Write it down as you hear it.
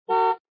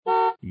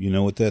You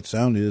know what that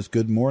sound is.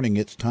 Good morning.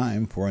 It's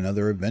time for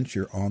another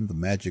adventure on the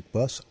Magic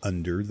Bus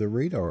Under the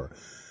Radar.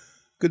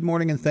 Good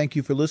morning and thank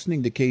you for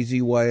listening to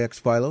KZYX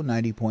Philo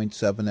 90.7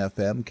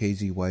 FM,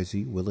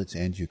 KZYZ Willits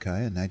and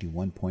Ukiah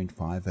 91.5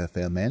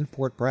 FM, and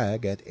Fort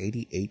Bragg at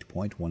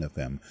 88.1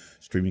 FM.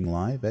 Streaming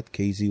live at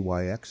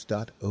kzyx.org.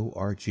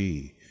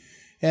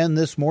 And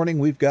this morning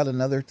we've got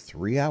another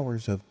 3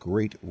 hours of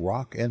great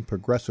rock and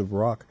progressive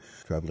rock,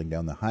 traveling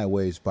down the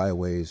highways,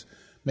 byways,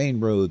 main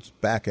roads,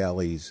 back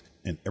alleys,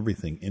 and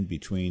everything in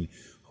between.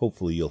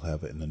 Hopefully you'll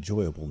have an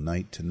enjoyable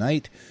night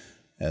tonight.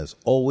 As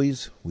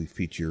always, we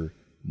feature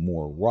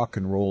more rock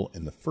and roll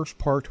in the first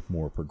part,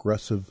 more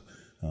progressive,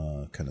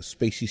 kind of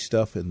spacey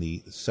stuff in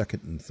the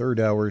second and third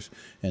hours.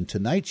 And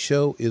tonight's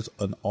show is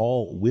an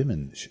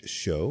all-women's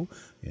show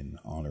in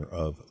honor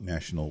of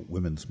National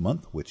Women's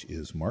Month, which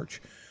is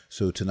March.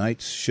 So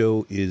tonight's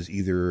show is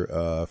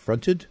either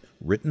fronted,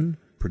 written,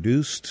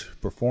 produced,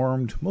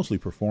 performed, mostly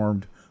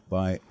performed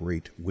by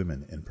great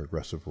women in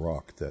progressive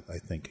rock that I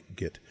think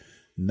get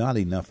not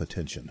enough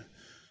attention.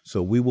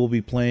 So we will be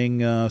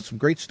playing some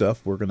great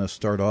stuff. We're going to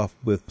start off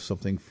with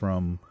something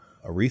from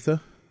Aretha.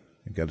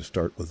 We've got to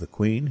start with the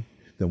Queen.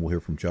 Then we'll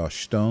hear from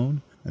Josh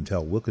Stone and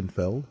Tal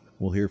Wilkenfeld.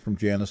 We'll hear from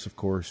Janis, of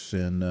course,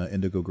 and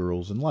Indigo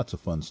Girls, and lots of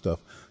fun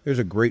stuff. There's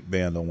a great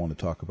band I want to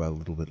talk about a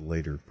little bit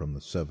later from the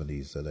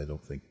 70s that I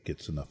don't think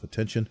gets enough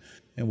attention.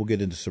 And we'll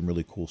get into some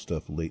really cool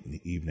stuff late in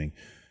the evening.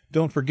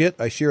 Don't forget,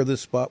 I share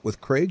this spot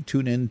with Craig.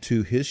 Tune in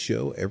to his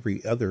show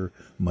every other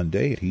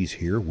Monday. He's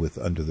here with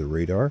Under the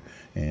Radar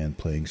and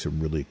playing some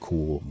really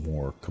cool,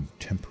 more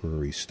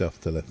contemporary stuff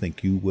that I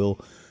think you will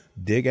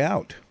dig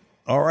out.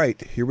 All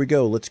right, here we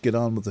go. Let's get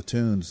on with the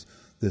tunes.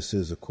 This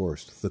is, of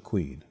course, the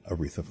Queen,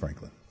 Aretha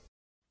Franklin.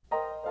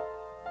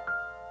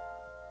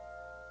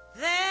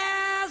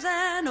 There's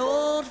an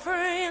old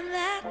friend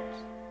that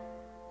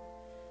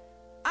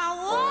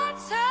I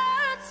once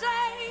heard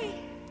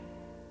say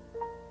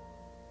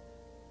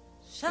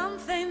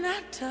something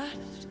that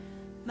touched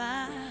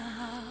my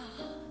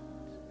heart,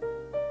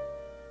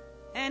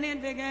 and it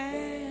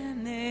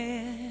began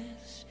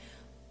this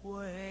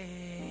way.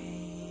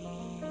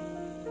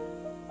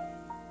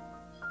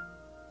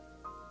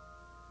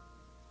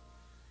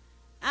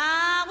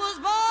 I was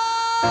born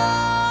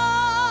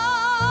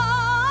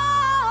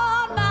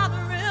by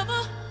the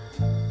river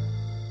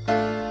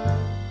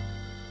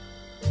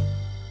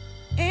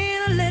in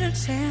a little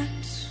tent.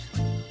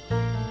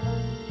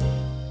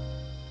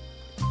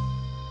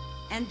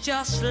 And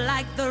just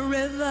like the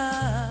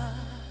river,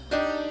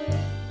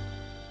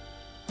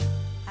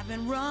 I've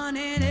been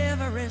running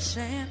ever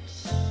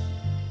since.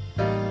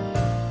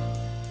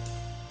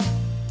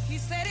 He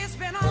said it's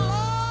been a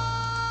long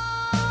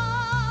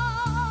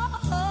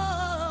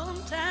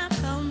time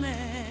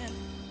coming,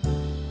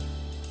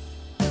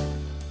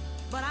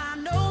 but I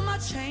know my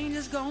change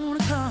is gonna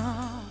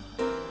come.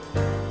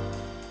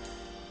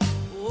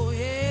 Oh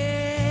yeah.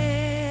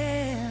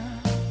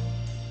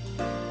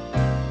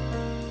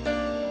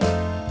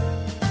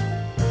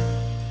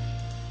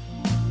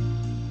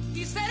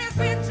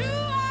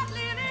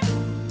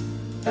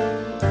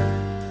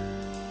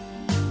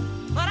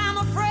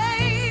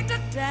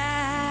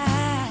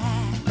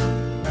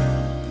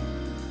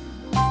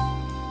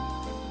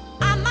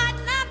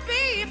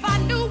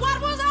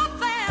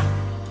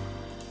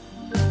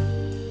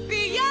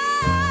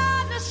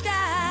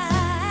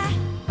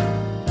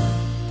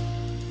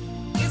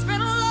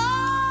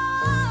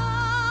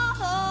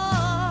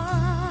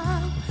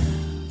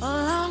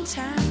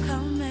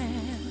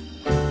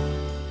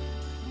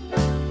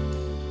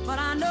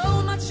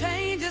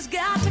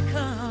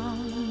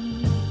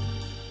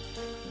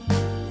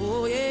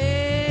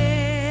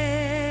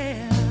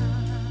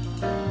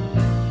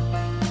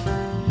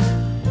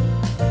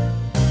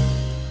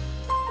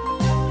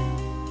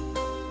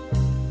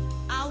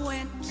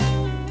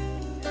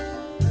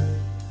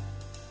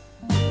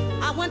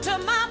 Oh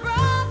my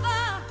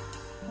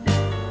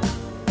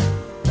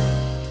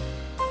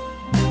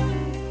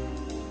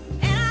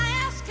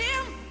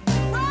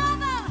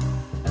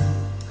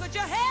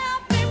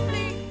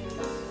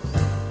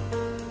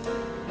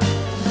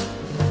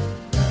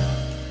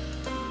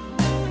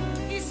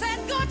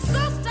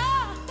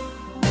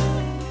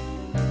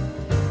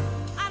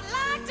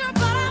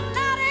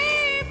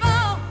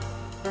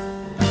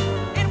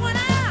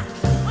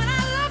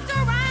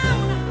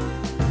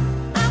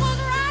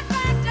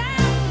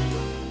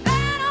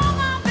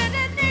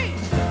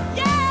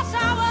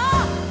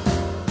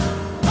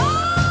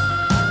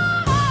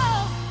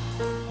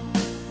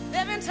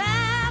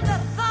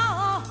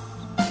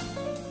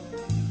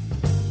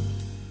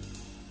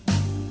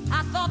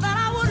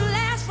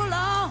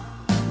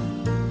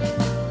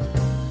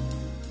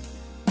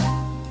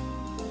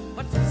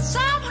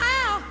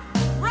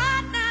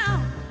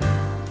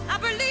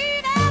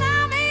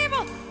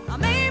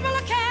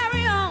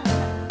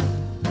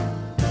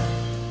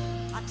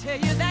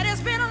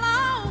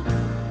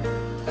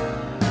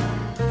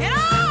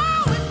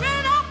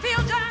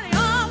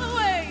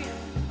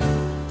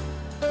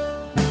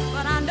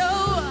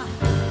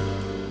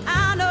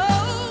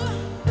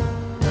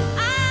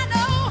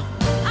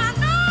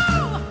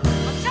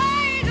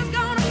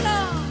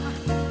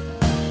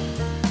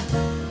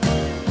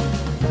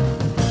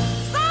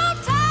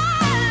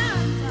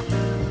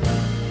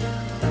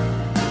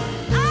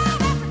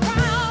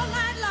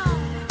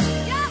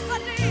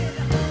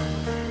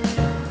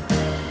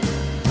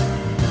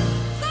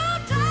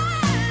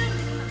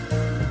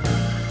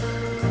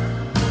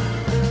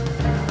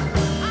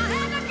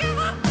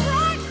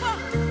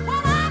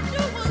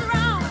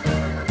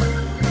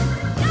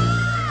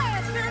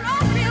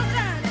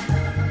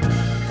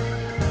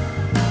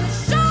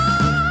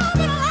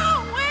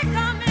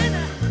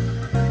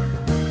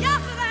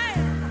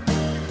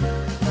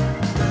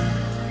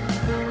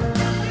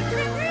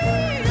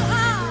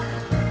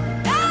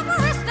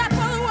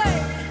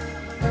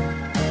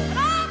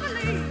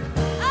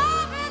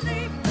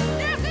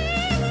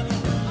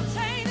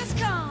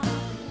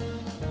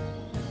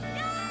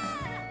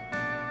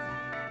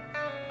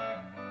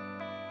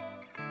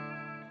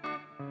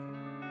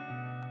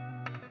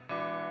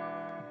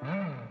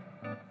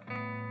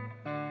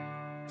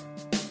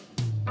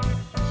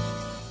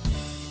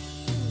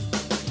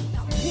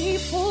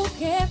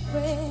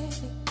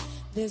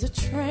There's a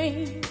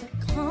train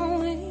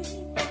coming.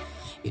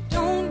 You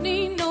don't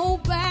need no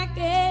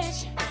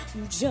baggage.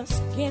 You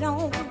just get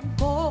on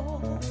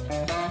board.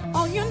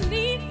 All you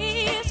need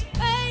is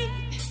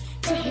faith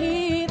to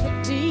hear the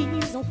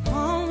diesel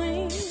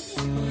humming.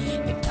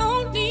 You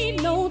don't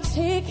need no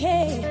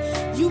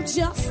ticket. You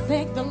just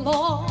thank the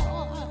Lord.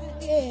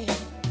 Yeah.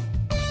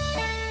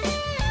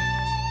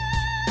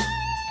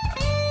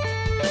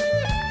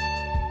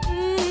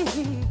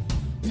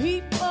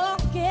 People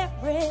get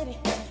ready.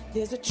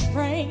 There's a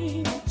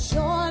train in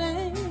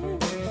Jordan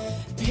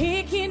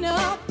picking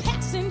up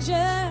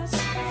passengers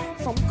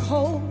from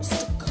coast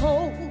to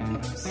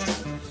coast.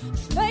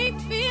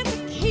 Faith is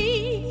the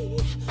key.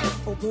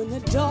 Open the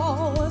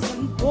doors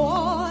and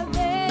board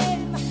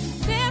them.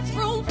 There's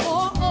room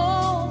for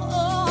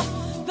all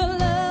the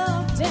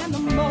loved and the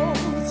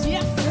most.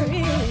 Yes, there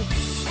is.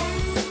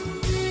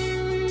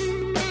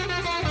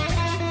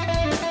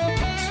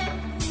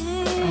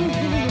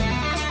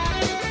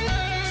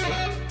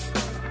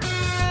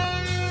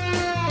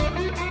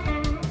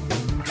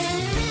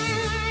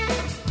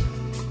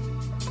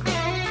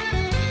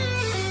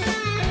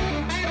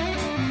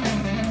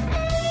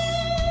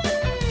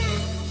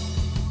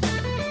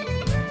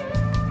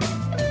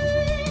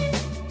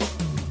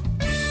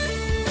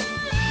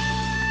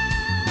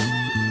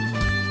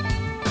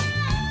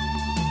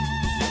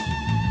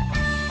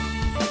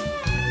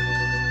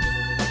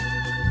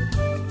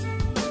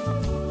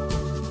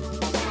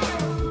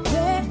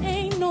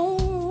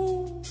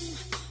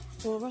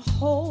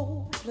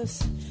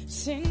 Hopeless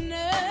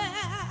sinner.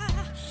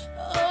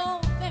 Oh,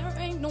 there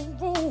ain't no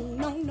room,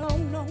 no.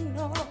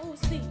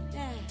 See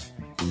that?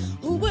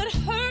 Who would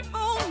hurt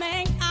all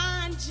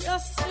mankind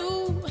just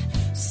to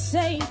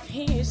save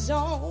his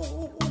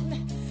own?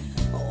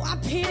 Oh, I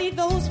pity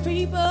those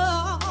people.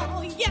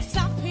 Yes,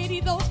 I pity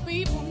those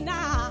people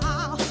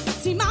now.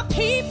 See, my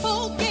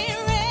people get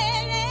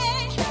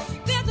ready.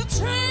 There's a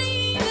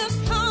train that's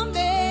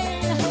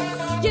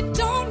coming. You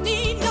don't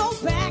need no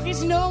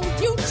baggage, no,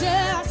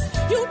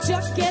 you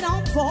just get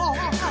on board.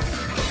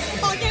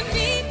 All you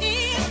need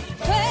is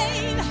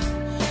faith.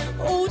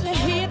 Oh, to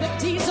hear the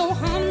diesel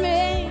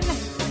humming.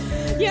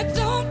 You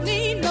don't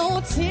need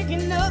no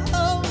ticket,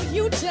 no.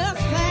 You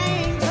just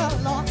thank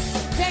the Lord.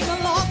 Thank the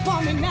Lord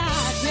for me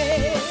now,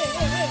 yeah.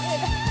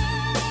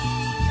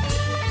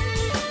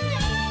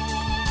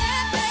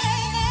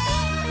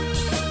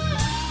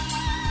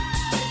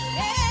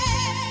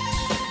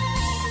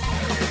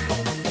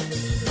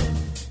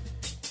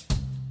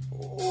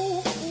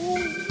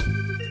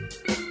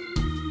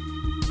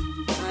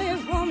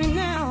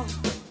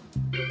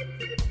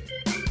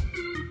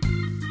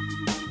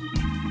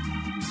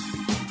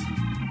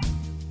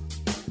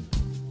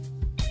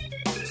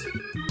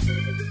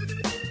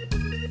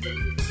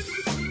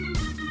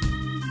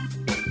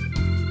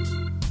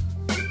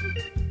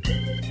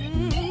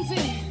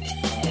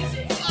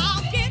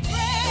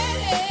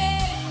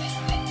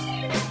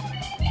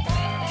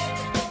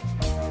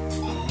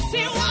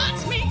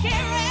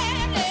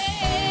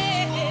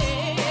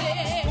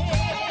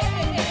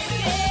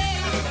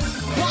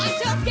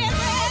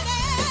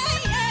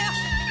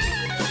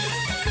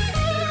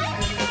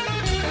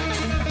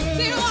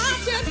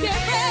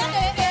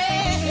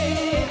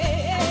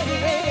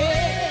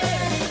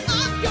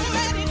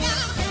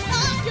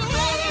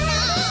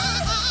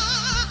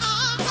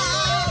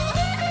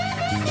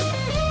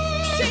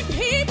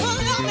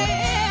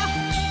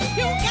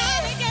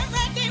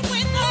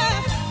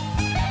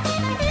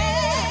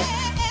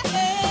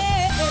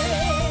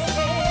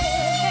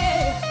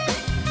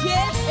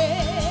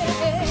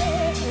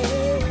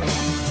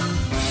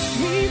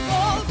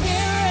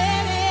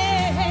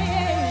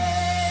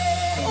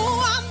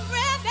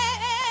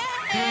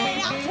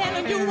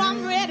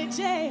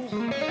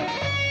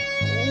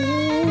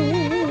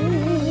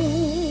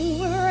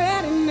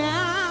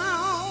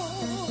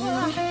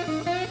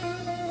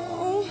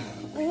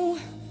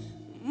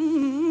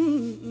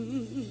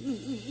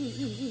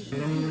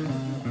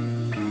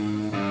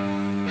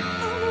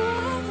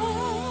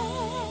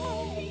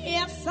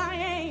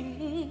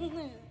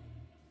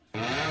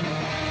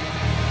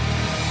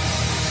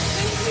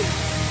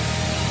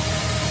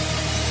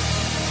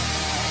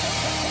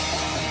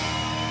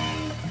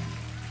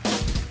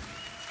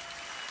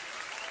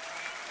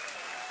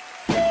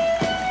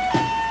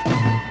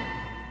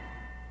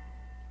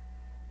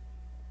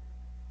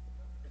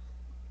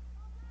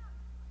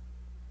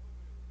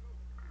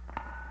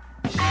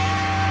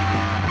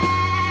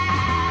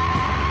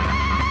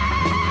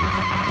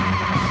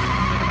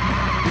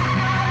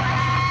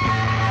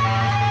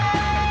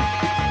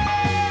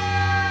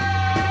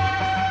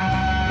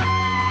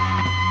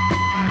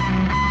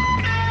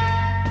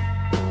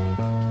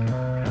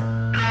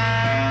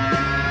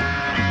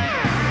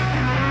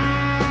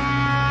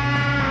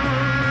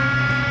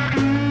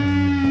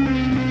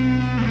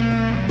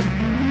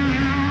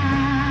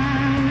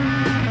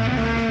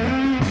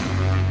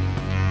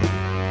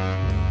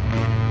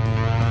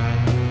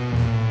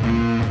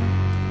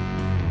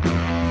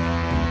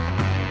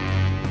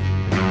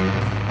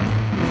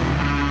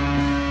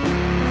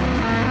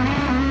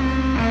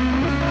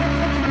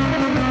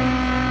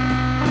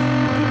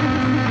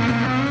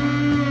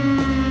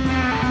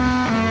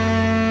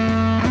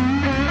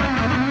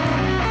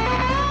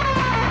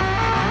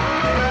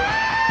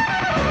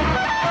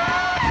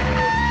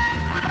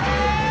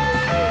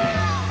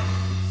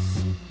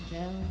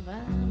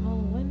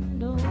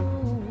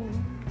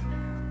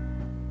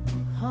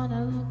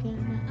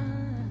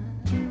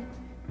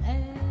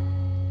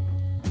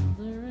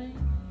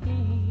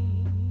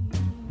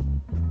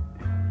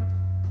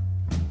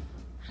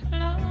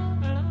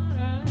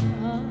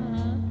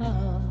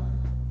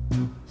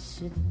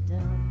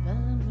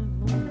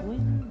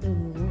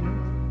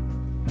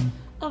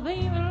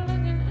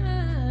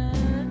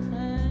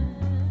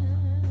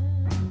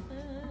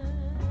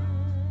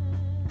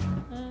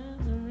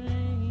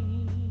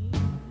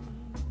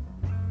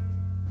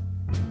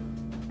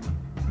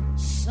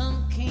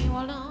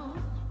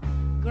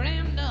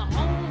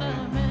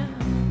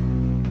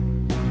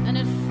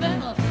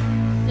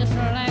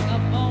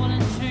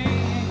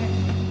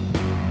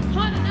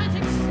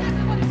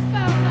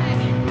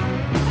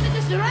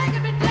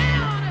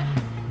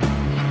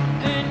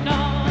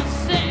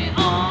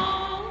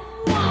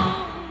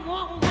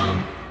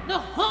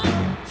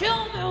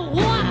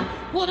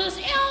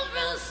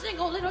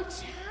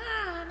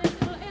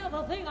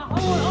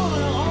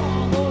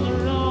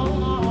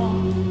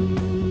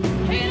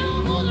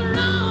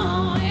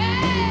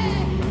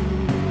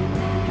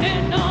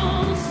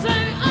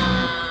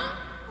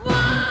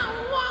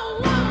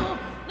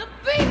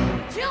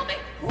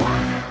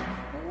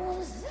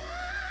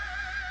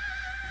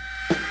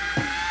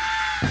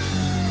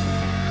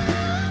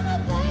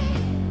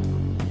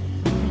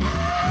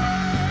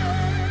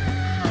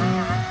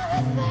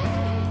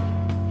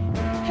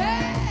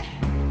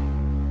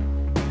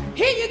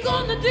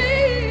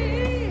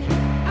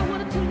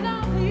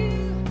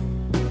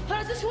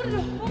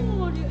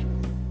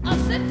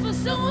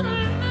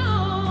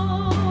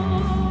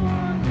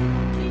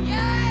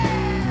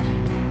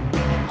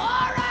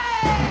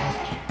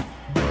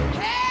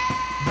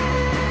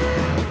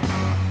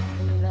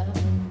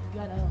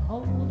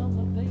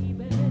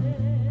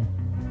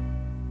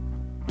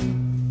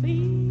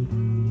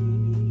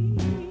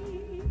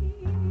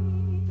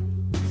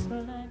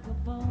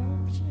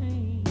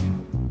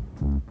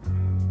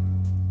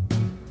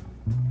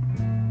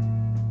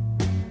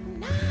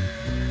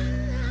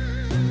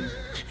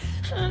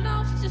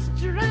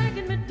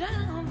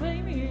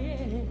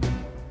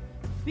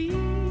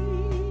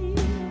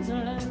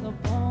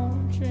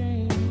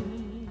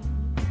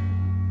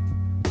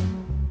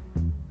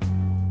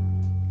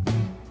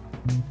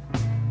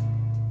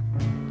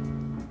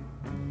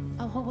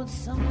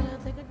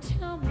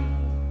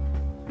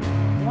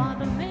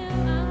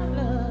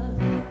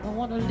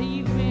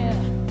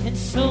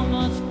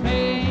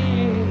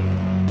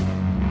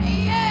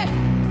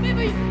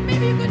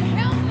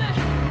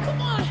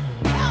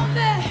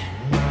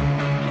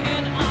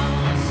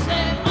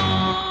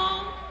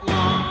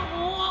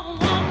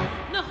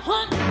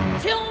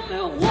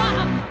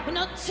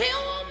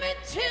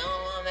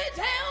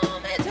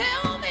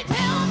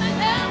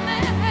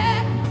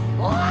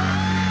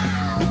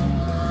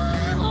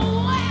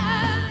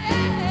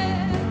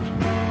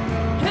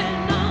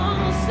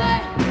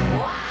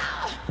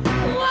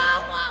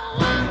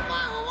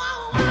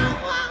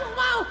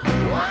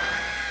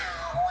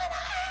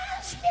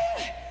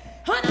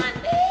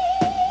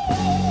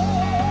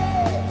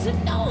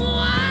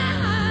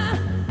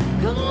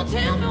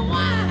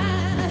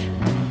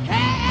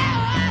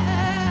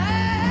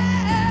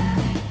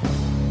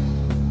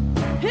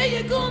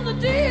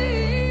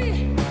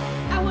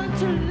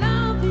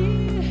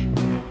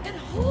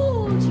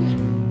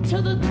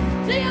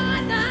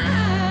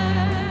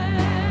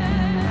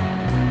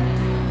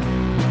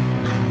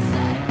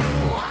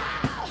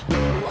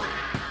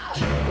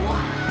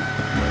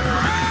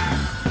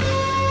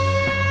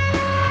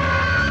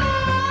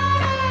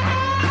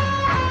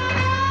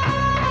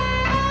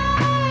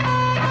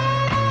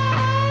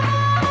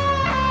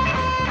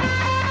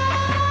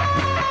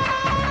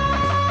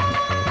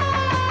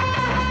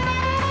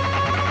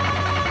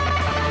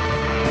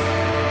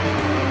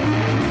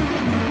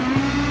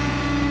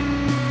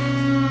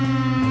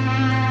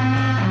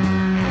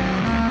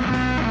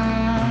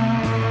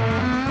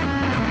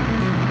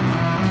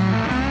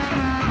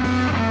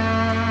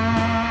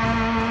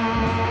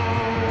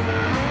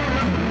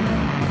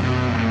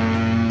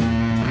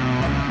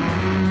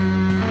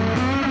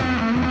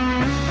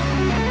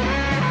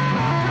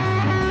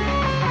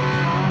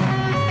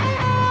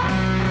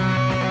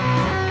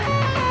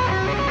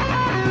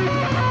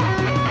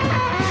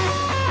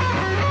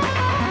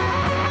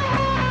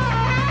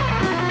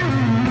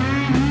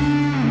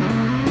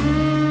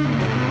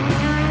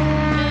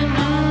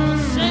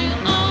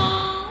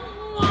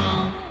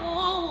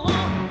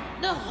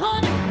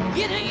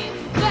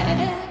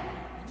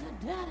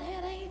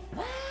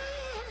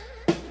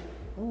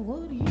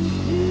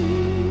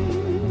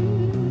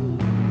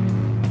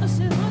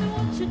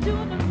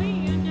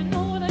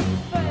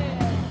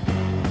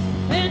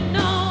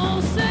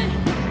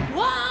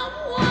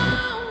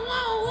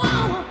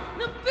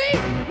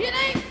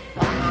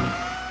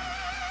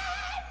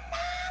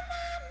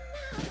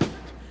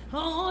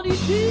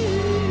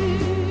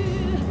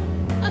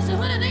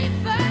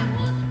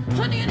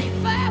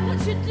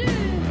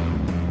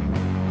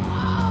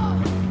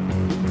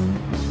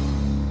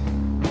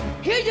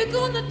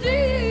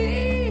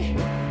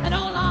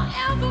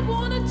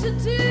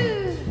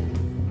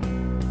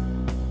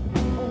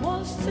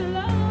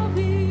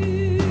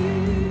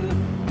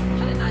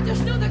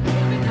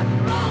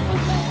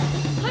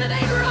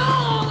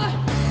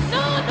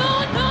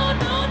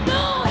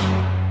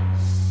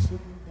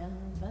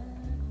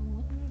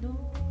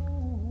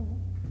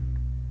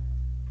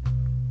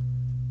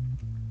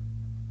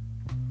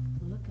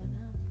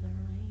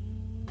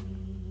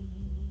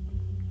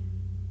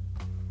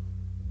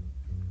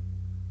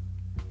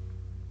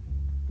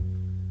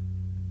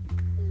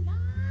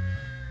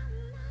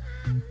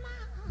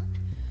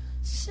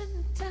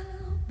 sitting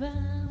down by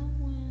the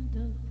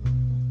window,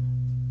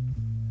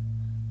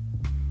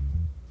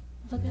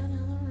 looking at the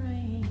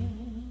rain,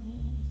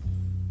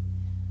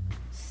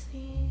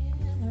 seeing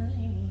the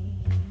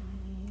rain.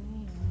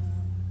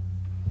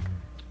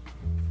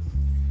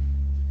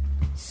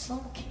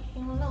 Sun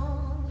came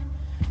along,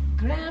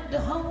 grabbed a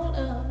hold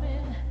of me,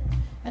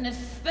 and it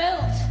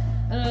felt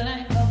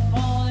like a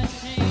ball and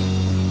chain.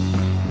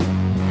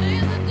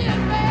 And the dear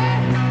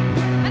man,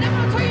 and I'm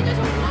gonna tell you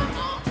just one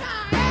more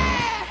time.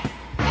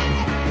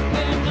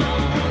 We're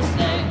gonna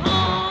say,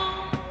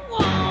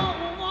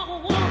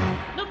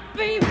 the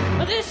beat,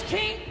 but this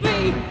can't be.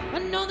 I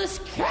know this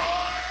can't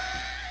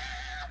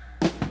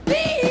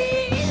be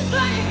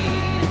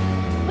played.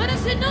 But I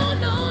said, no,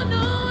 no,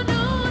 no,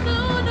 no, no,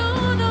 no,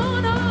 no,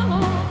 no.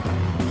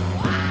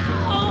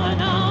 Wow,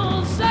 and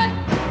I'll say,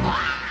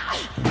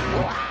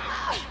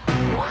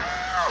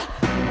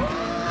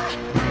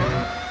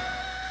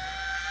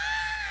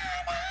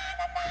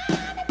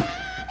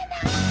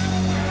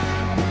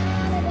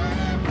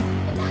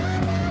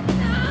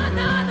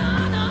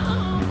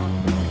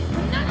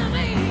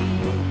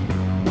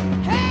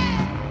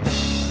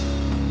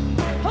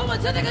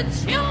 so they could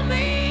kill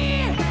me.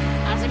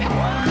 I said,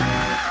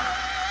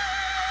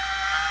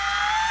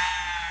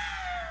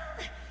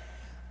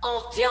 oh,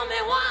 tell me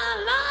why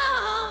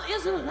love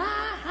is a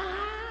lie.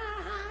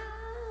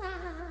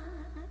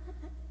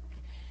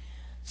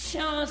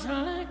 Just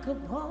like a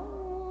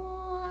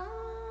bone,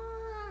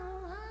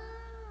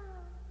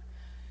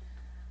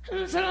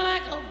 just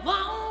like a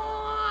bone.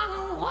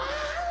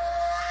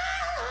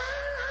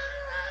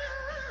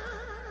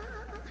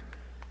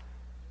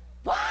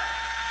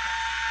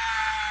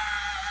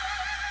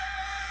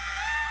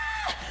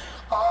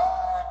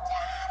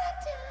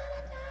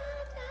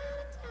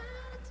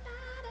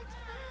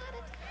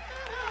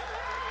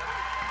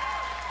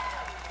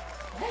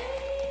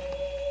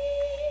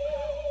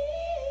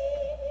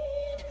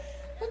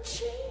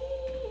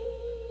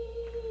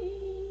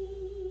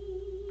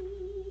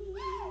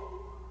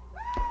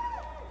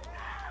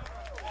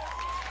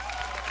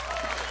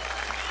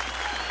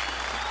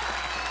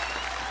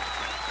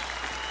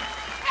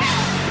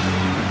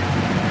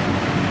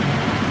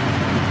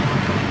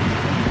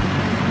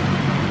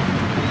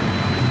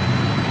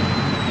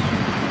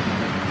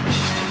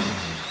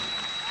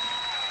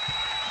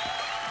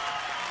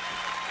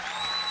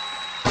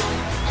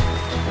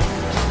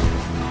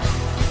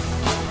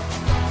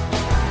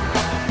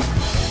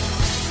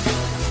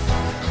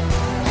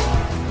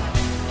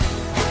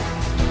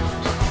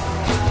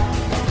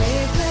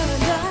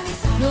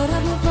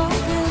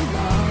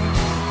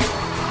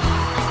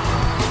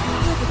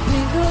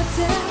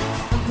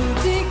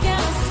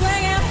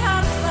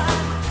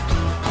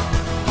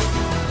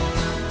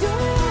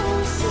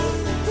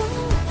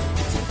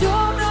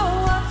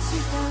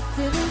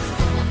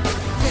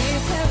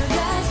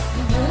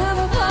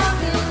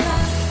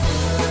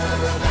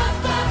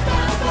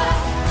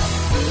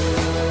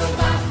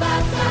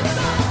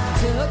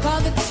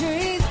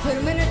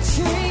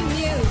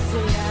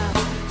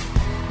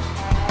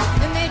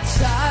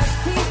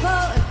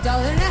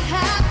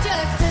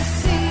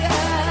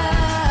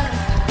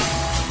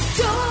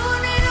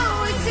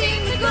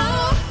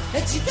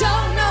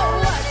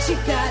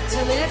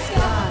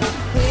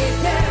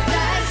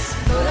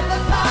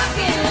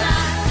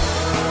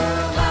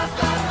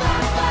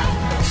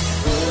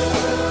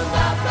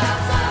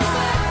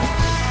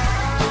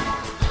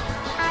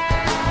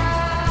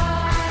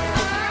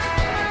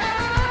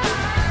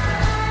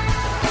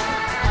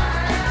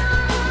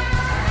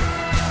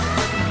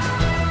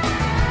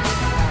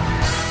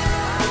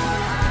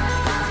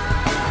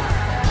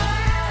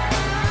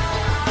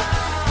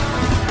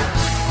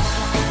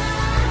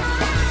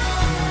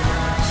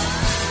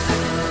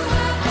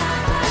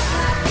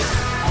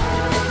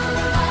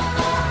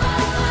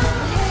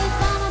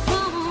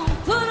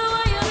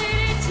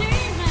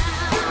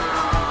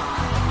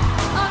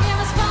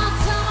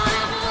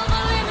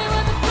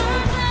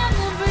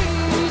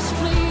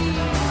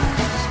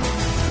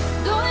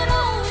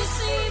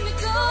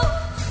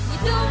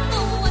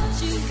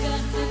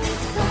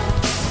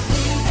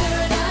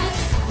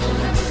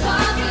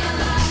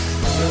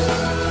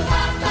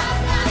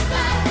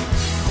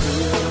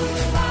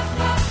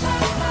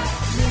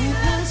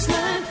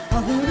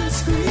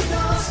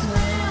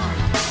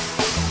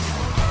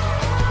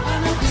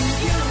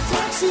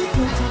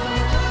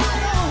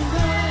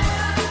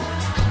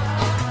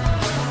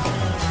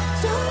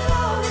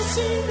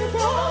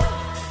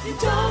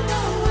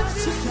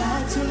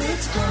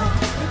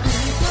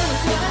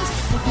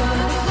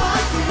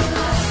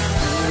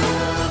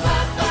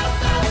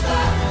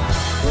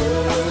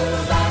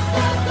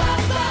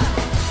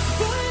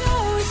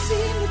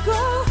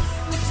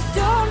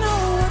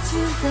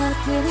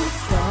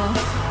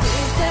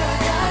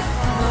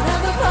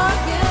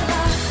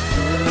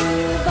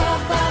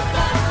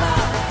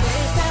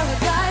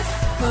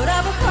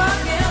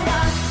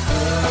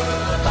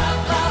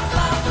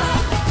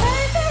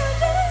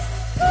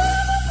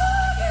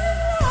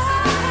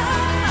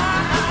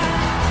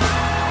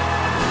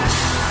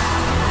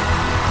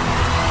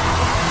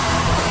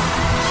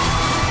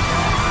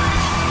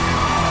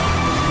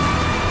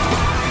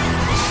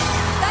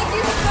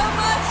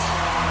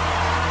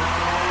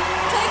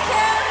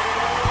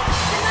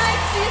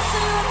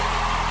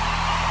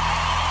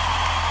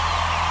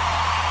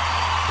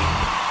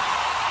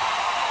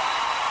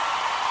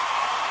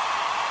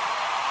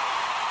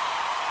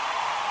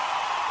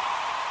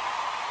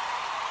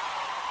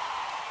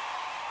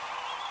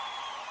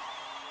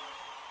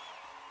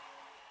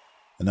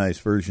 A nice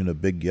version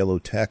of Big Yellow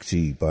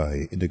Taxi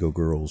by Indigo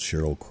Girls,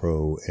 Sheryl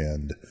Crow,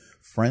 and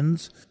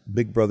Friends.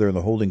 Big Brother and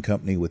the Holding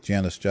Company with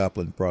Janis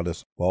Joplin brought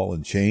us Ball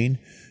and Chain.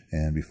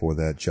 And before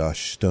that,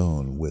 Josh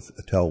Stone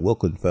with Tal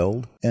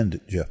Wilkenfeld and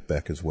Jeff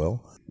Beck as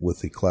well with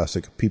the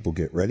classic People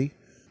Get Ready.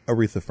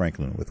 Aretha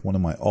Franklin with one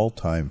of my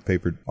all-time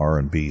favorite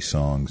R&B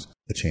songs,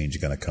 A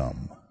Change Gonna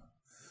Come.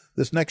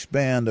 This next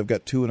band, I've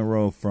got two in a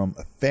row from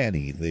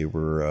Fanny. They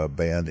were a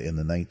band in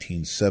the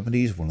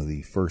 1970s, one of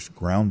the first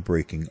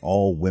groundbreaking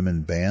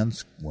all-women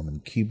bands.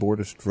 Women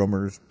keyboardist,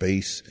 drummers,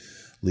 bass,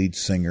 lead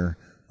singer,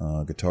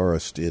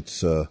 guitarist.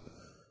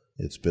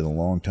 It's been a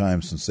long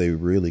time since they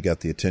really got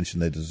the attention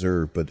they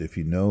deserve. But if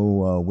you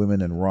know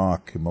women in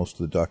rock, most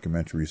of the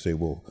documentaries they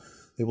will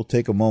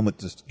take a moment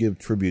to give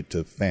tribute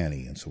to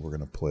Fanny. And so we're going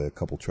to play a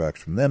couple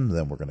tracks from them.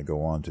 Then we're going to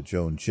go on to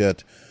Joan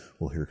Jett.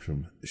 We'll hear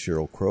from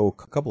Sheryl Crow,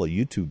 a couple of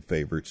YouTube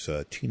favorites,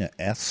 Tina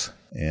S.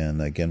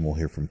 And again, we'll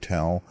hear from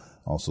Tal.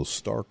 Also,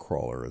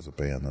 Starcrawler is a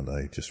band that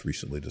I just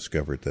recently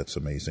discovered. That's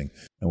amazing.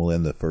 And we'll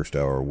end the first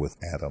hour with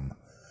Adam.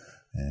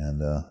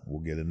 And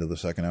we'll get into the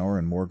second hour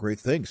and more great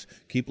things.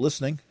 Keep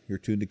listening. You're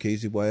tuned to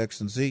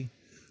KZYX and Z.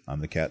 I'm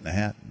the Cat in the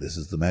Hat. This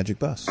is the Magic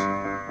Bus.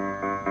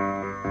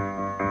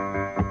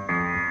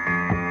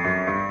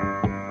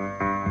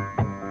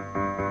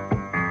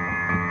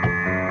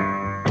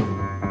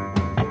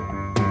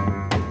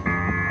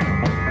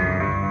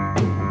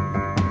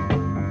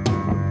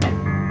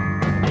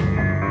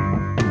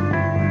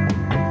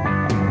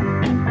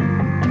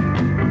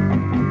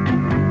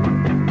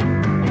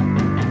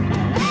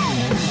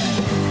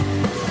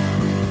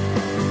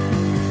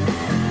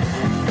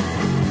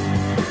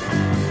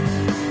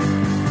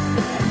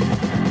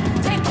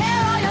 Take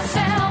care of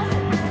yourself.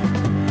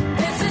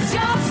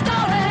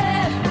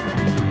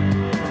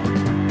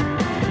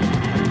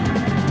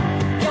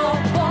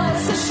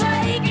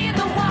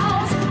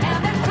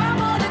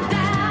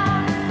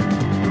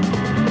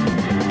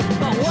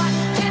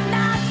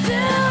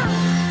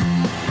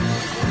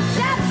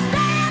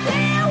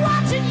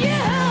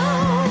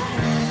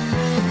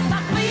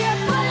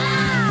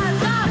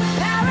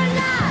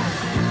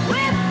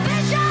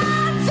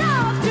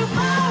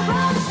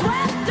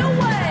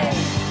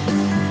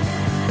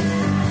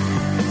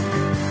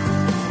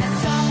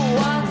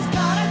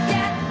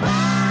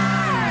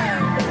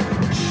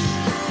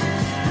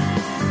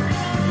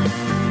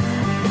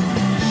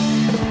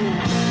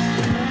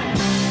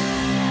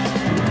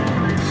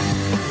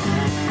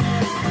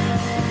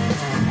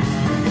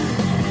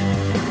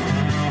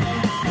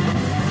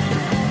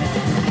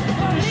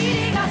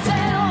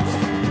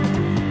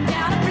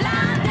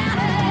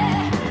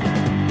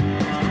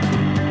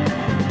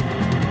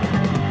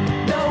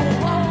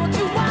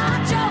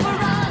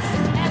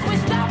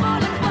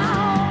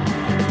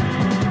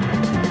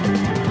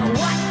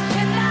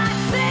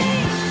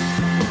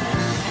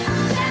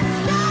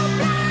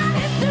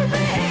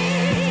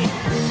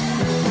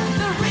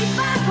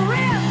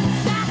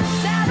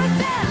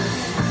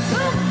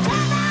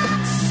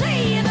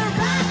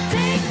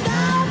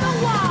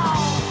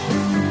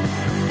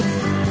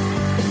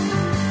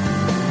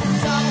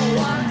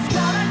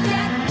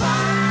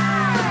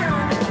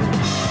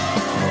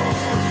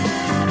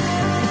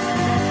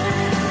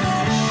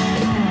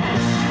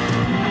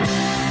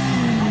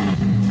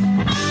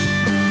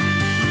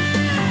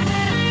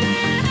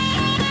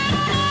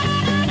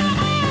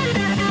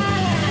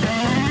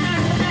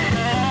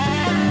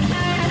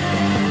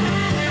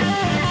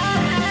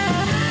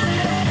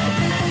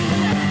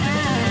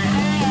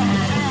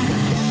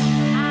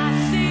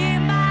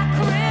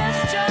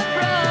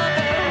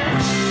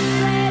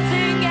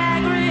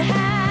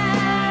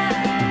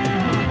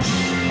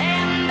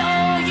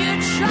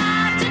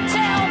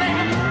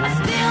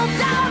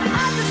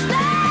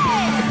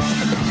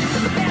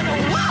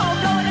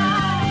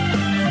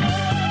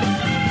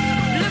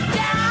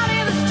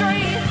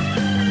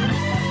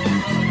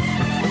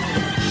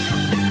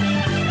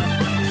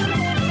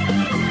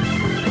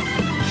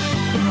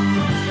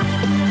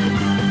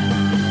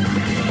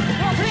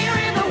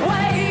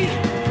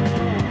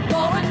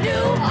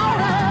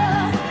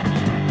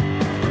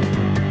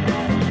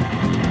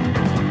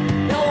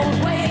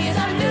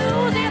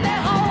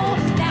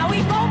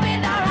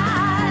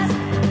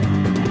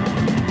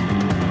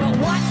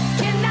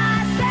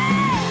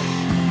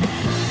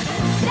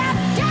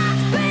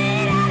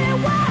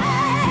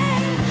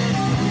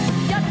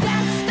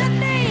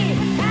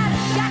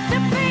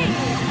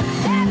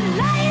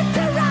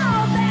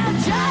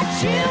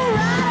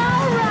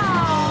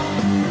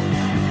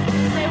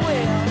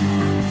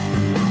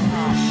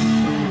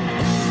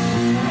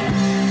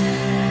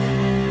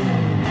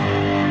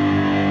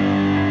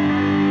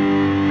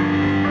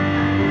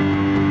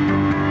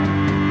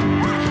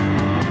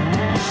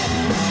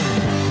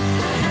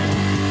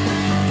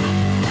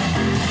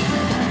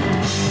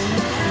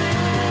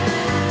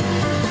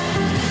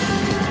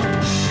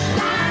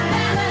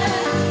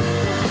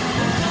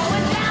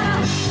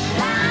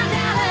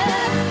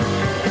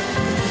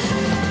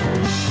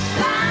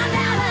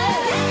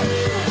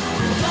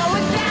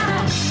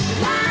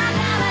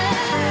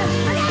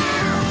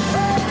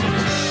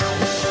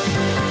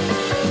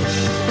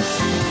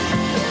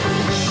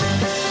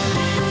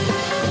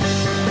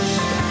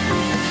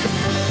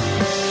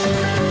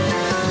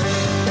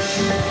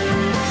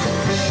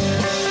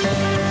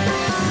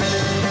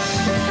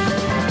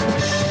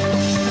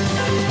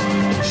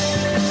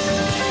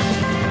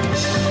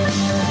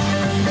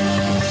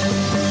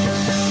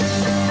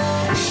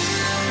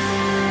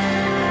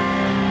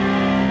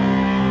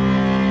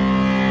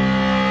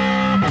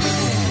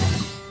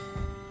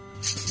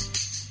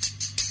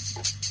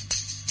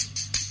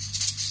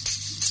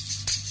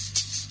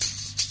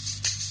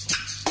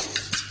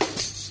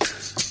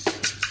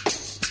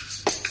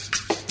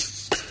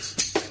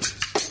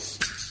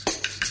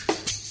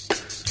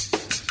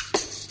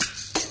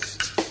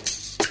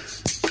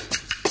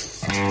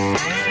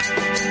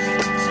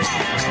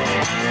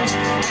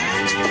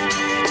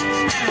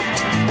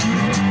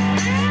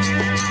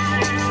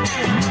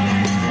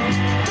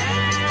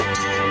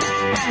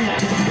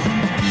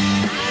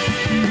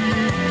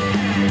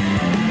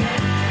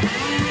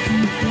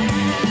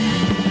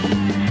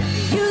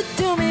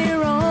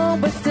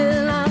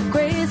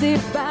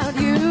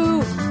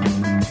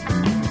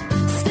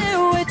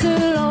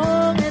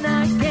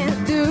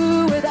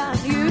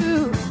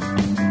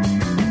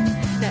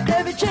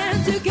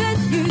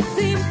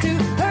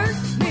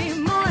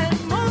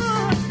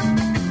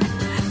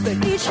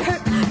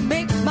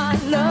 makes my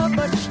love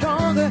much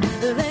stronger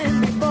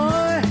than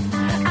before.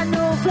 I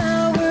know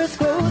flowers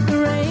grow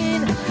through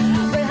rain,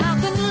 but how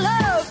can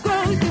love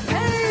grow through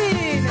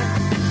pain?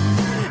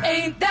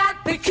 Ain't that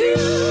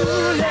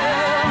peculiar?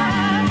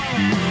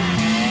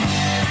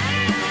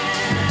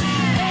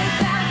 Ain't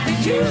that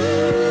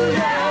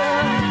peculiar?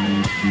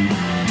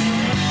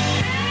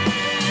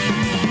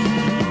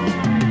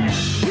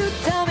 You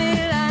tell me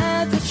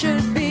lies that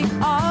should be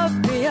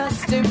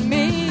obvious to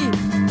me,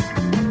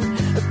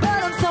 but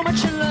I'm so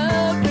much in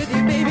love with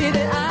you, baby,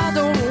 that I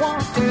don't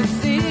want to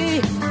see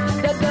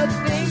that the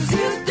things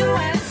you do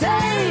and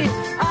say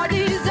are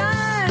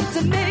designed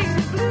to make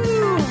me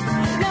blue.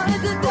 Now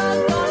it's a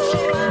doggone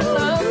shame my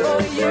love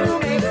for you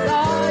makes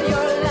all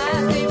your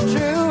lies seem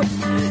true.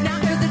 Now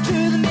if the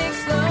truth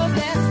makes love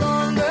last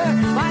longer,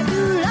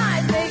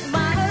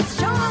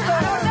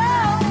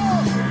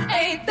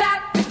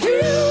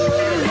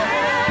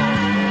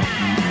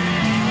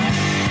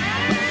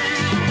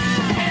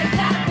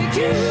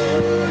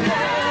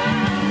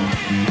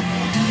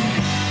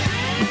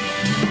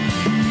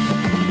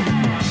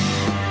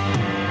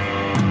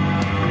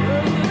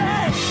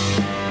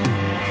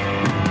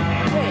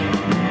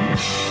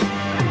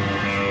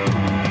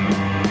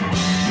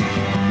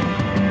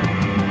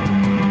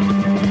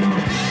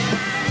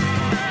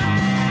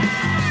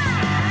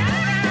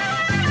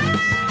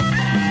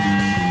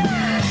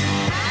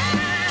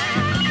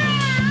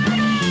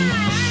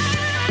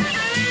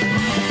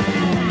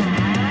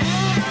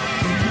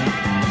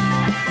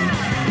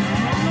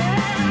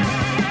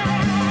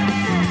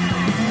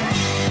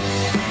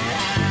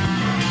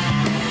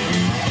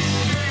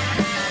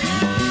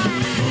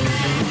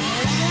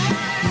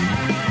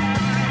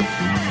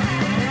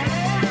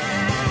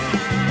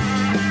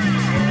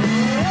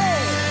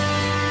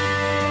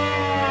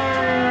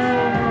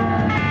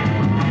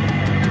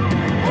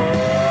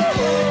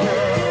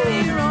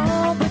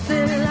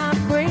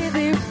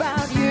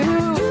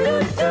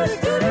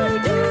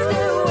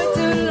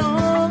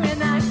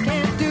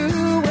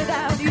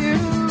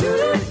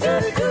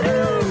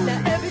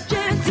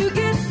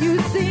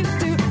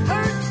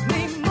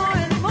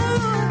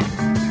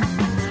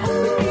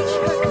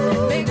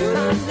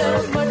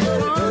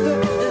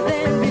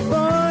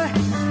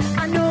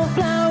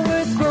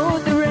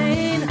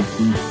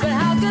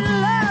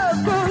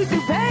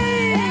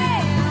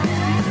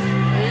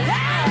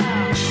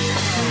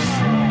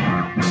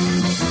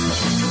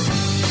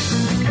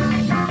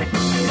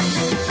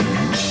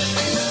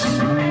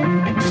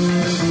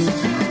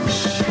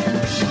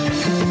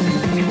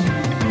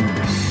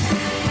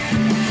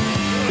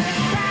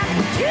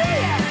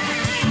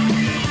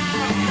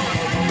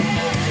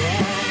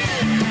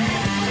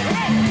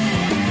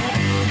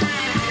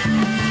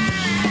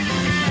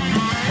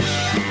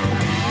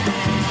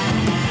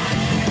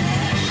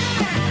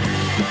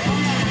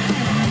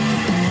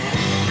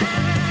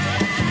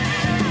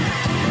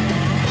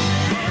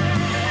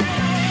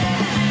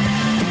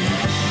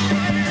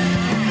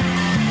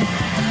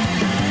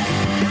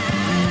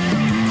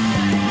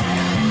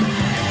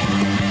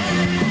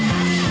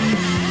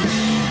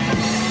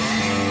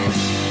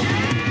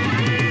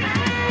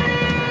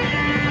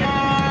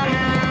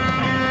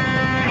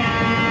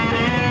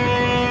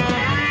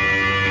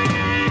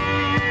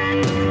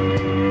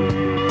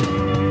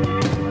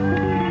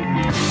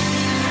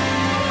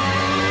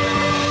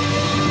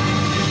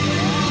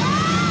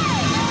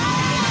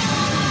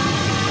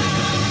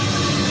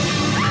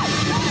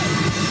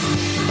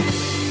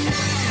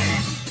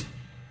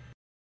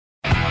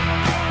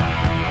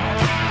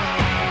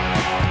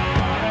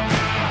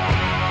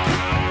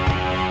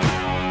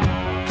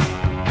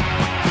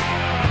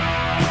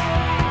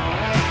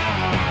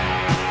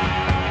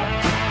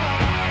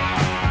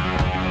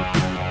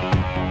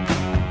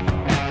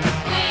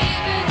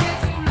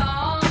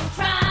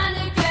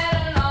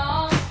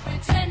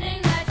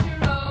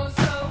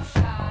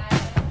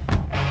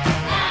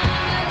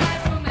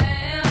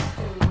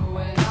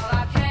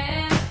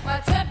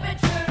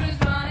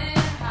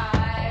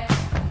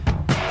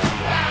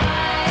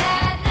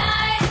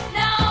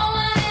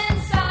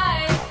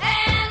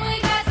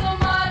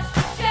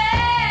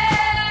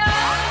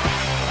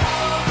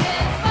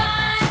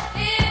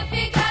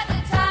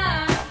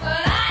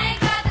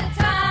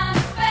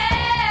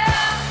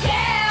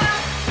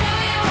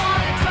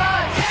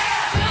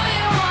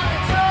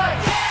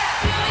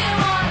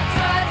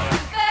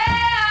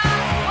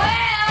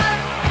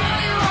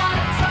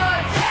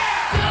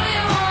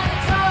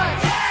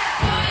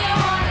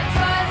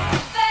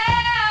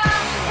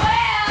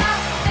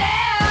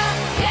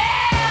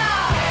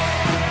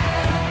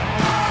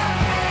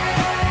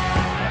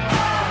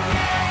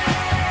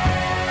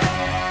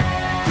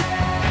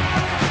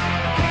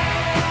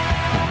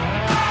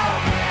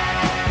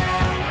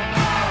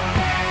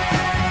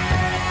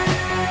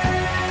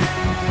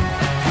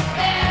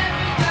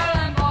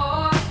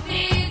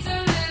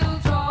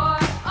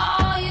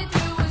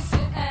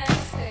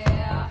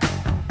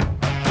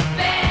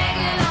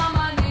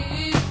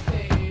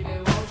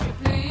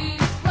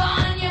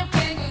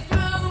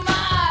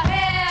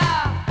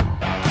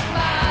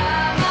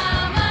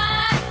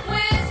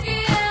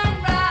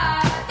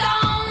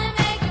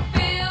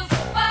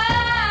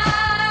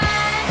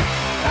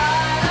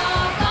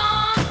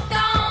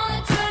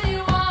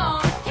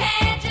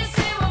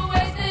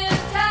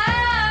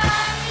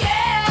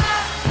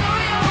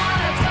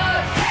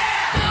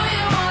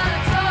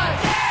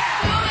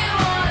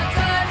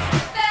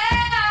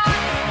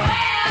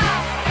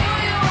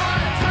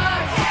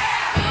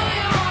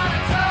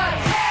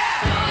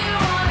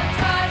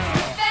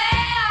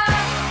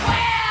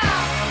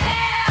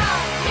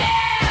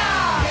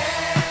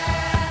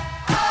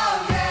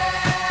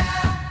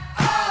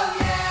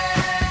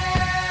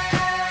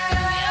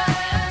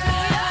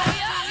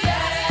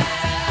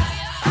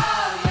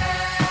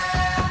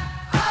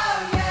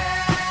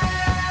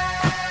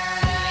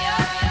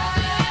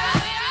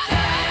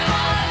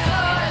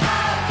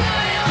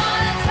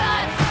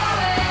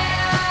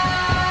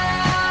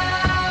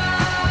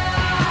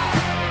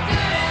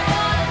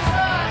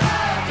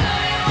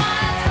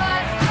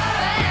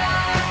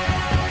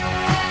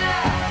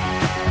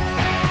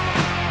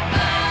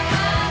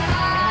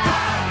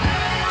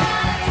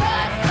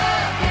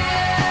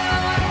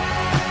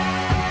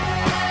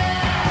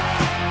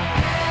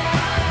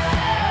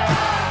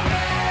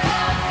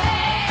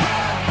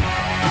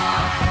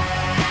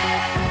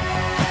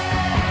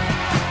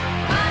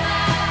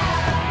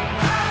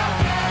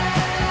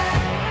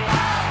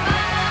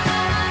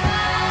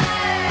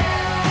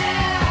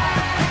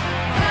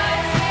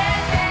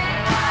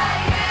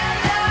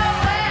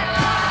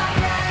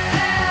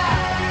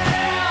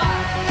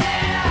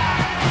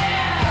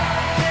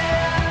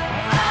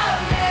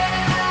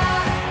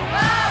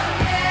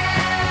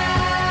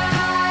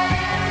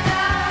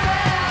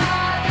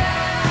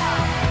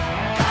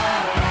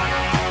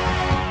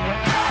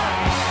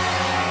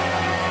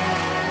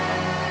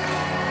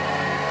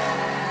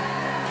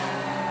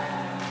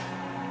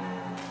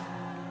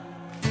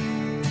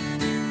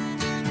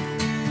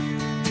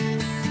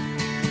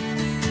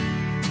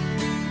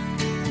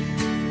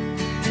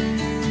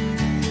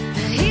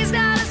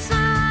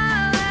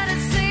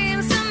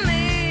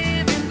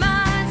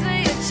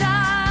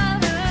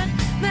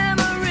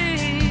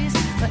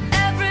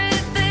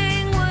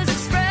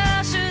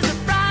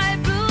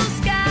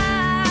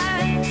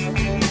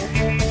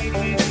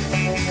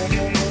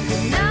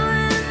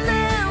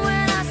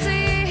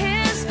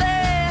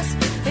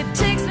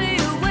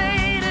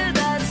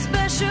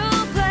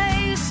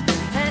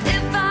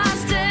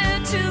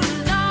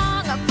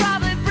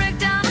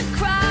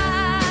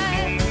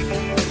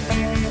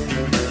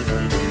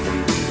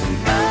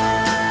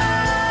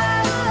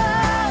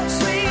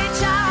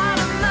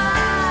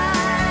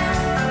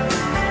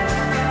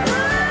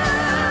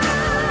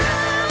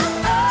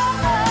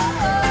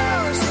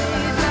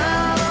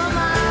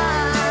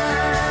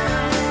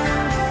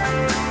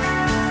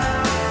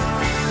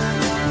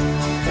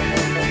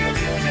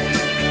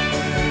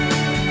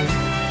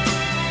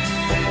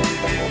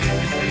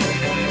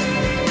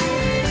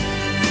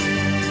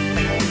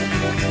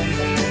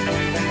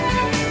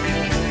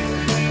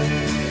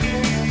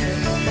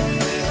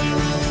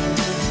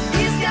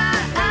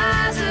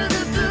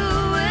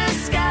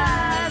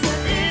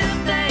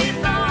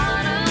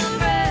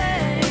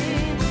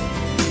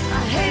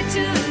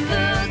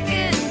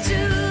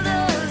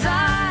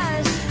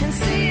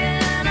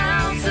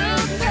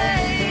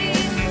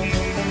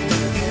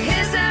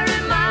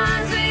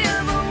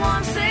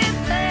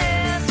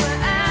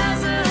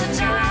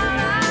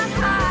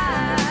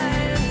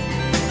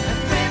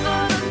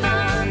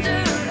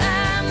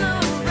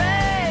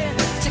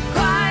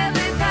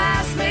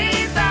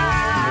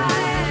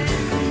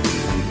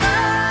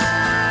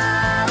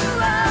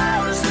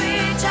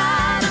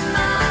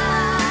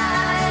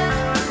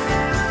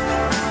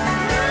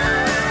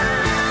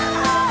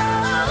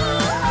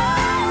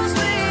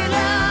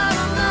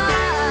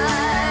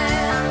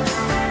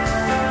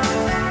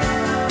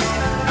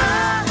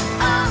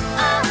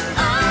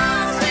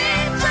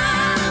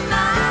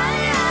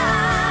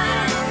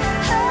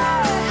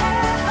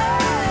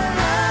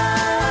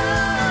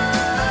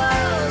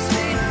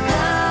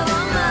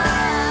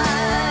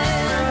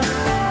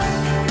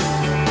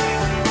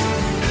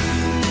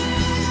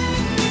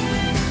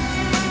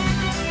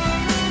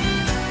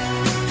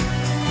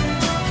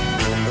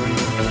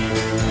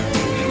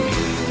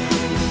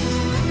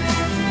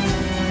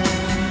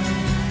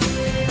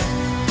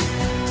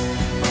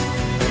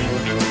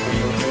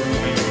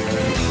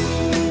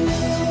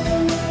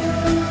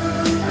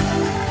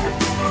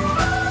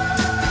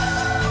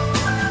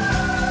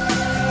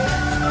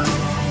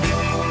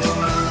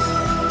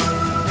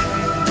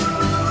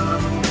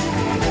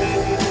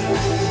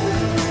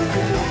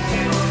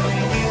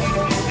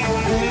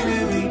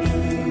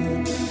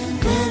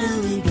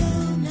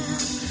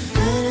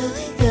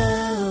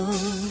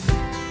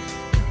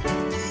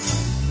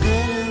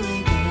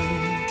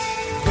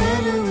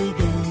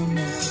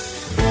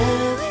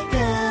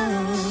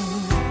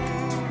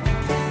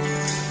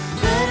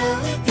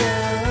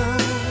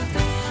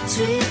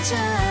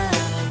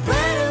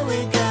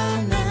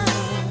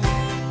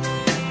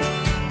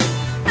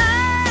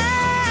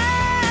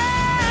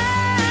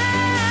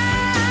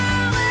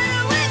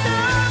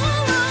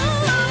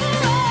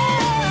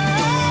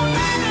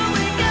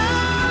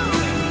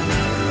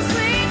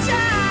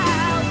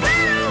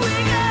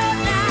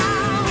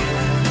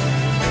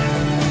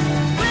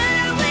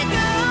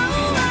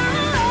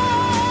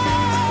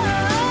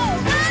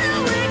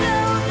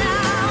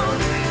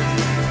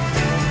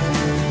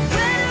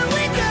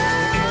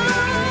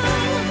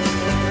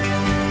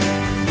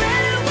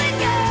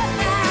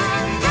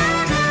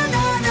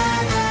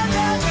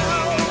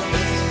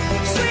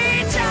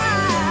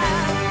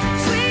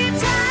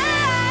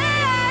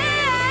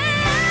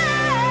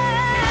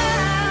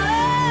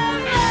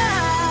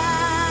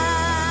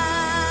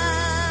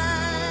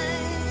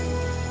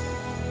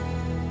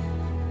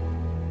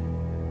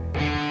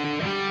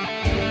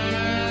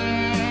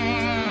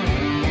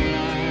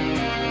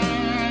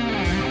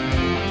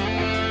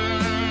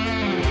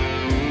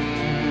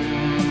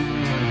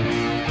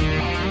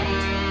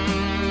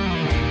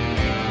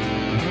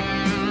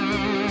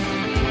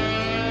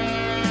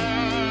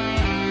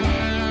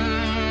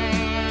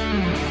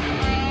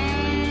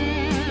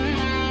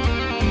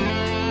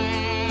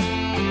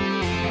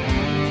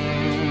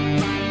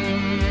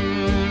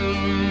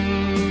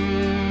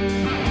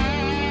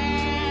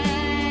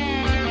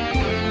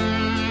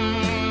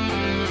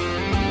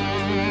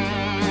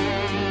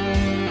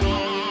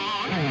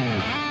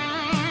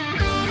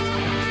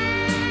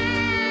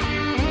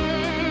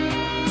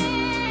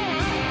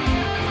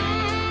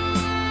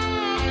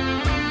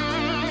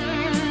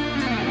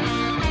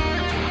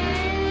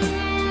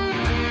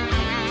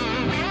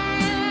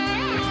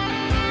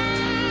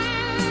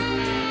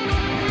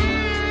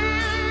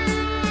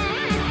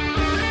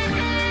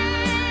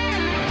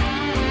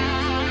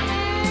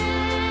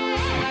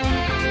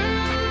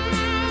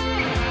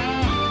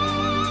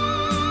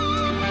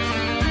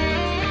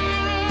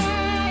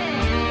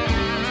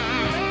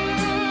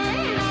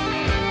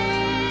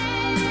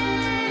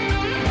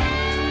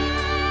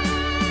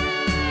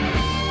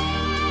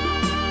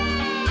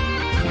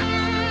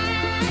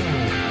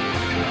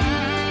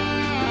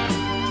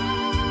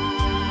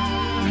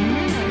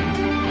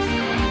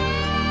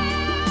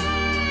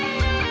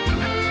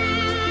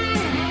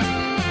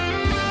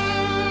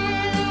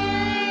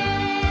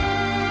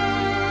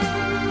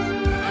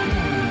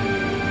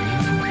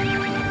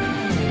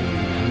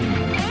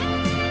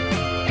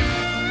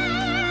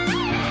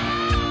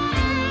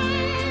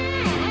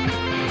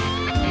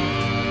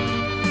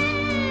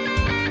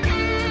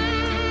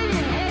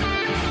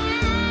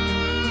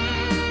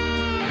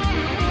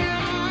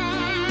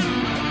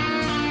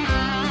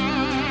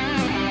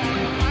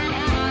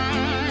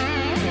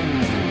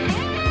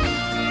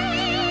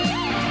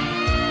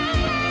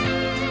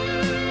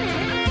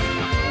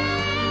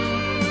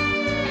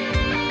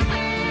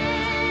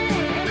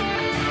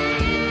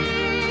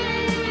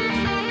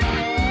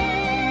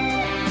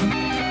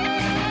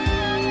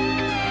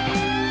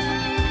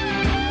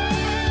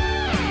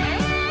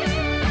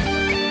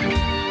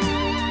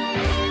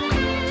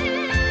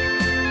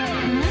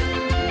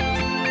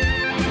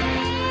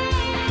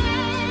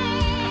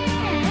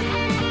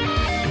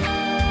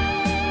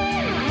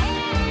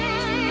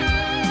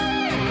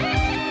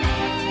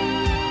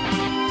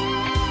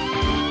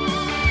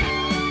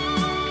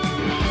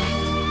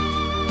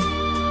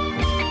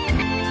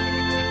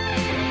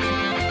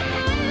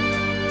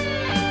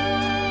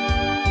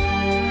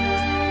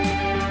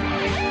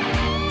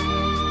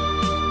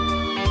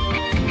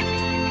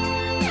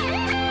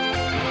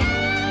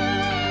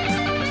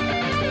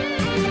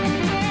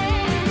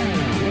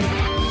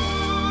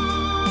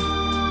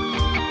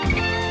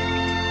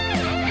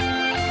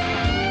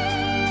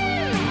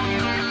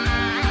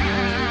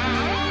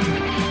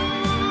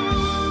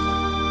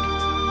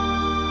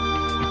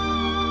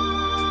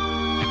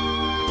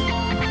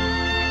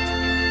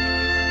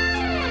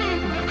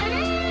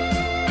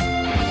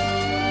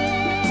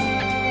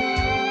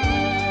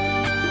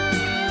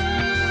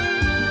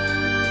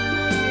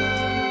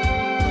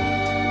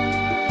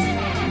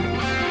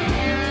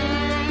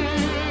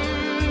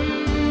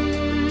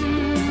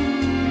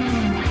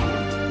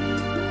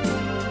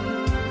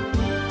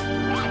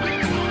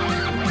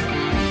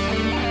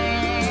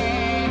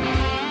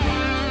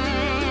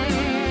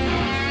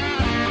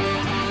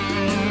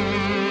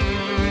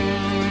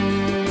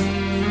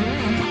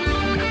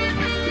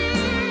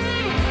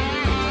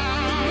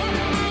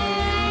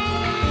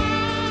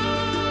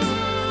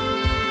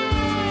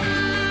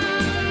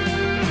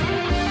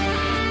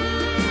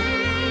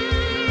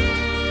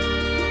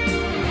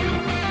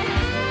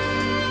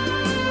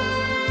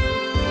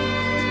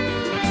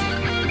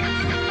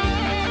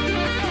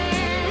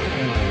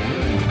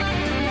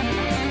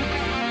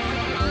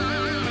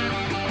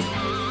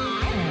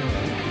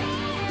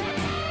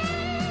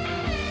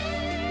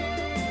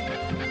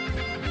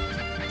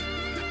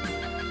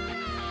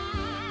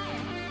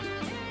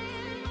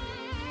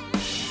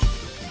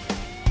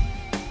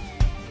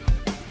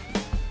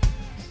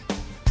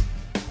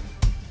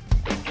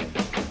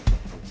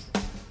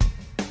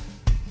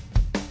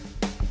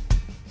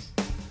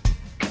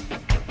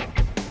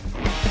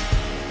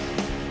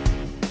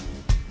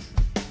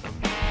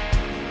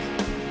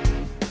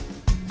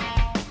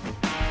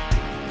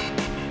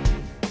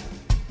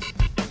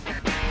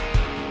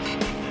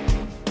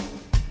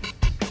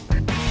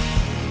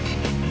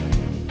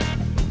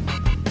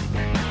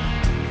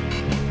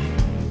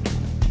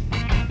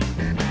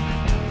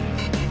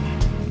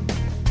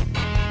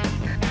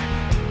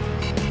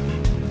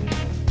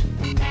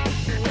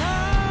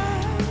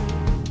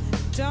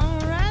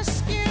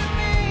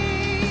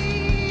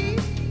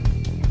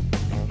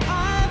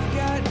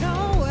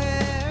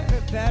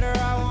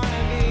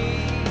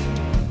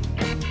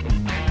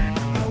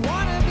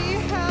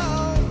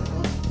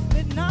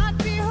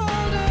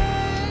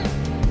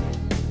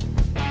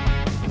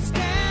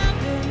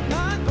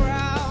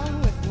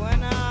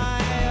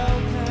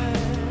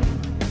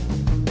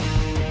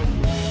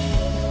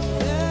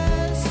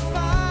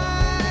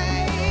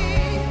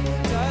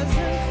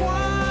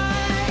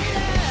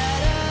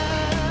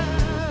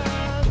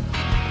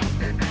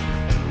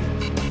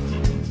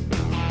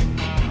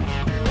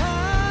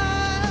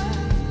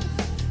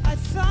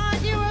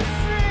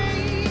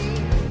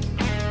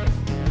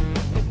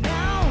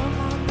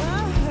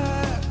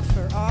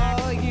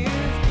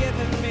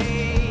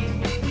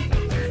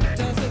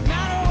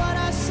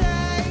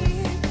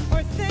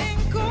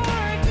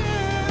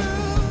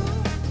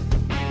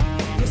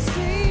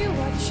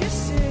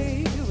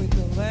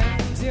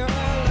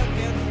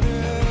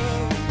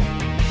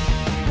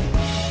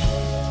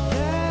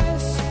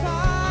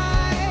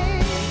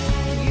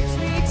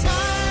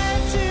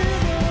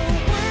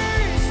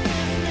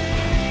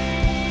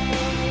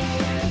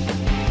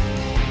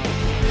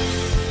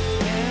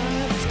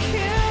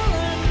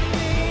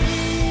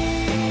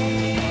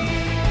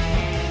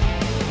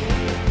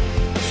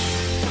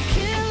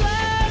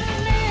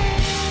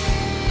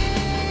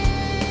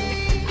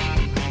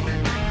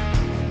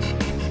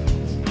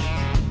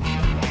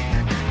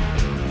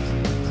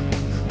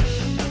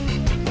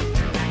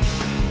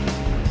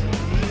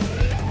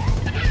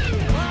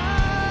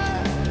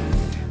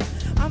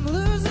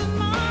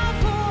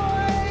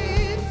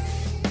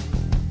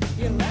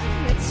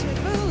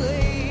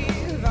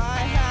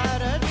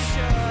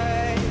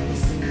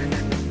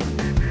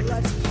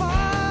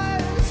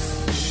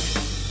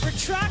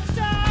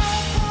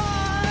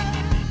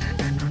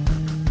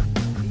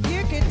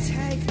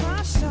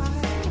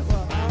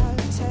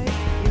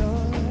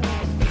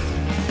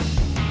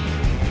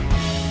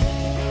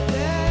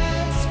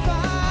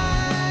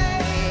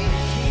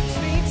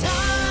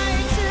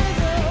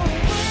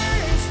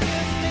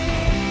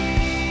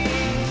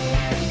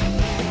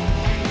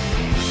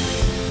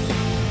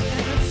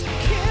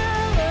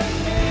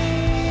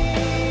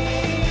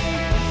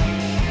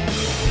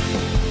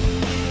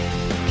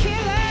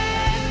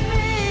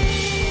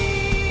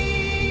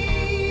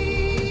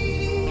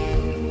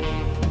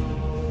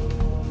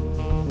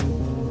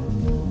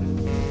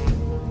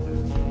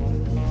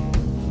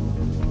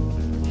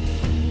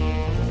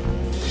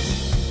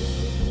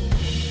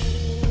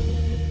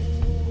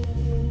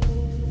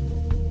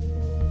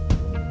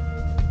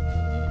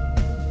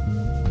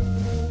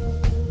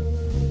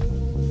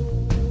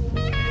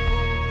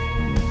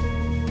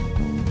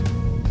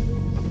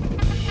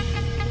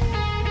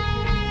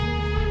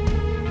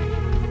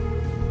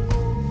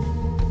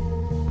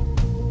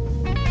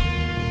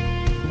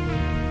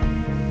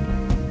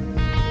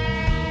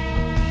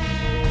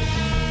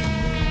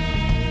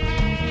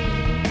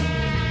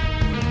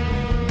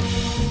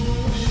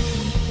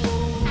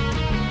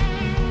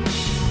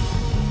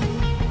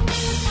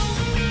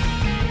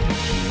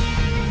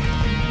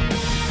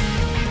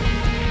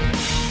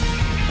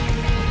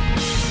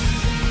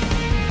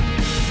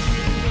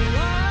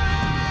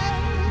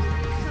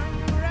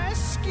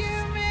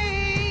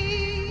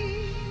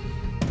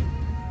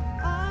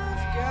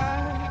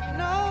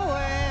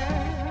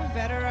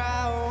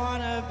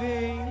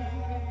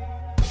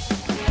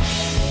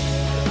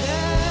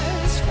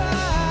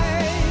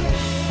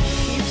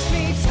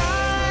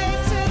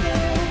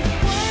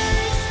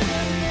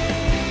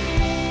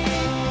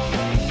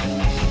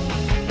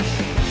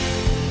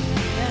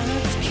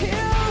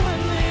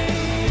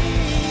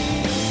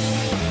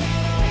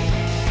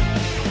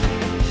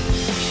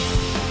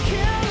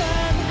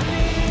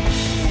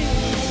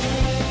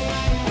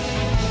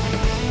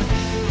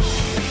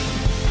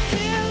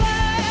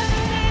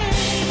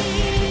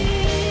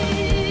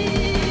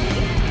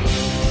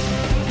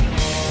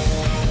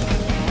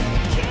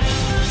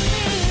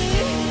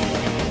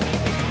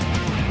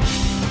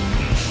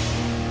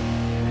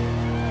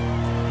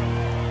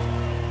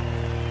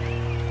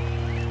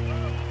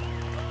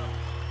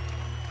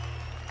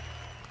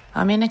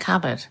 I'm in a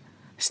cupboard,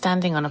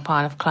 standing on a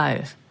pile of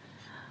clothes.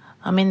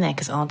 I'm in there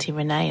because Auntie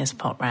Renee has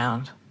popped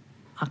round.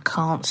 I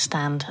can't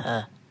stand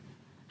her.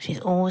 She's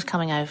always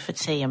coming over for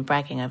tea and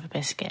bragging over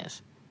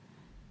biscuits.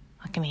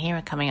 I can hear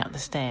her coming up the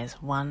stairs,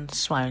 one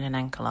swollen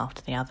ankle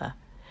after the other.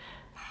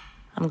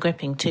 I'm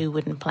gripping 2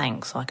 wooden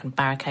planks so I can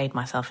barricade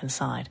myself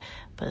inside,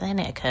 but then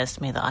it occurs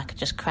to me that I could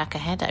just crack her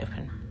head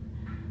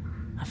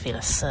open. I feel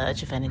a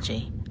surge of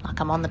energy, like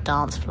I'm on the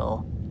dance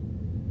floor.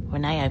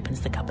 Renee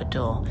opens the cupboard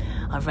door.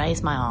 I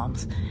raise my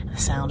arms, and the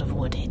sound of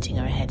wood hitting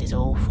her head is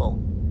awful.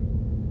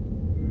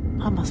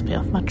 I must be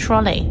off my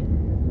trolley.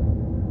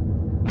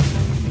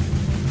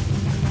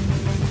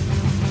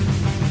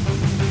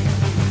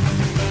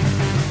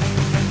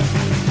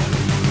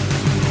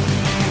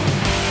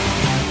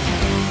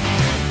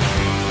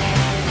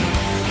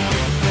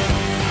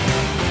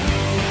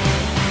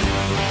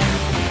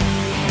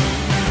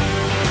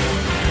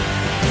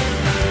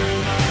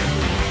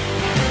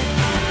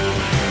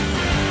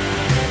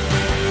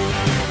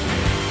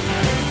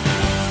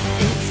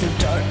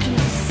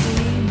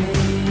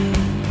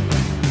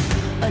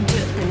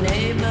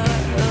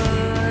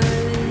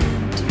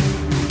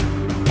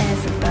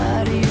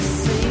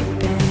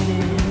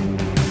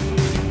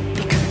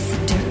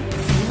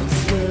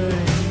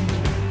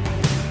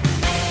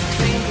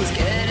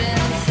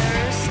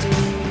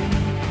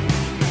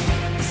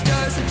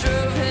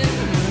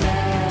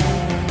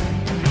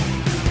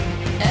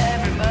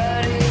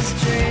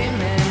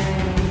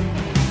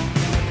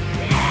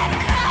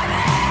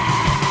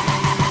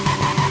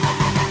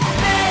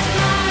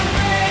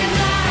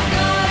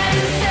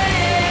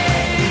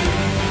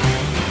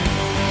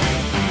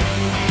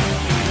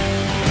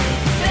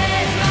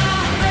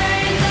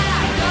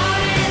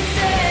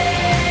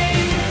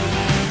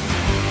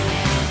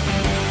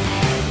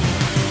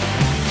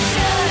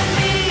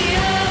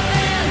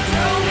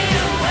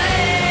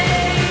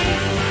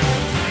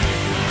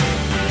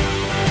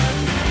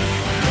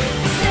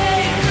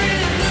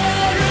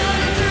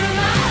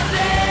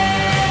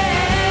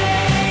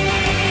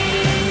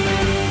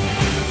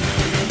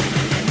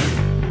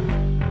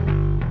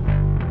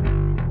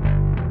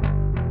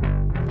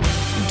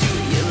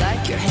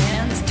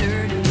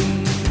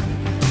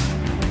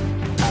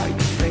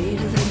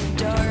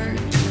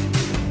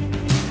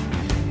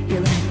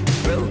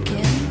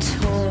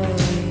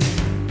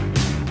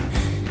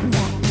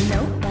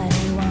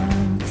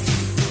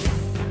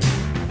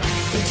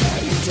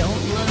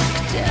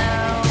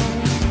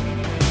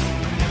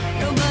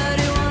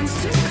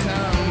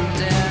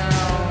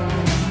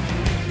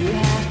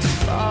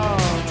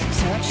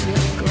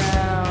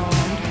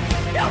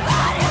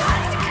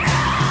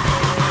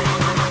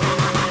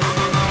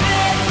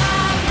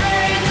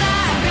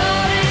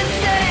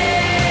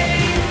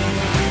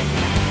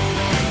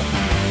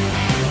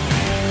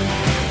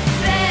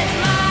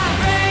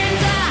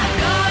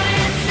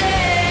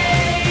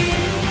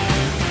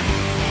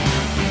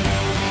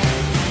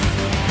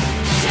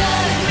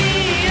 Shut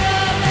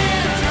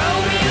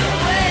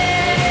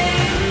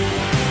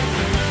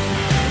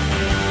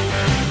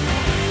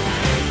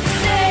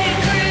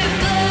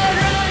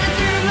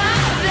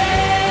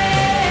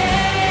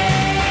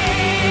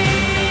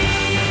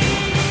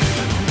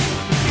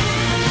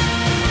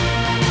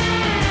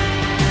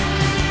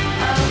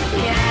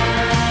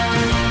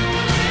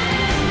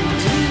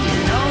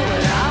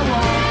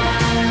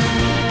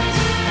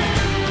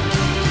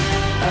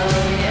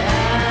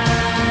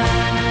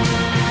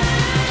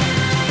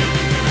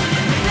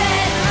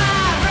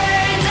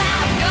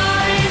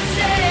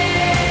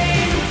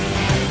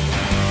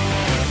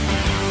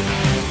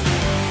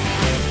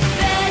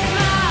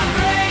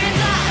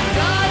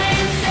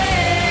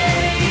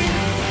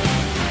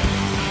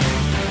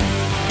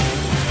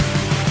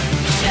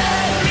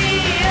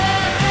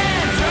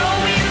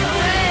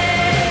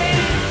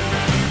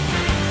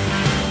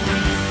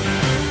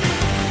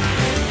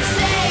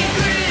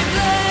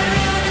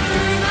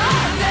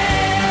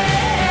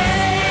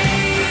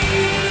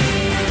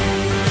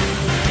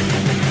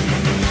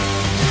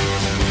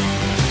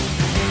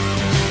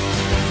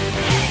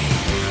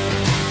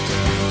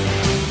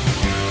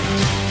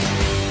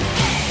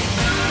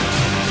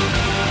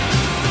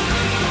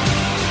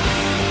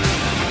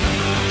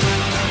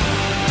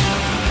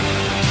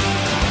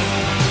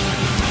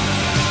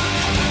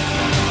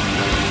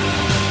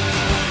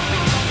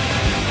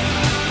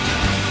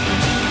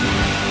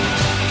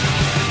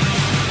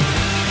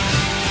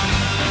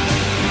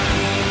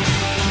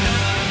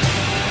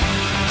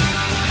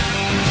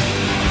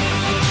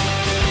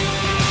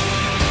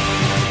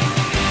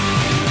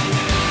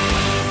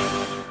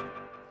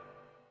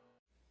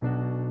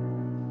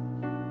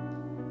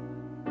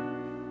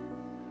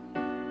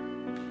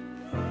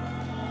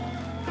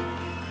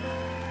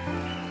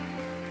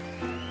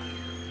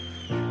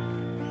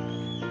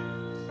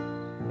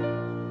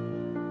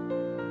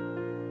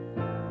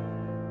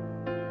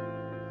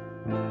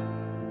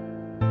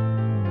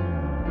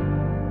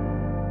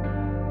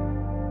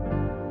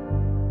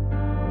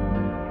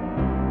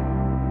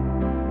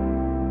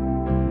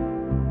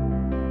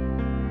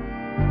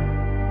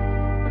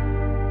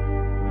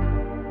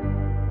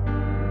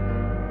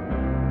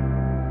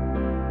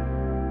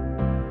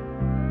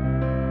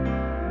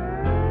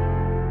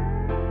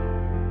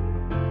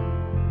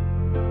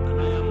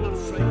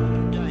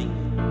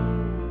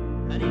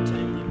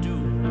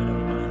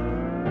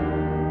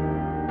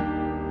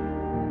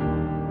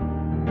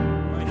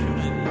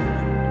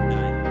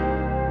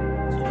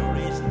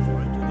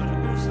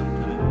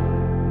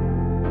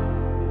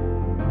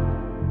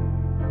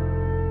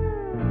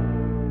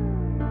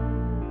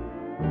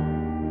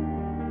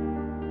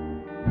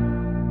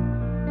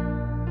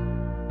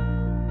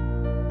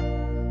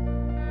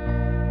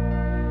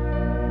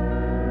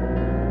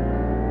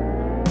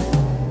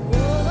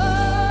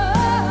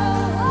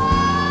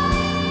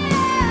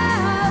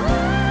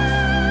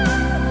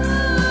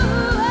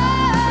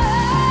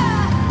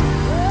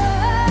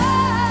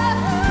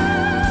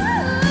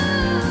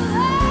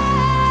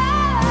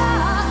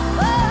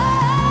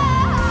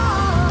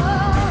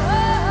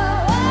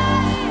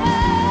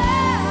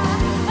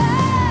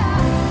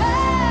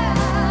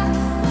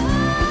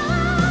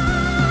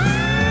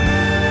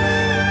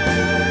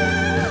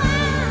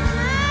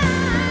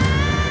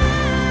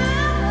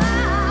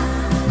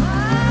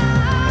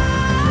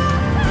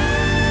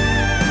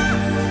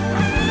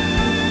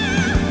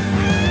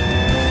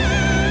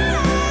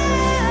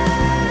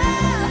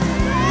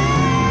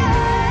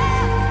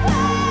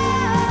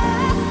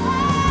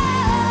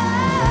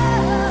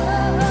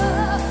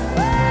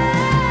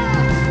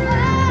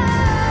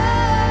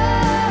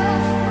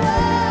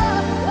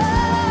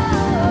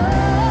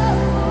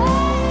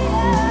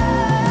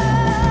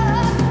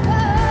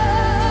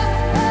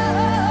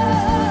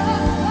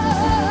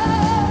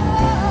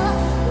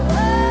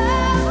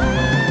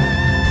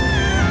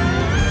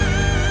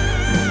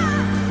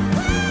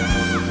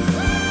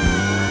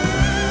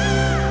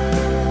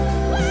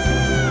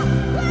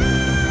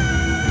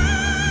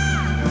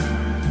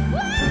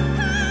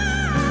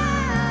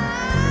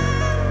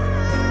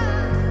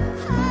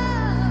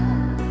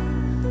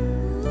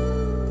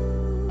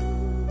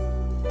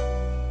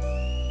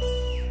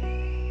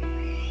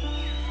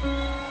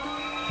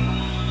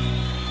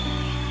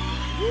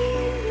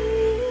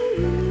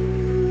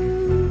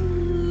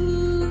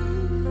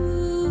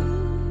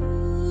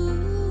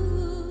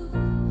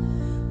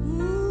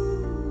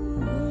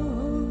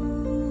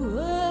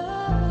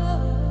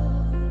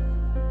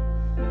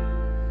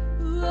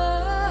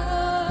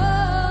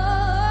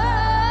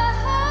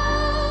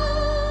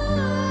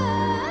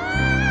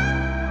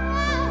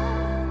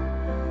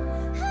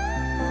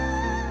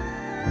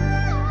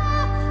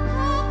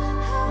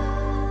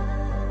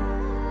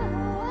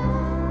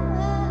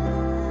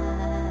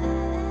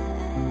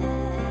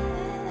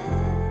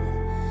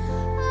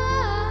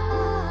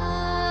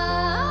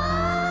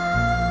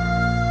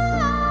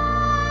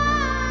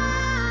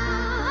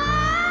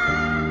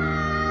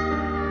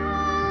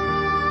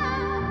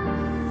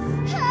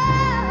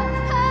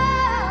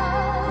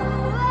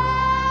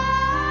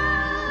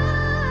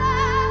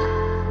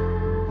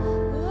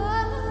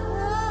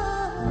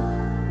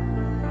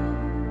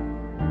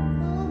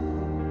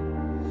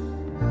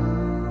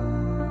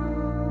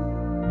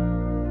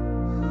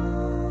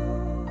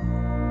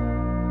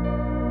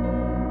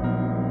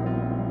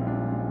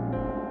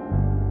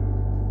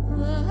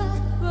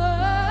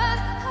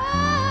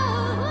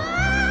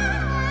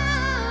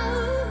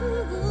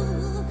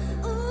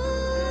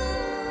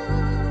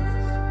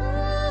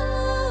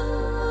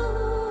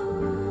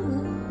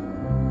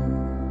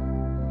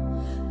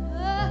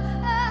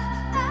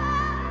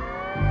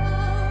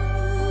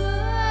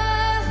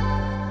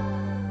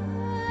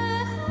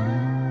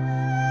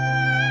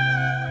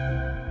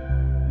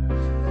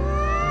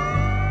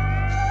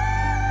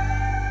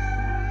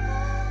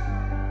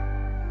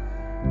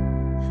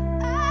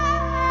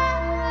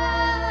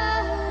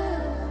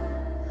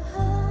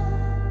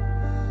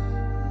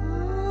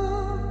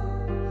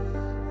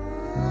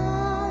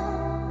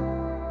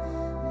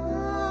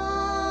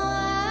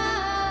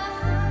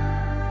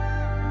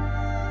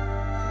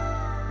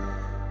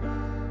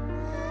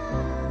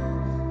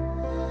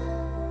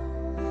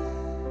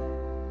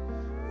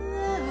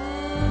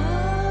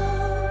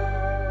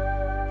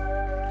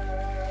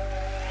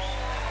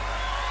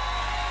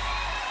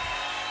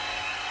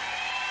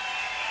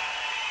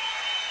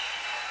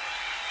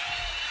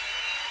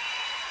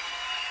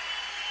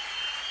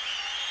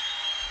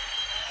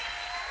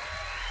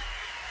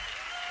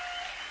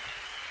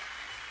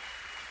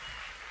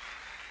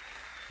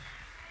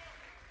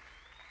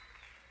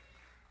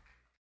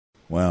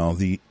Wow,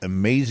 the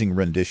amazing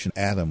rendition,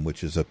 Adam,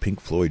 which is a Pink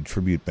Floyd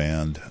tribute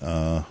band.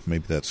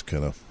 Maybe that's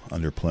kind of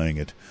underplaying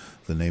it.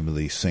 The name of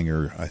the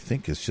singer, I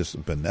think, is just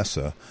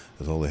Vanessa,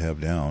 is all they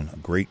have down. A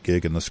Great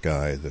Gig in the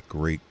Sky, the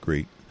great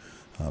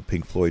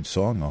Pink Floyd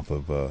song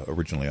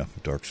originally off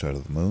of Dark Side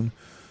of the Moon.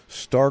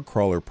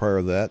 Starcrawler prior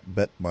to that,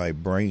 Bet My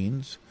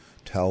Brains.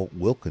 Tal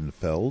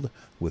Wilkenfeld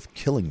with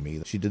Killing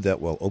Me. She did that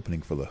while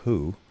opening for The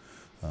Who.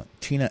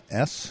 Tina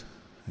S.,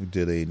 who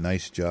did a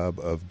nice job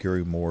of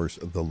Gary Moore's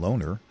The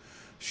Loner.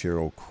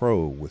 Sheryl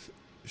Crow with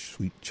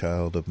Sweet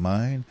Child of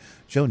Mine.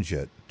 Joan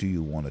Jett, Do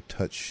You Want to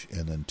Touch?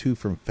 And then two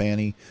from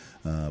Fanny,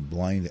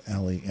 Blind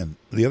Alley. And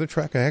the other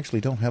track, I actually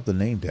don't have the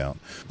name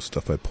down.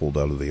 Stuff I pulled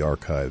out of the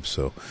archives.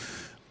 So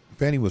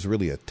Fanny was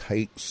really a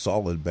tight,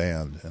 solid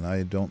band, and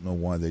I don't know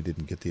why they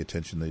didn't get the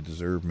attention they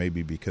deserve.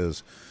 Maybe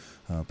because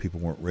people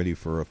weren't ready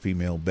for a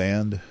female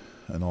band,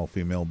 an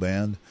all-female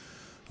band.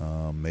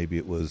 Maybe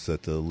it was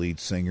that the lead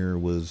singer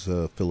was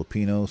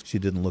Filipino. She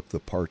didn't look the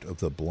part of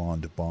the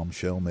blonde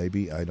bombshell,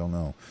 maybe. I don't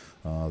know.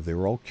 They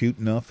were all cute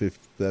enough, if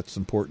that's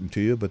important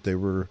to you, but they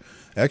were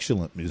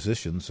excellent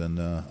musicians, and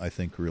I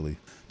think really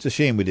it's a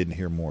shame we didn't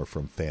hear more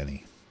from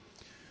Fanny.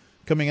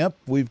 Coming up,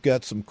 we've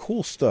got some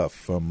cool stuff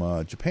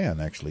from Japan,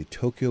 actually.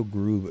 Tokyo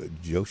Groove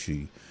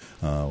Joshi.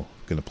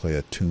 Going to play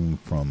a tune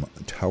from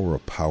Tower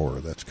of Power.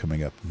 That's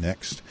coming up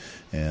next.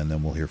 And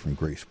then we'll hear from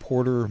Grace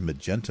Porter,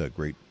 Magenta,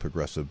 great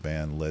progressive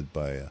band led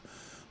by a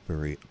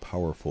very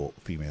powerful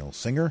female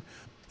singer.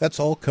 That's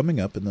all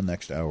coming up in the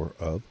next hour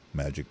of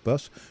Magic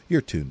Bus.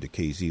 You're tuned to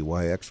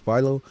KZYX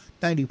Philo,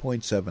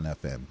 90.7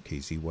 FM,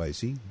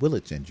 KZYZ,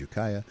 Willits and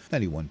Ukiah,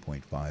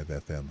 91.5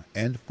 FM,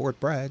 and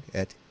Fort Bragg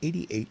at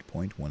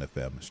 88.1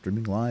 FM.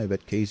 Streaming live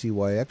at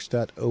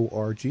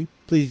kzyx.org.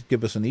 Please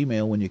give us an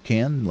email when you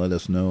can. Let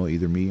us know,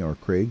 either me or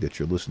Craig, that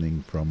you're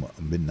listening from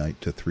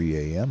midnight to 3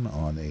 a.m.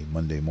 on a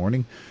Monday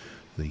morning.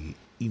 The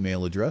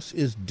email address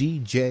is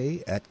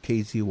dj@kzyx.org.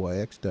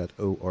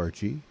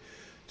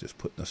 Just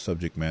putting the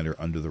subject matter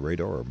Under the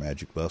Radar or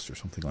Magic Bus or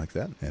something like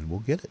that, and we'll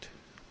get it.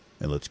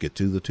 And let's get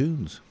to the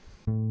tunes.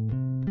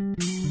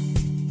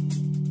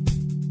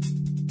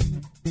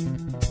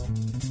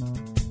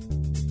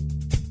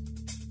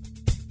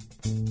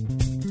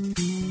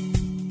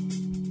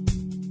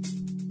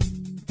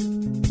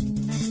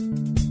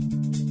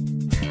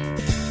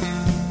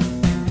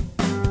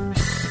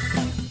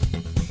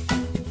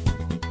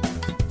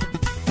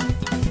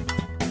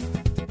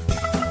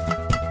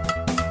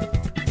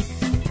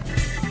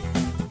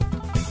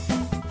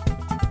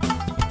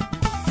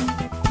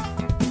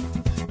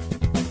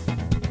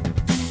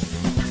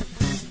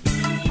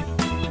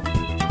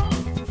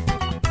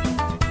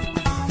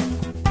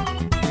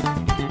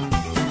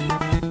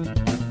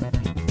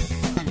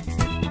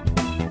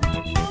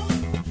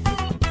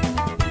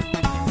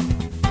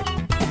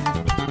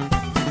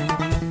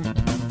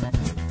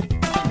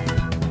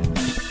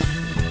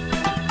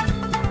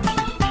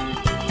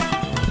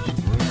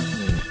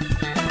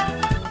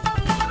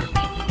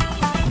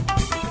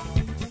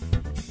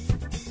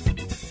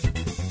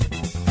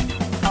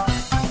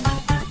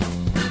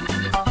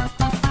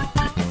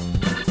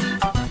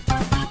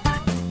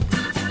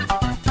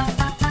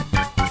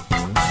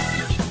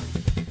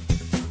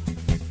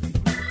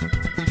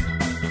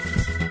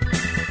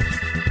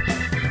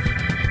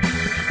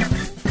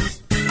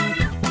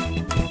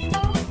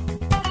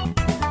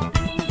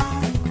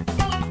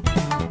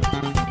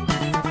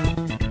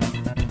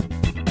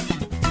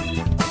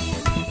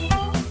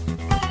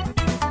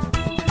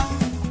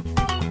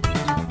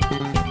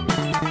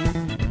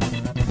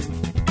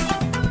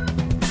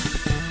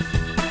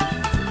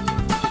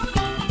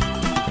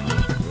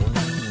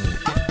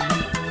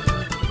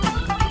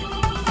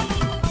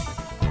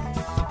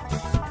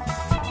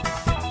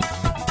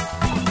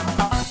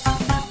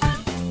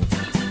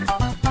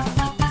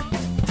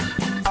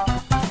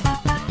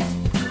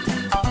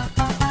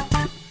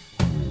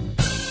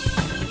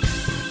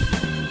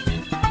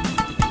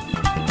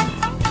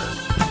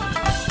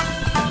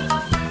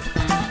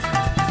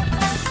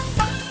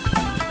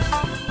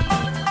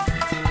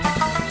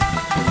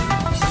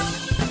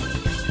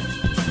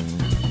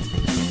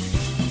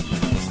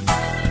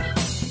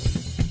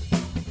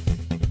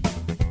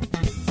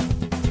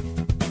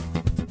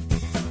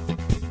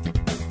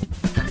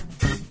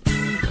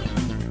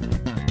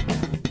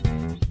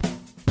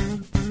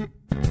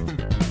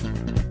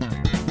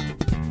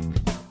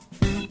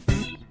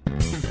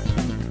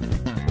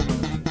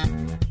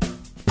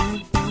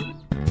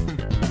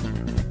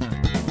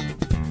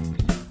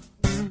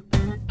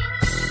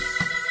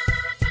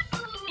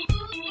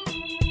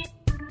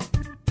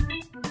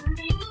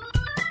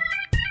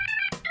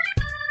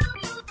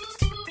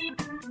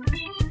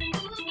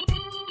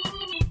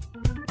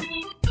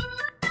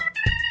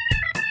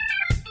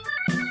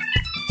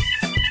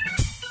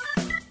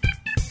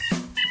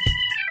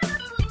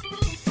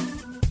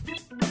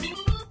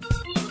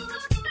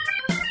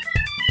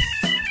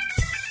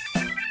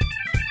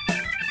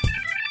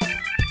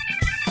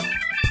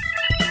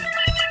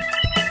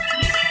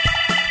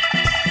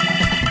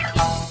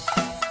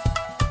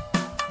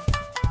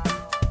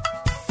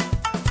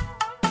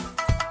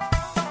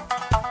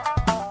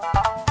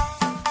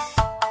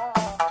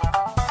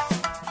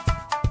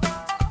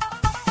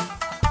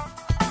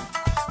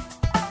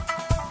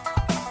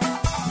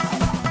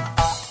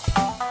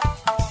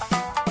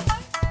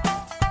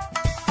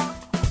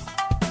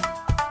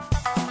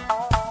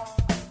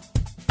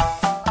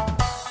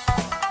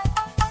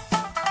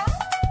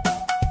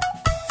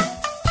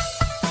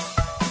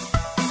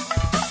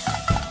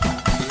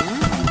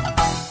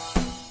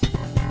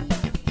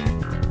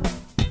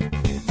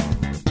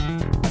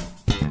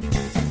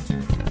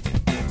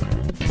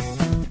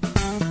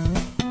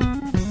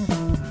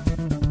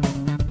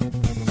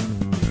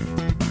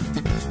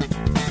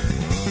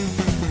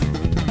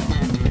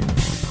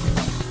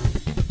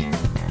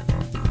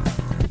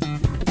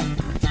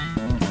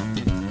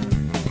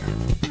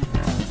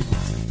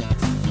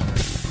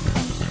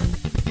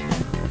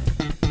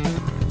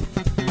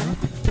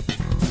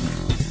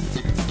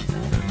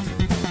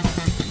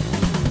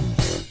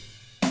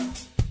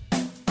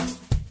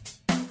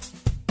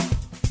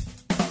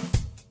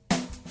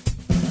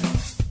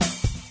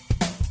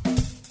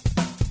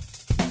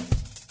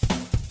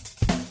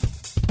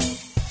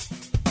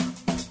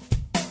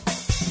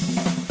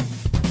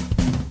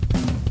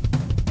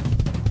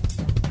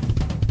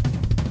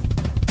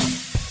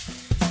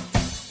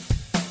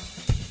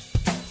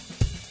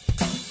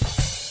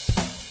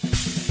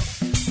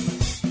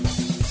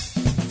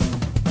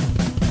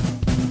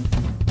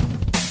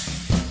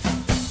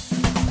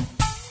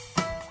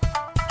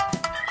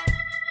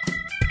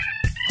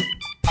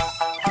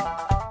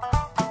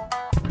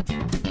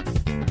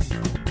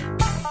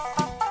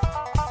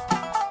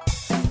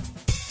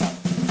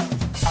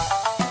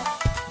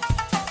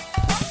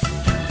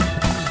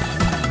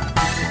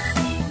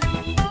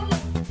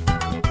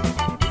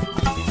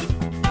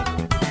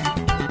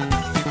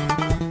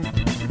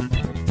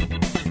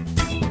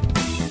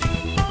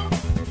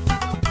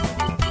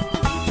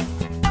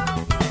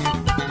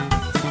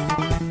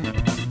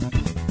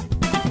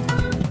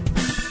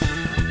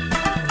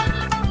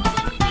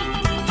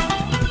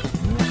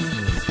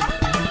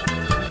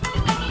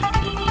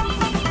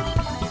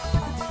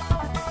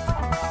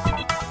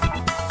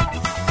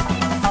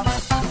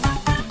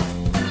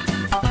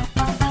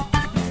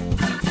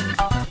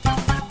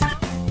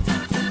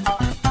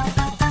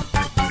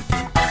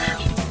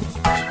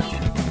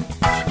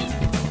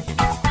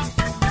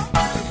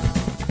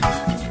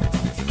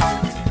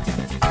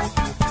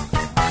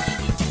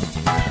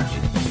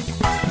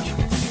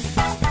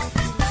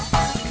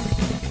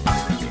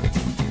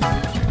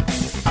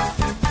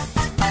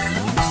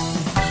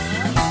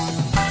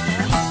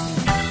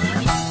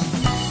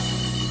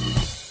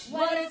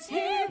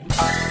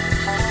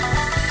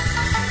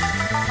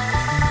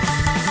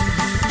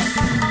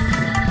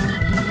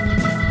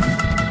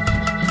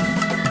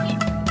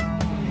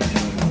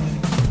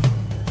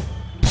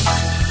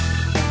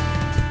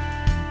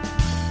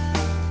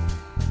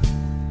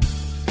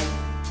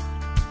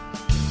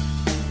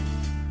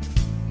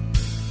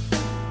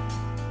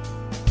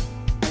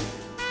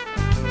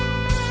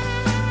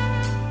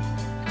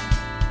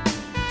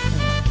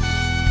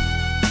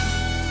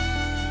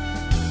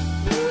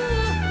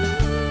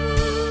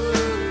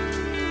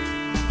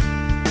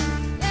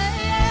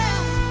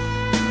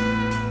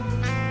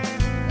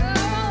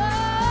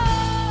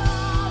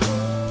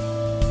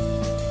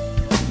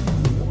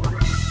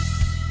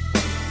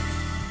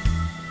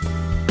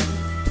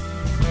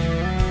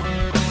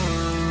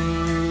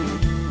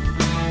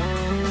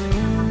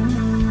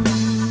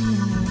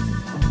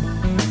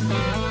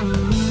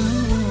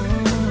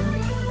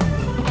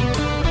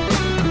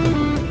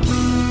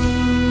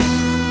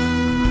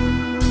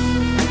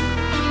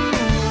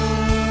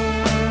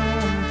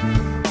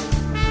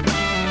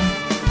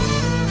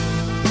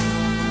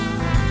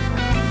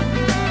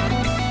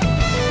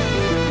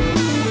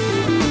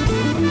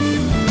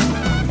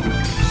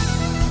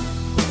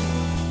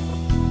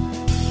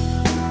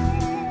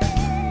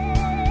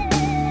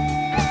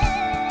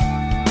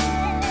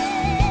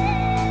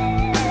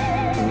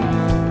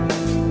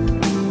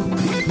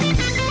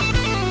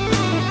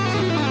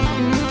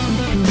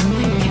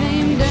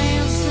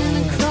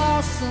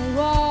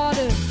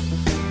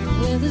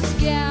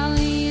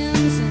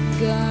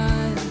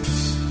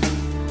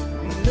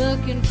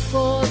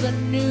 for the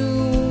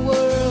new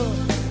world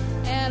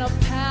and a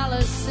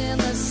palace in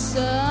the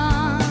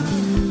sun.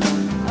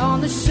 On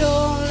the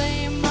shore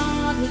lay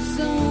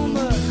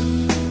Montezuma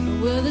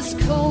with his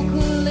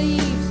coca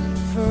leaves and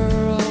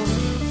pearls.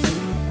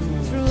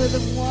 Through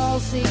the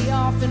walls he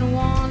often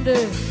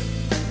wandered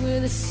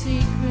with the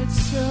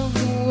secrets of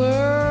the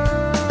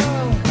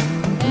world.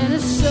 And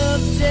his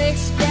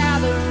subjects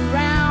gather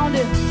around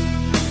him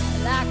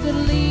like the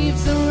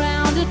leaves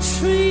around a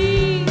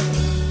tree,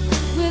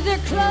 with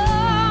their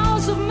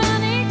clothes of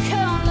many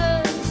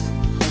colors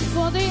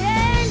for the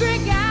angry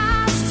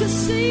guys to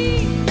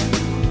see.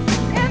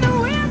 And the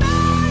women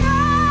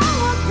all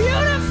were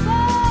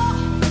beautiful,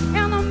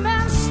 and the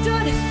men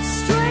stood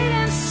straight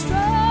and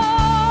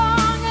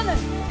strong. And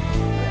they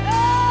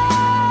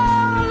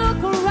all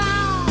look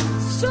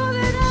around so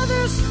that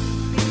others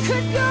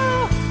could go.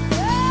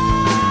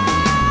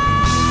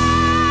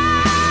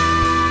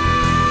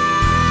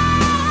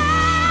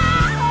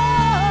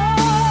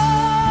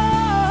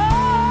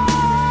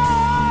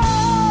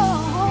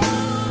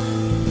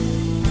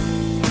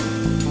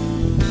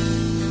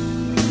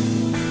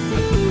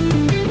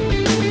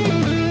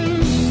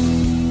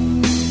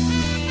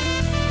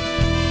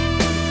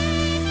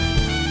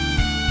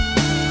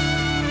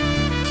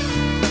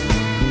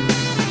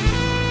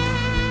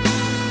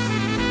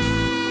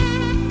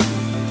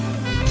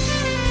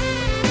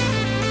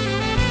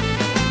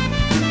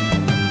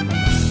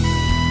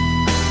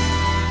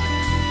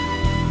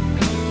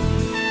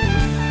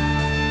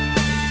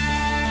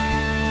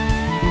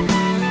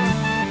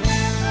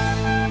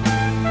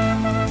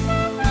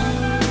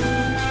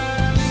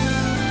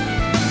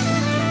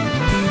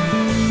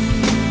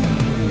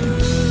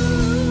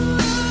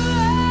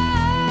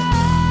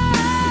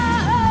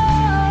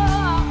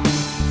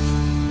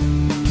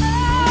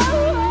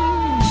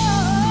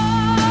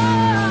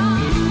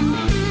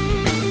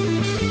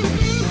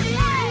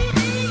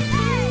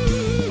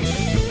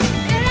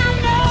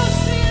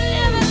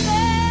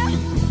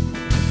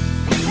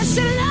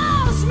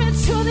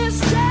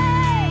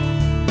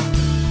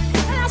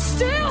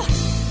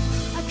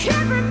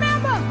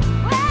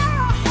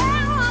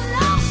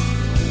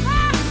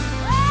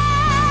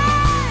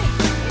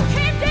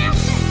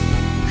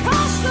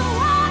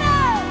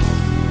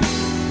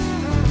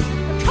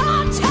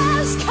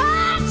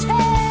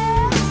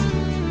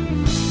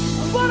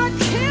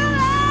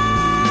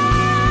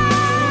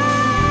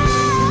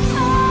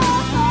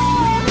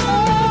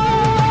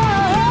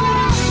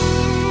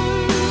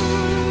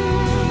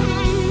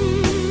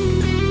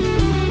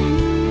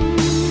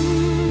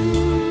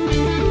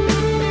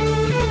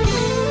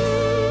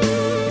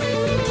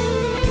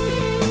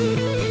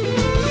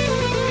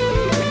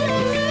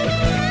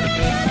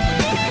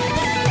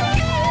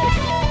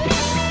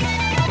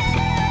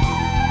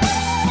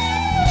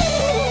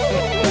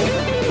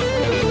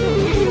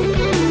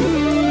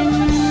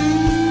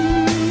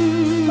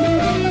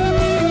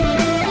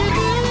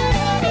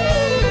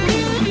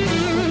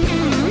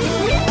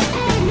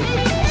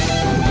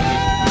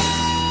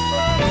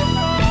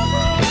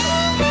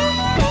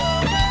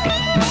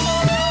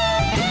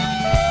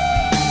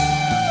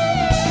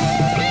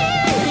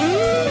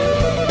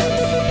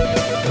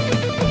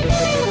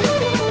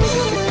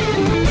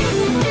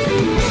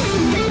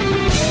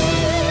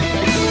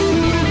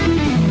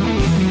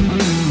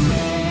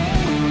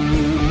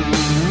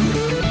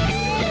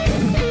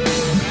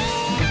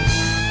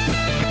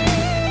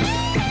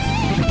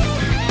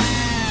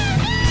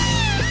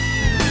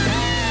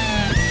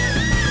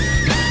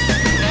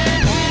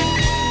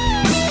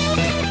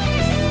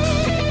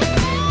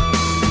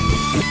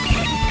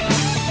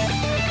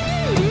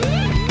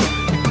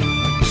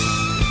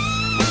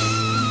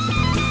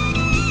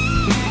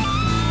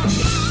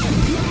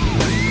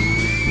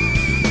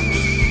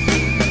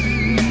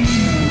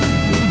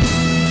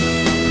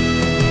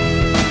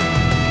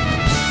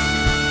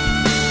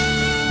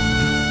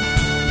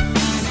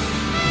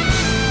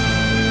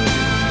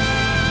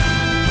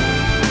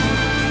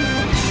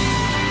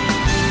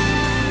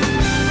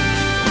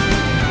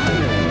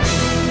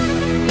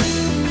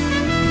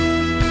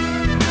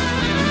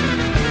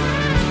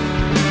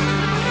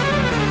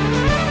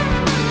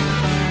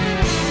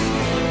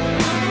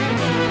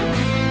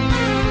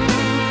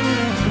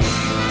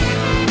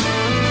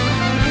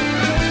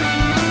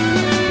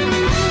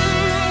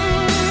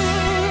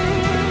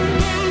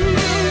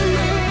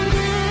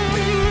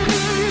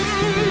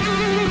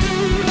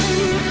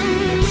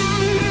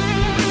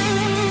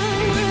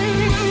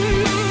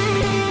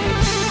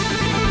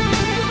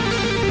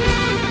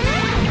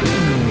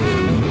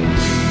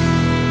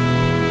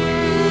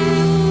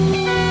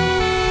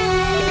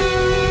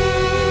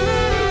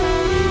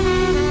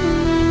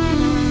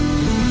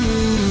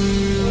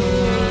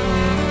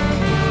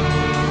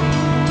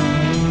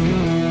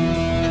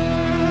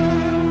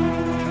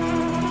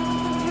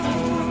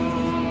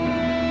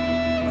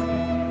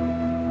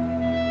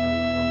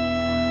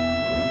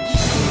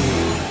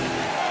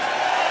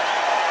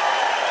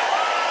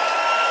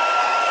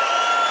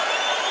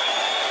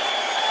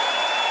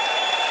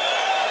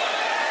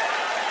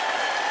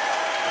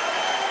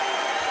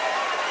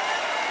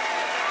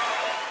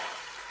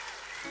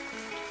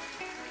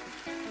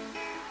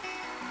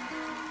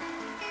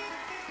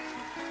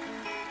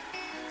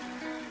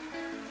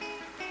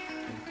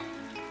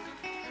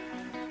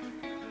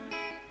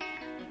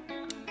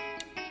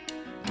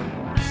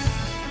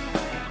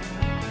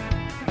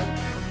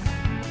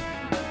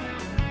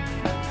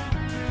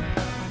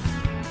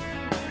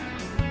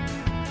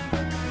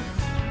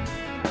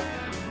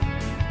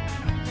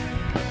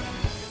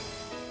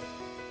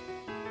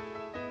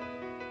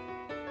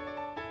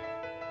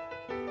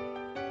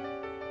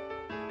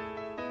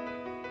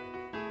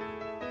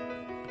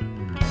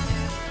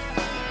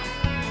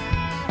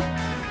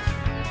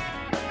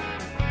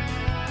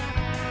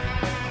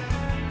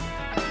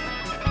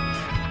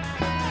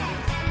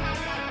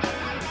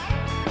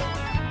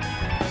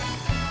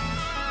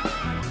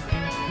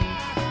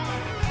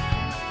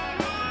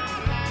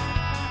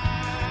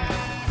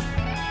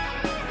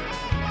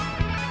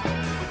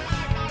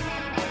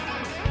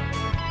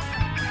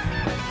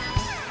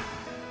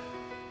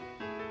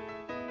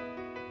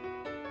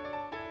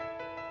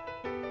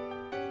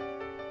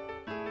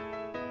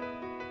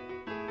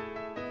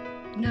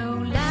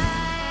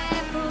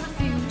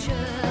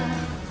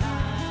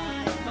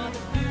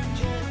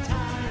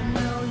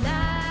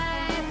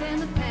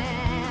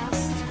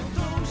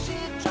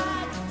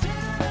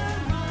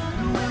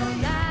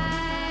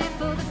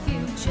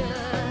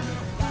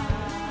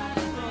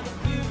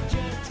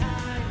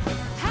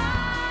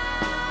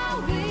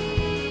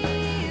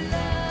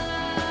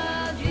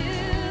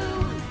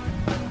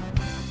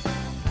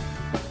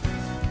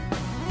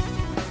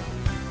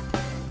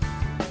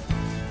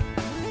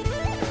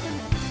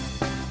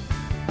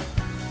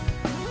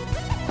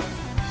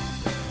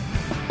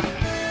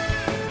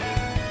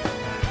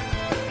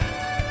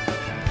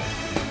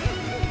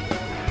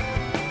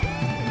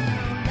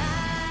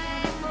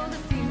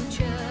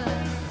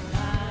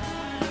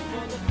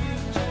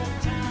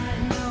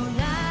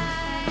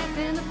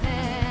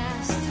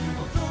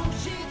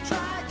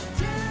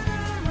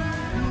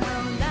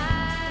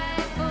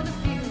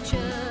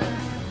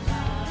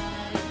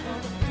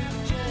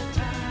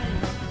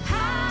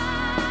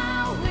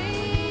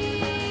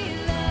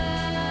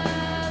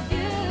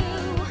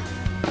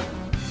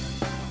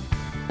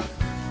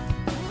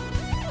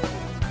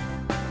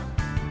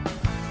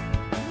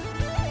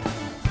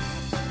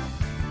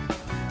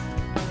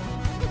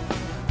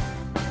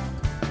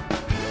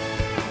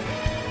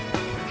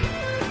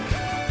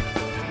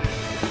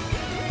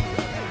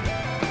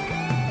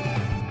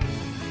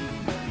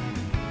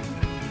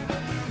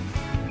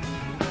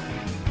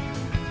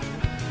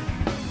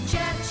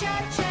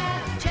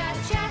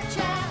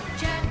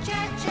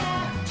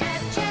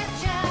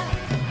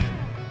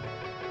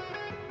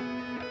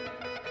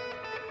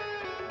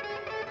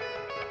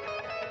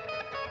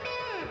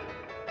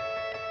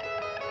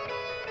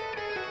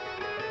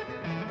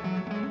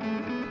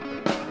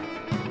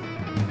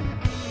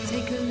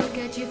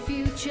 at your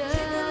future.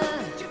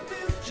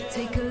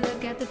 Take a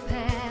look at the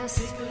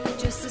past.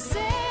 Just the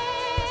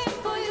same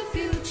for your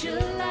future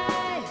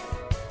life.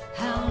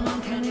 How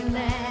long can it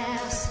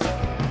last?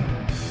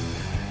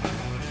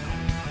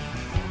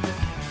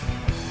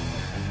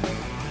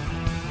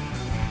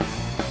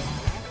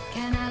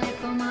 Can I live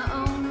for my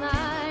own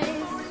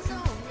life?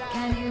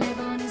 Can he live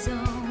on his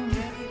own?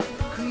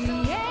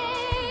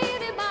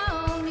 Created my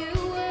own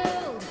new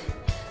world.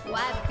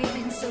 Why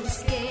feeling so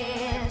scared?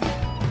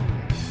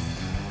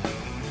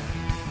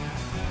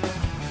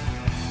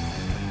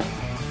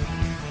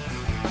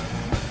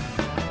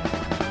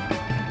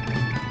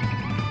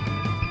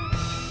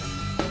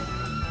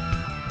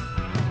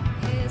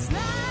 His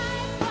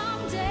life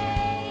from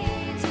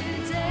day to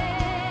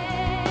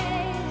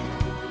day.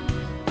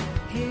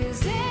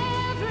 His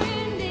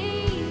every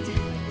need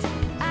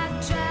I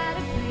try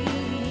to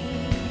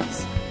please.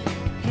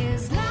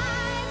 His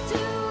life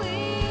to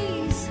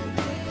ease,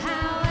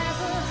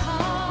 however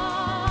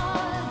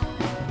hard.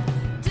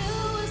 Do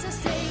as I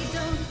say,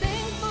 don't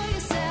think for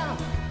yourself.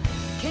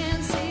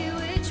 Can't see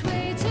which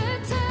way to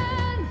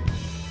turn.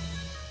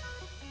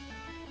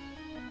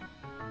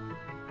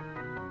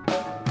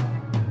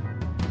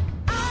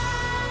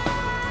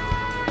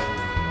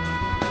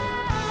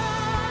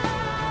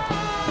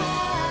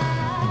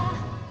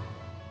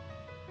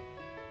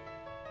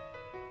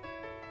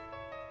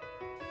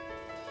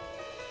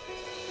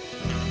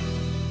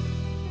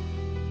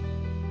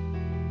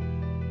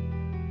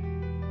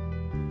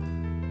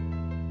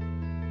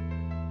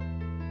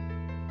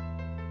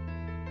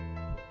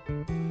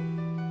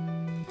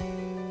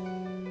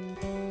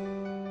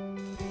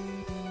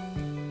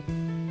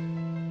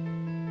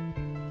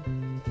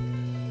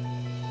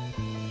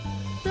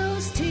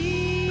 Those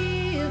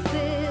tear-filled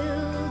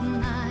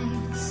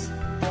nights,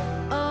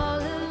 all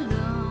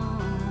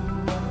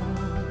alone,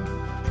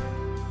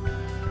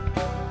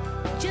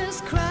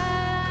 just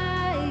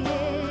crying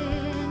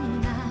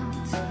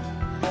out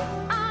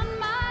on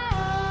my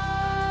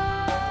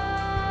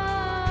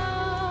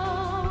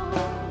own,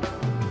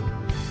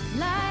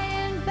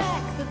 lying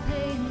back, the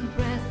pain,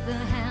 breath, the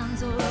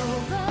hands all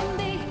over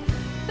me.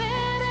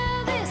 Better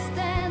this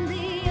than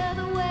the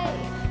other way.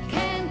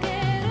 Can't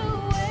get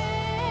away.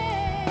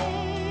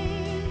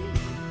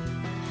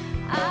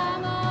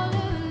 I'm all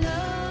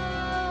alone,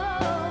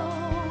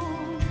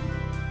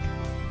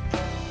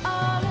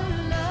 all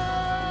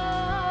alone,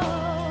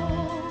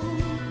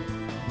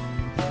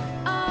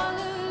 all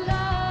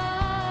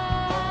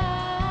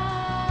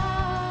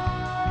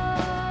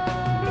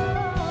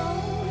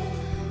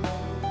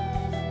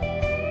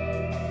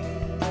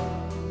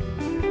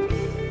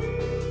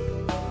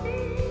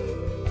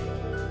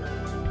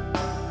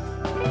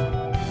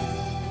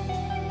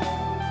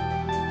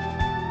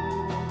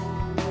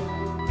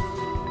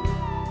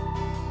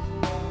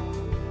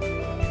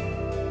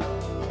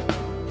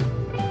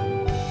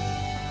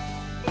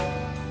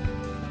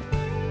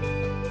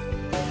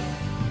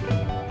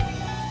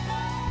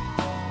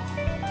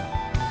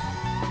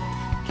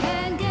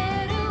can't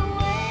get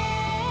away.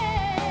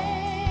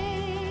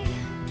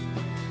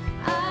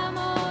 I'm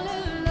all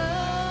alone,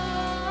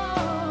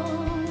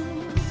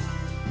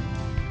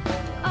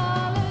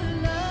 all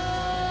alone,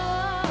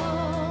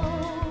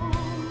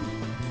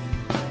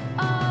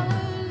 all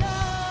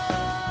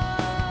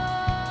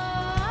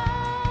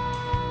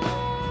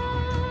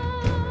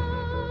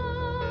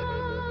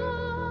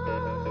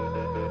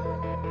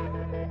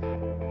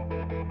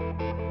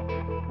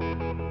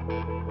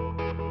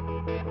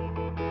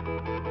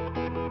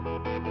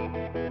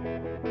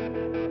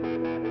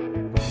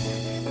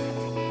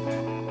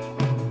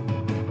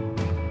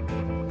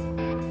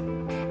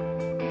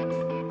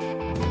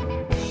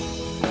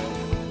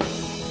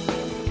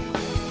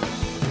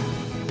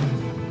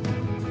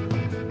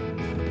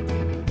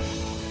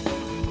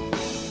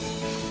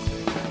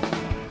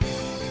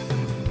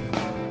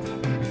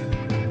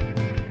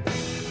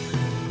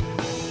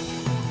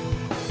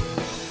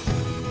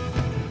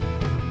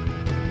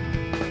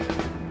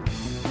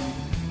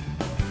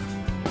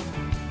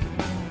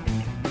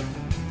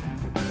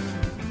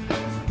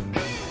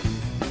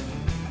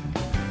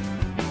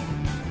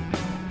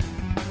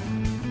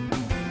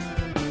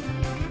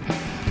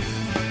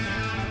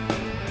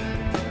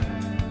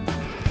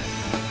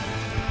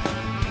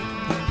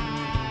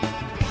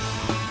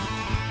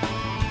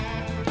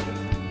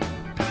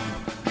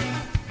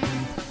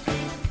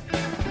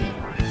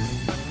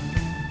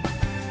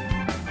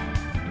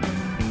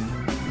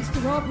Mr.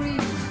 Rob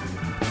Reed.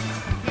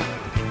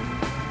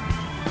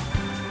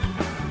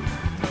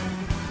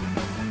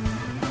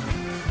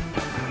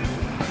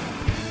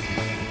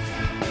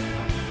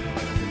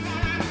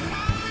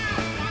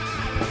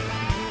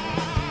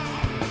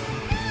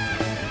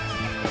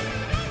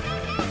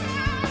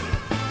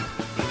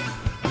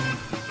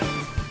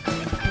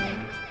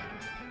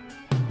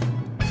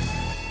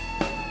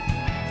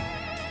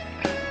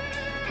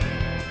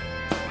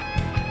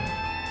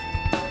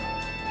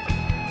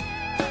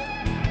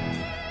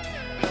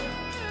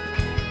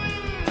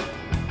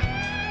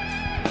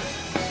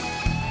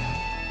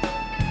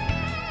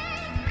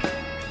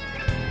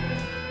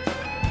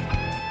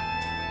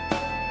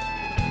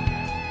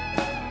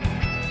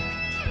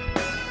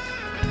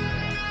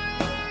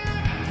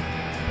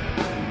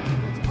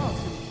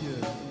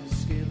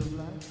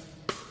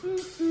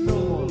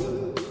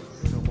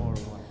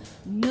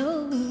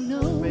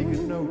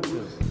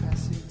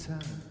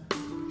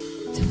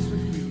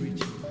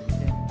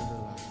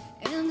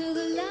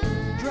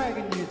 line.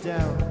 dragging you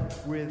down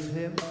with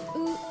him.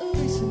 Ooh,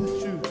 Facing the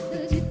truth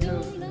that you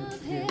don't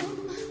love him.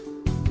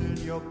 Turn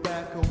your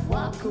back and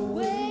walk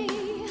away.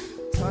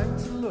 Time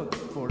to look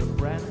for a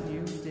brand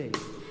new day.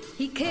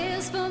 He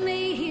cares for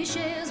me, he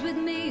shares with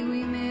me.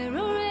 We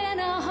mirror in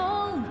our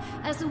home.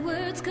 As the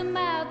words come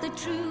out, the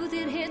truth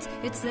it hits.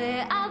 It's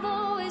there I've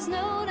always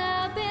known.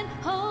 I've been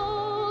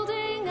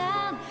holding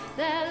on.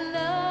 That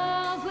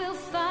love will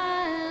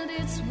find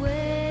its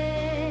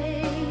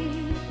way.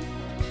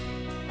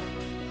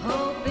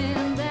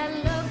 Hoping that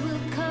love will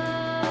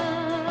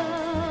come.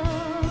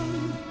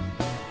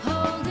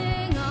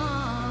 Holding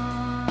on.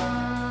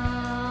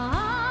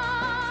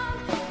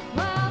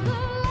 While the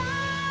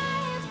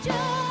life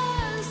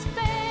just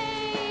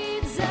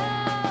fades away.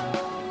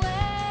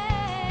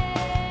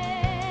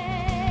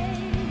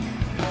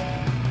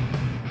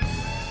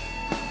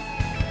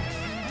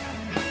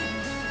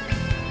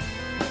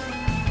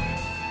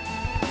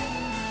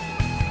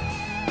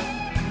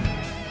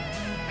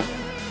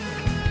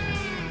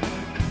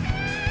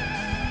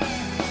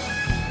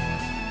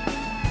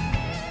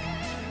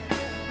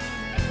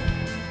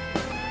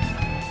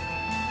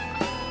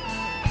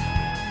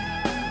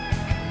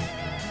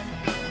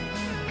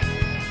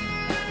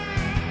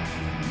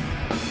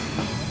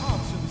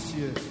 Answer,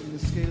 monsieur, in the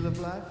scale of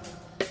life.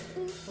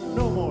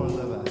 No more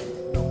lover,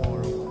 no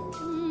more a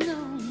wife. No,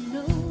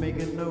 no. Make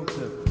a note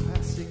of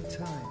passing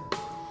time.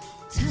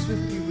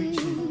 Swiftly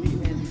reaching the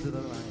end of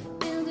the line.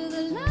 End of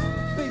the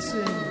line.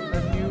 Facing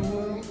a new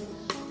world.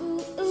 Ooh,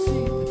 See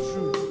ooh, the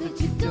truth that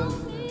you don't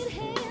need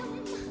him.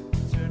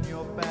 Turn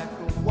your back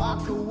and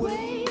walk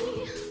away.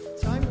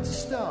 Time to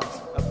start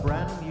a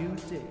brand new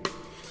day.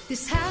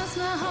 This house,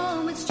 my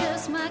home, it's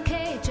just my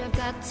cage. I've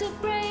got to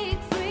break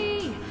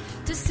free.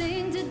 To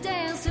sing, to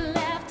dance, to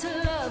laugh, to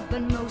love.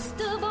 But most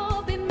of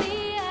all, be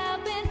me.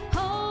 I've been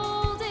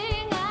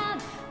holding on.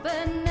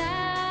 But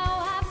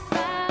now I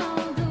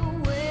found a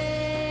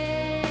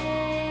way.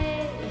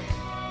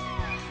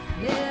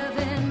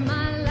 Living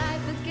my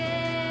life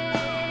again.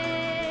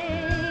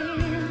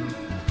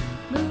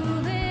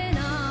 Moving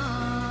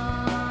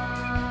on.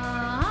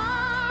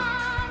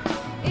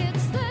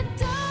 It's the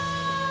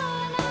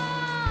dawn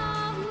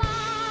of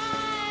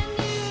my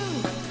new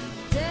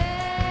day.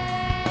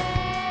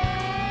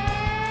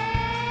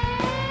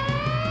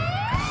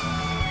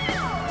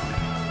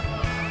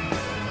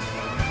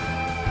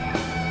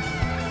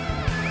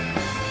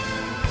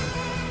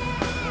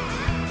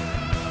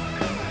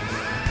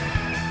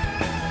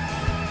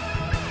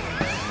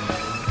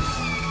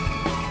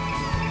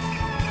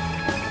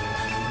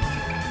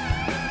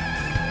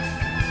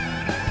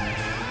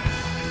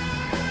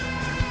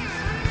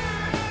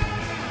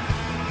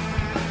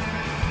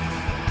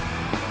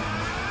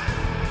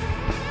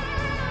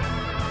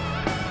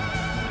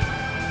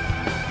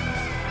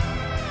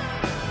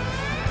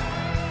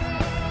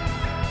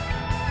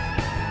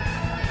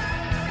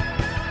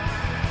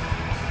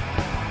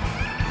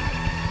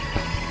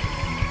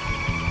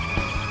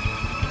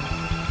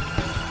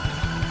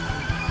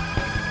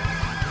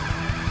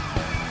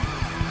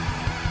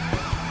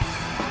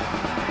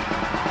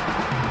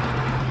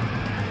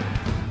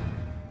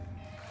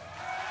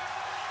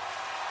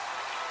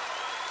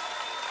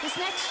 This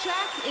next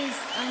track is,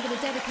 I'm going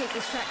to dedicate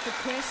this track to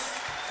Chris.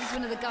 He's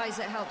one of the guys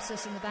that helps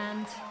us in the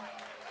band.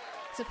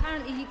 So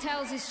apparently he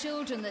tells his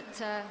children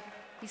that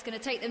he's going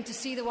to take them to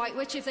see the White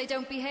Witch if they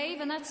don't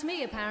behave, and that's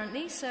me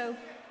apparently. So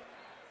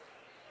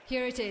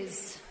here it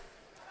is,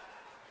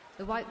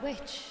 the White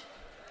Witch.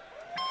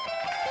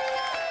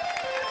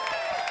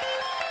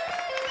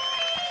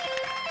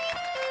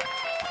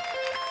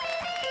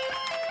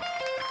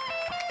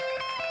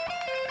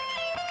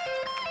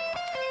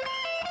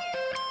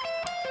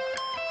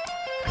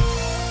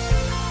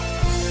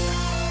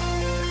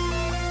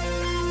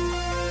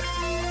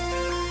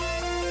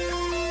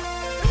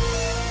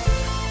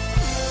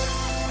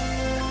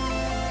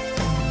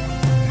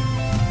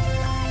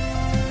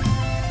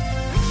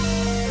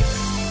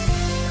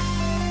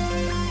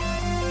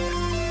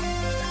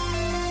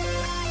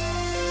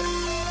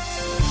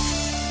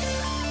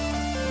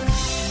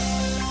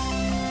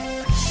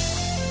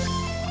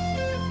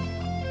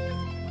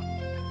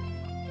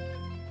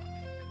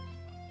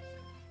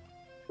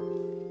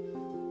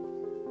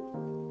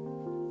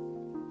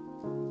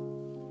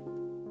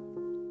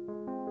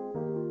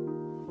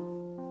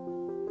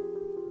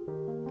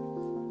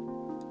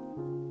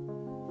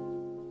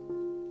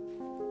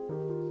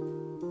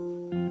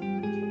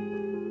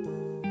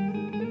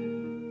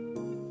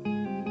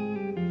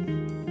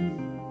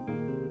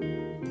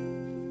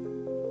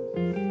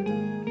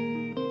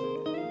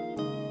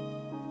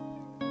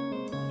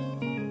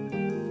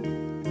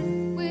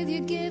 With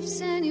your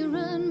gifts and your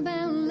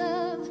unbound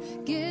love,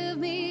 give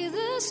me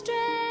the strength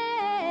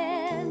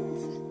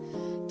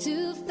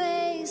to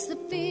face the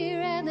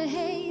fear and the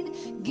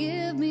hate.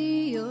 Give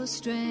me your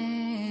strength.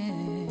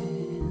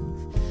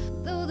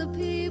 Though the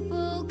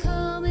people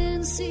come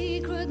in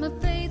secret, my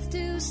faith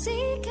to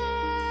seek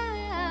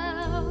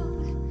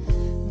out.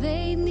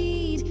 They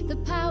need the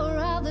power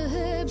of the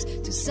herbs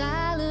to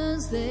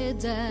silence their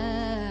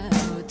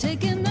doubt.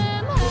 taking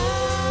them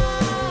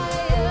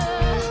higher,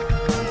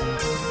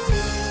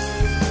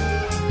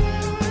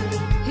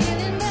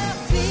 healing their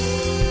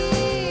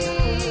fears.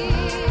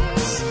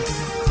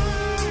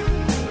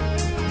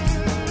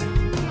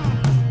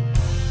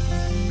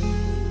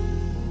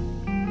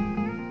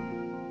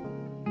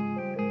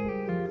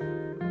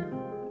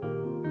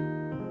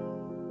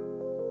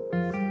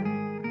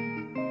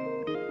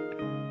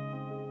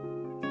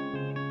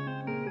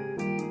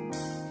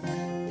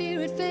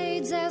 Fear it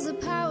fades as the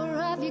power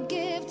of your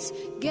gifts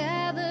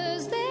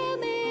gathers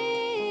them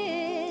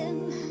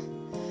in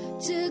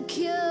to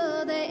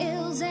cure their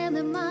ills and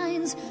their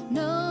minds,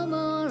 no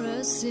more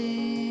a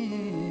sin.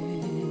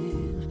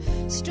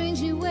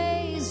 Strange new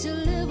ways to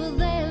live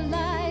their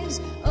lives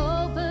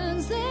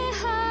opens their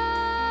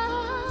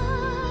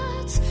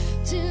hearts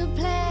to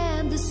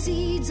plant the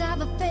seeds of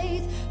a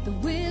faith, the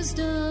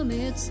wisdom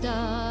it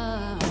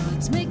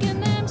starts, making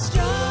them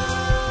stronger.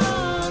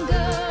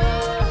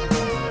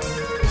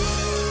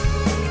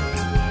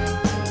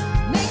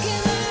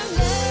 Making them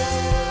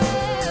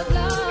live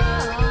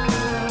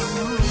longer.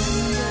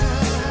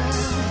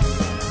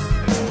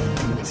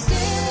 But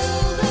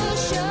still the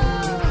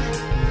show,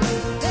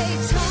 they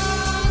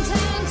taunt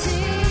and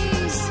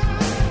tease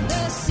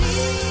the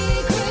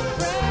secret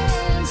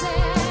friends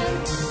and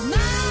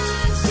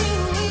minds to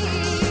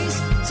ease,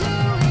 to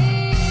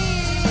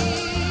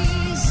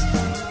ease.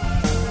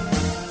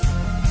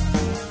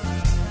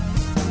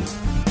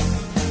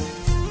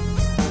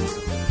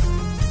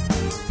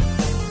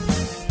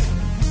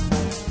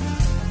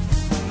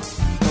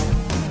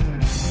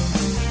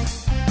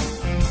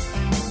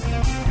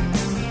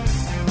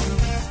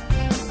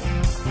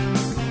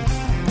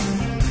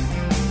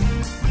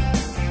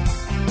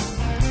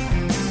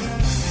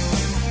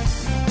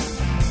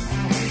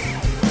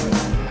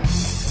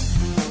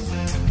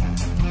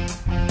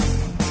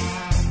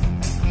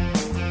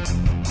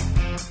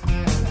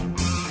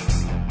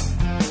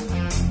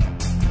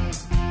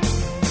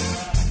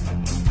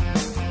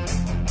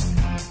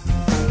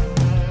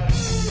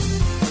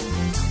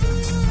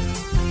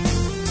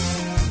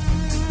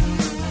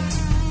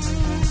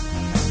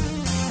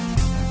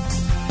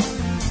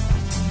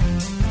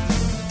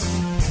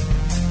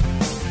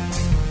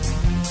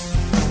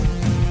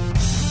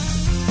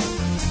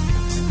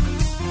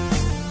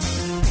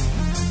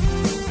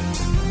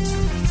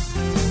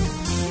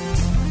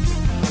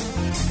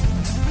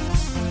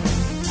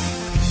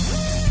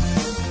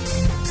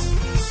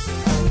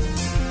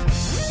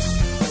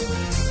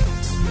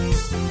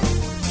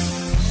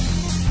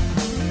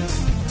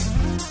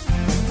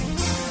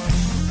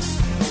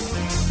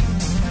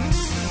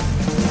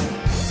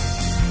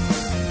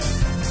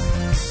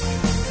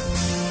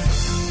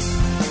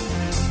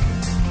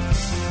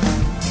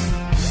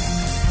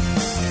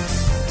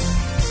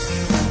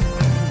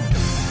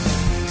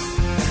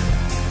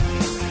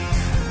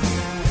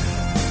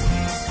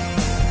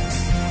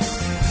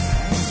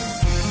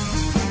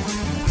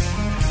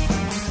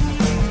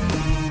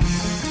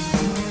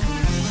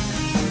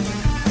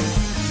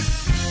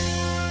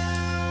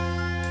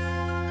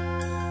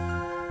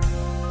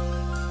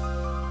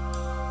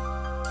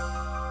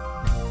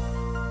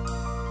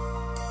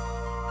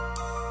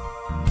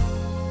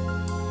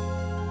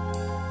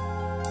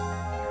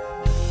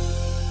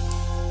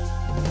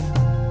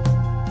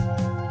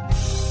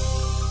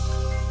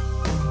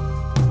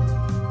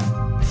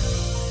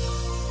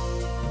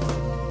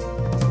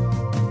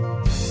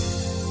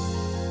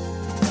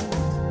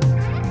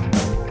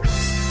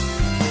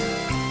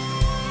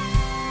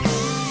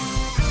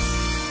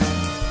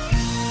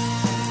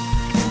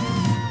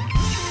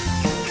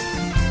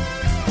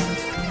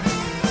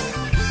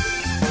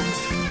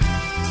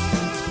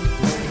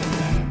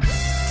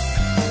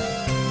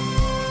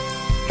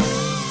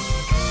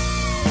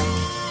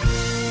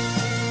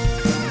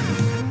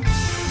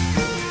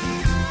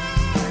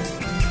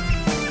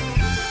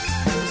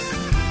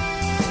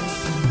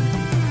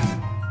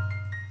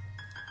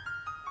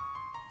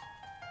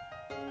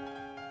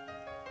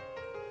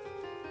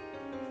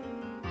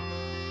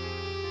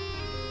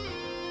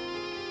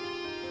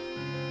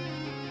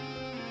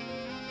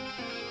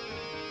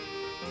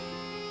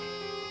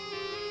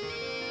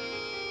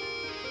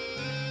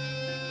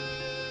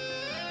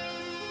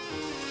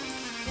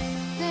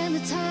 And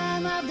the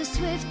time of the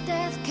swift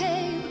death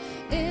came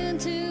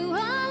into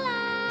our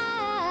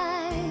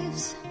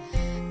lives.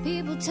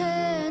 People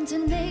turn to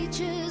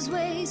nature's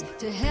ways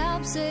to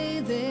help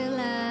save their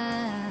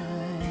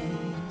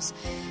lives.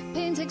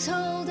 Pain takes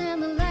hold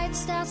and the light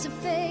starts to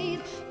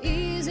fade,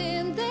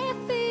 easing their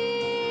fears.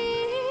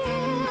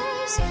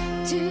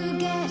 To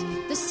get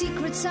the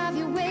secrets of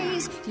your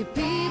ways, your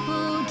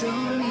people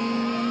draw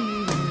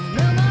near.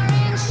 No more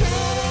in shadows,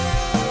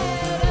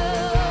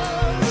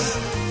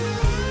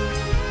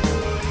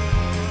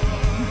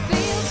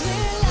 fields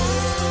where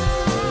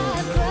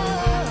life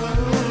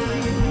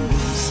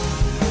grows.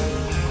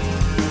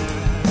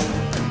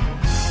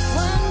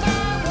 One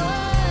by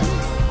one,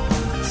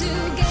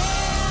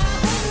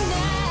 together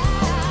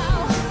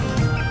now.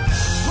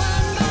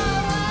 One by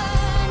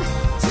one,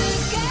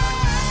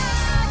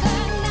 together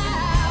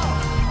now.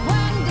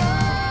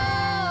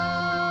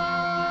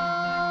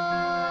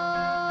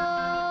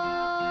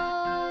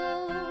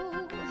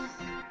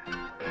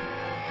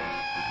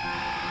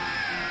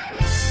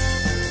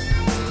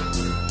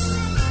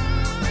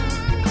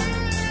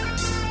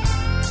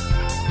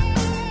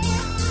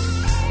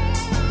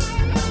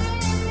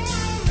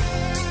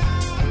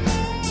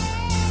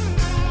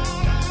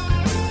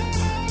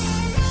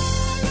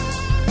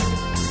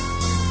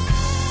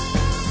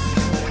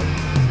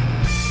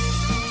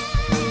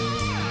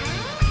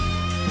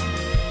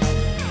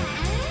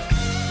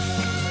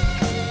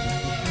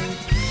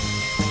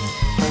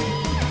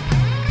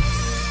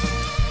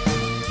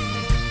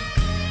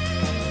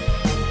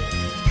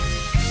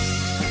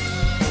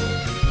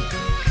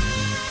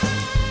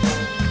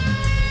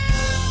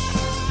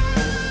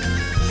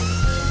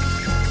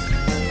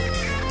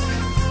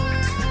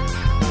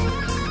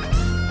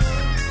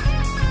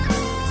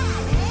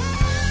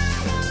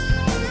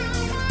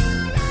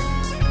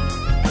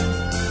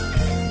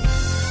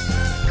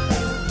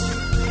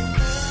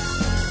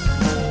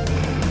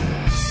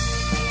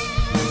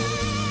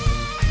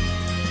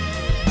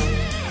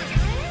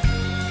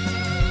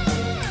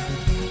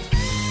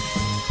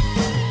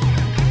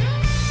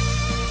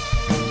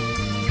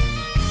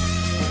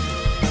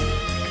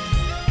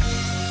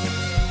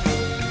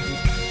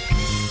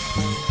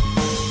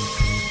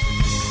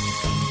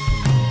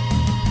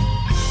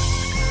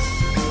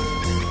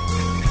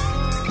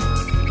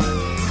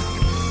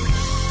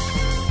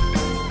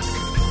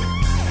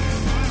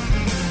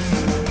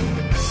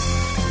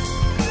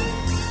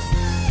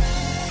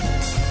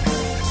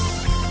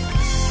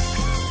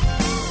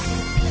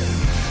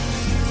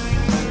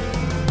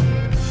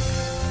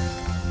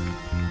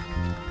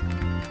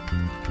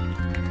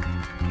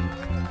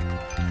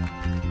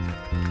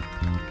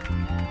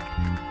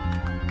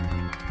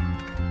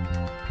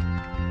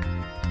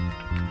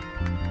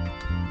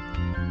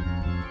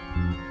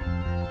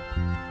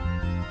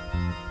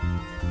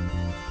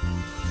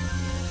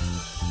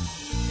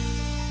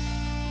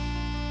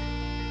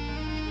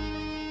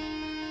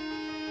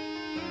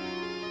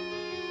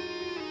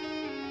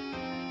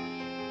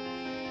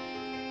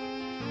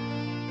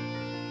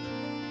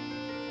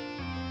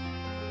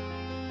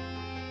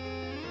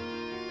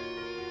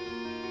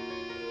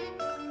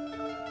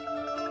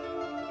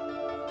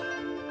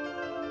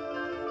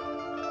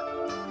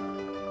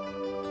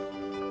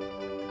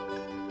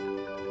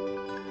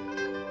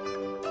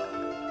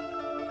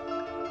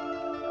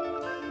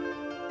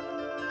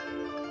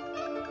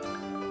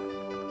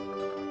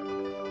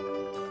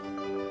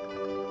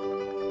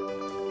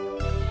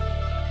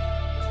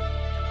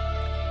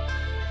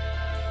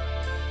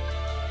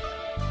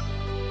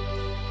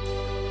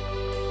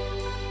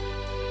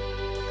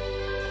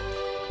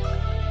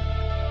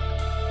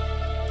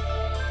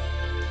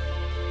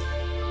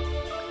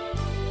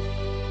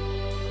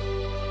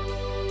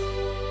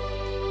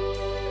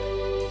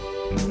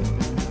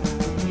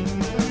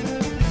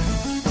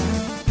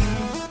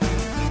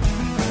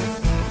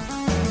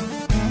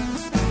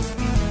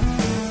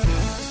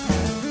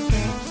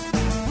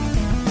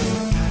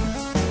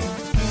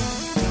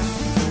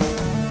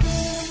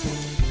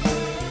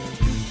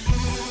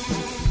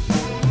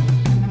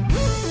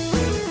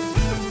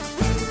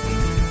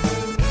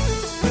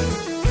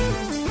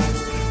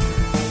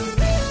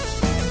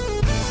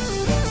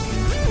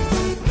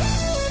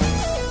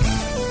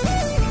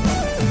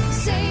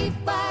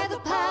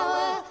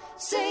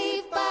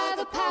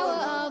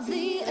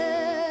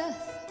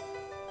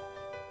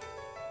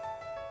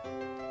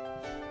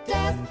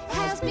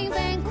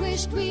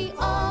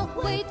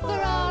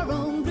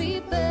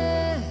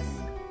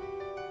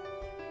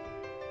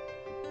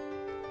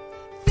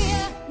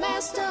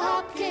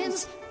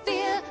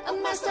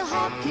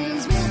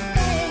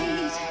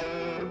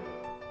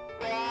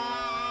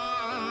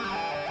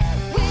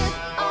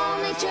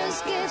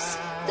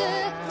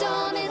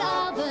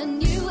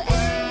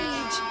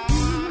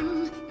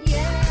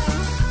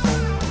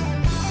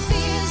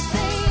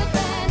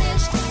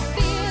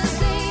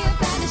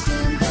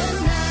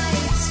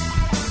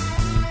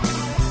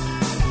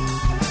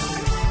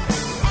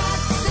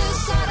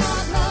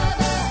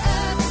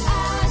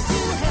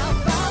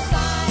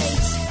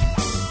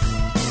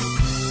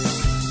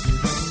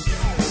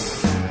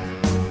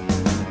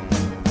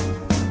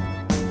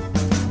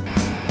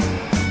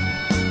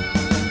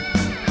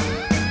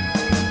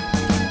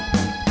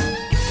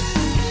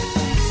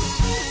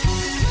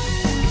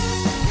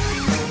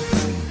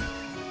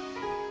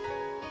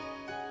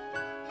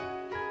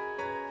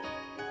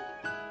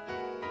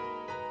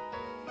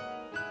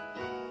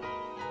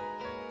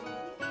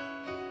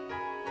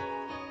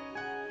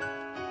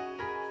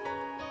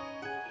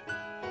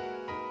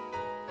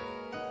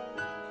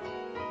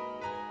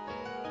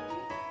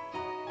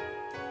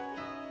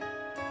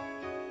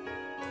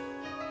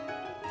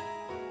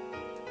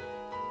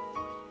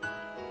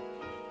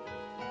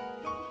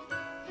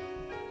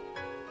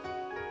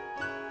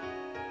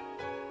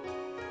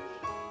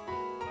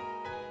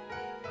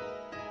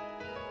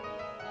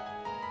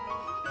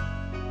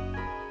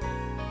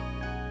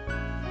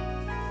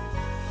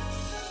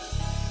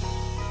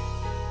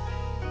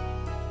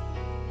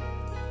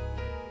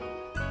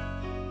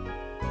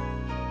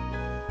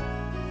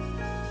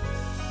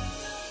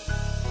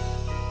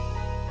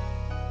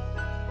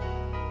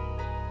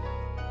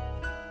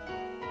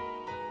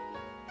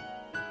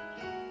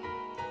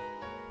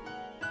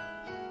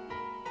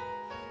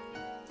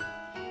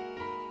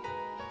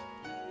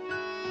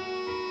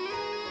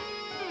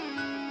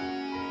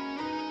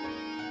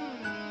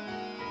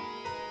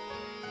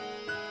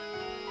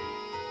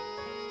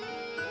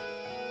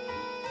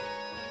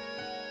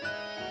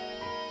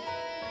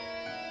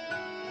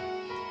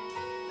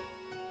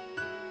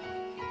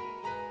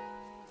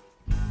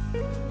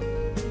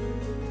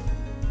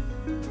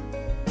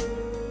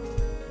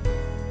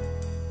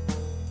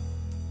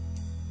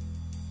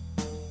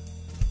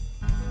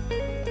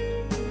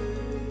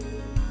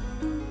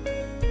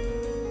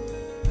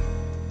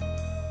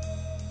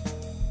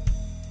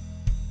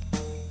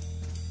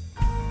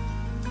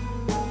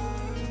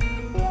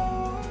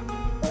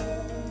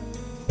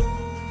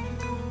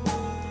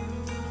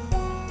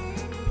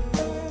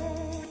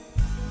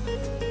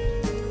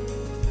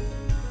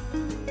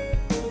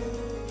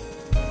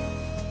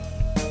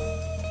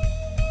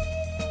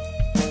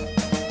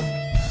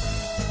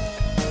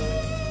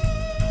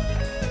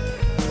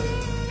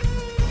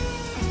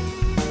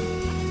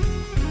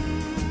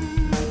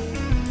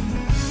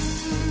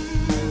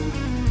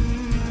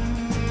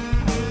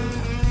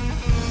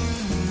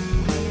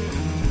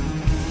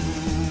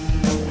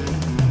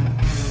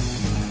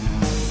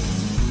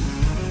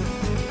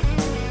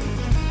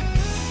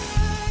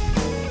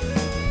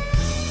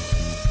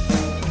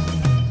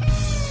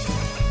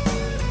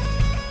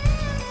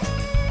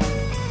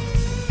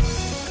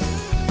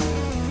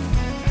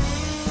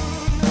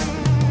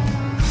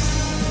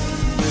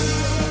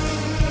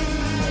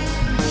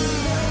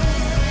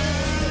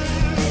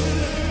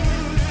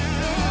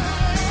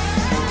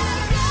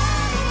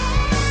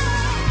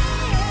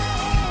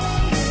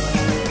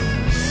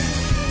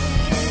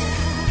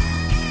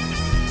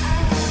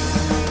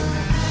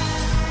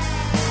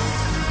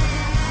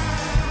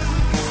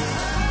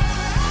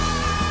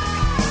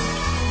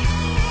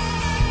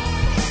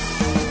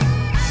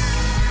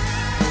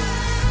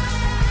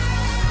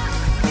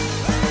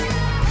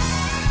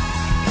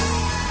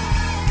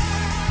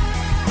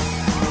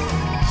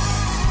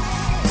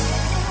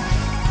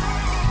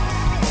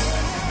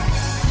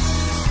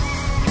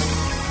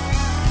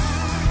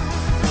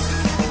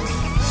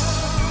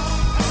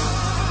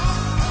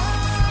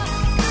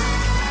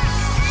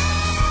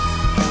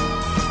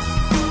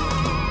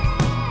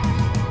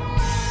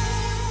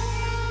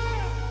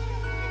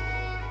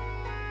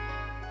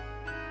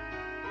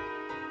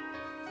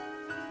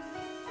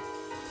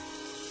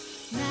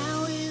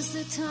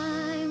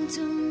 time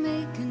to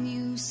make a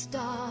new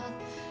start.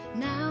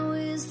 Now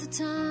is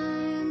the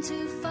time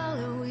to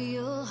follow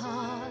your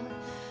heart.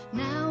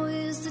 Now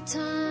is the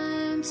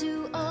time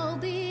to all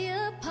be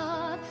a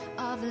part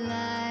of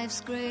life's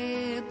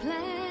great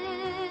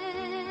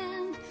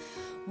plan.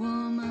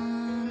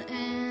 Woman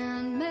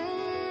and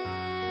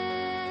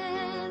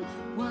man,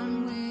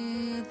 one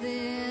with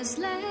this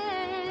land.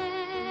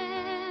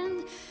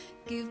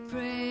 Give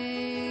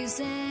praise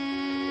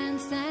and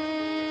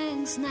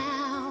thanks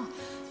now,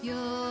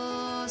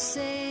 your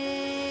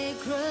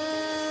sacred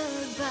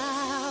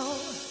vow.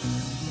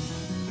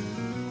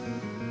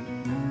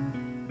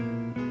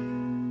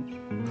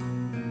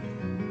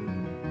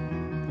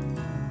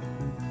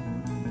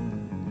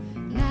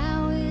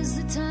 Now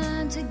is the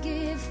time to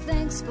give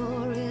thanks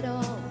for it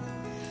all.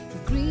 The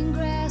green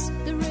grass,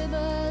 the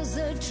rivers,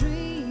 the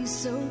trees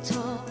so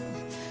tall.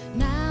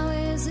 Now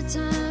is the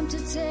time to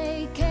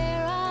take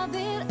care of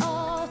it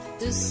all.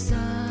 The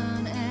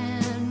sun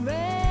and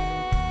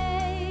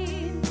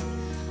rain,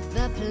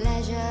 the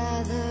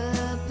pleasure,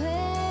 the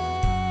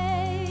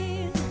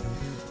pain,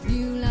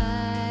 new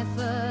life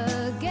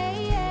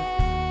again.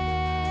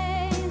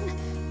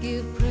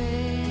 Give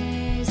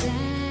praise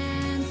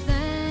and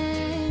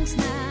thanks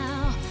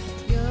now,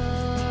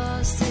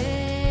 your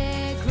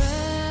sacred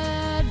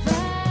vow.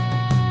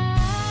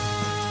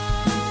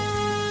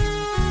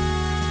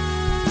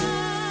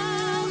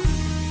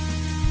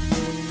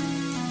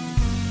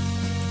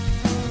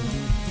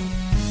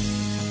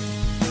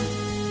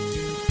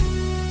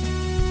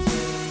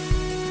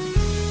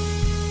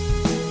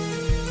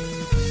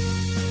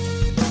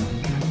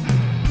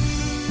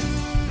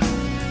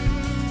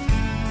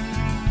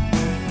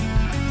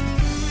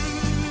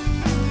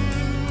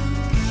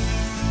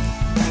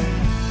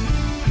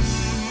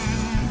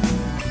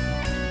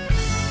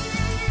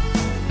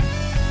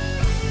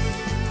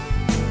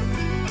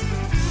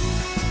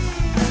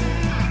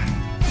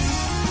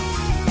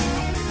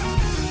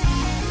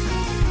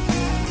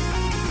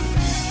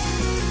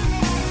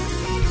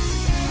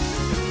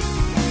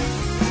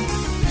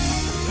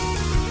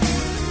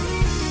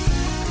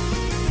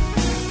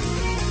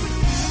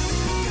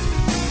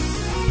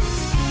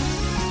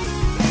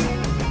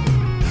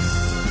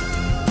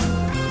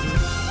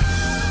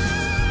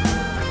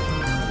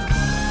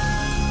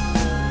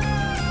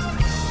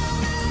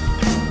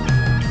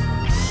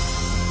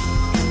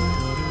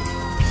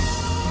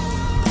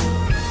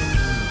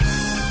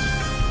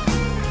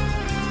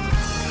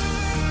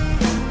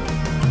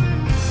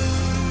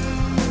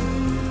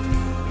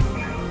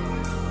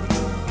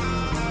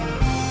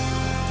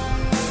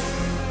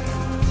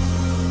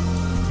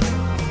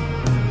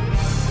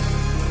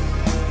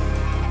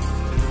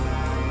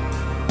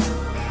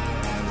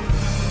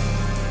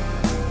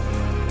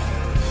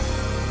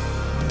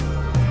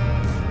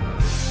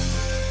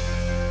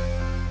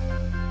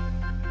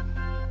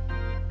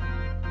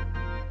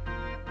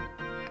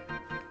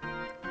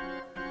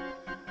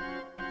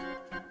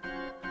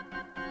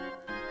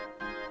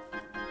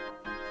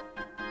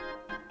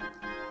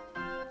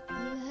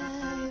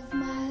 Life,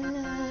 my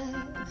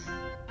life,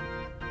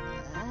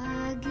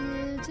 I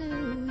give to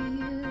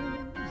you.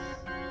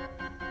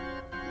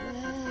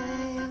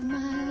 Life,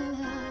 my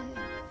life,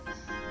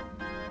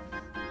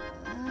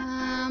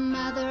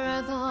 mother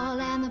of all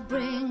and the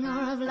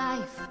bringer of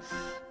life.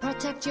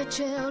 Protect your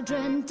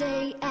children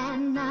day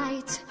and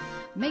night,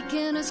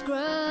 making us grow,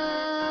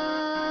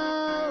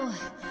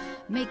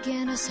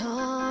 making us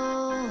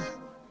whole.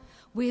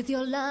 With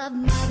your love,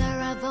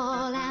 mother of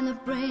all and the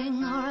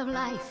bringer of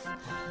life.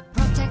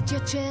 Protect your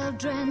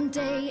children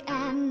day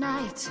and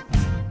night,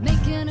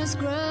 making us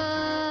grow,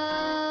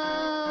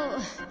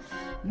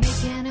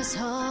 making us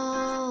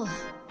whole.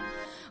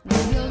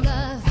 With your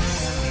love,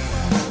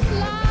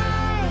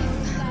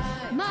 life,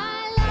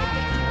 my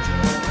life,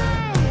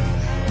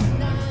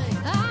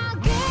 I'll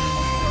give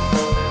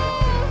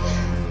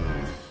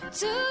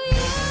to you.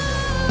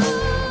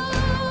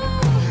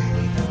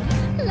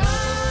 Life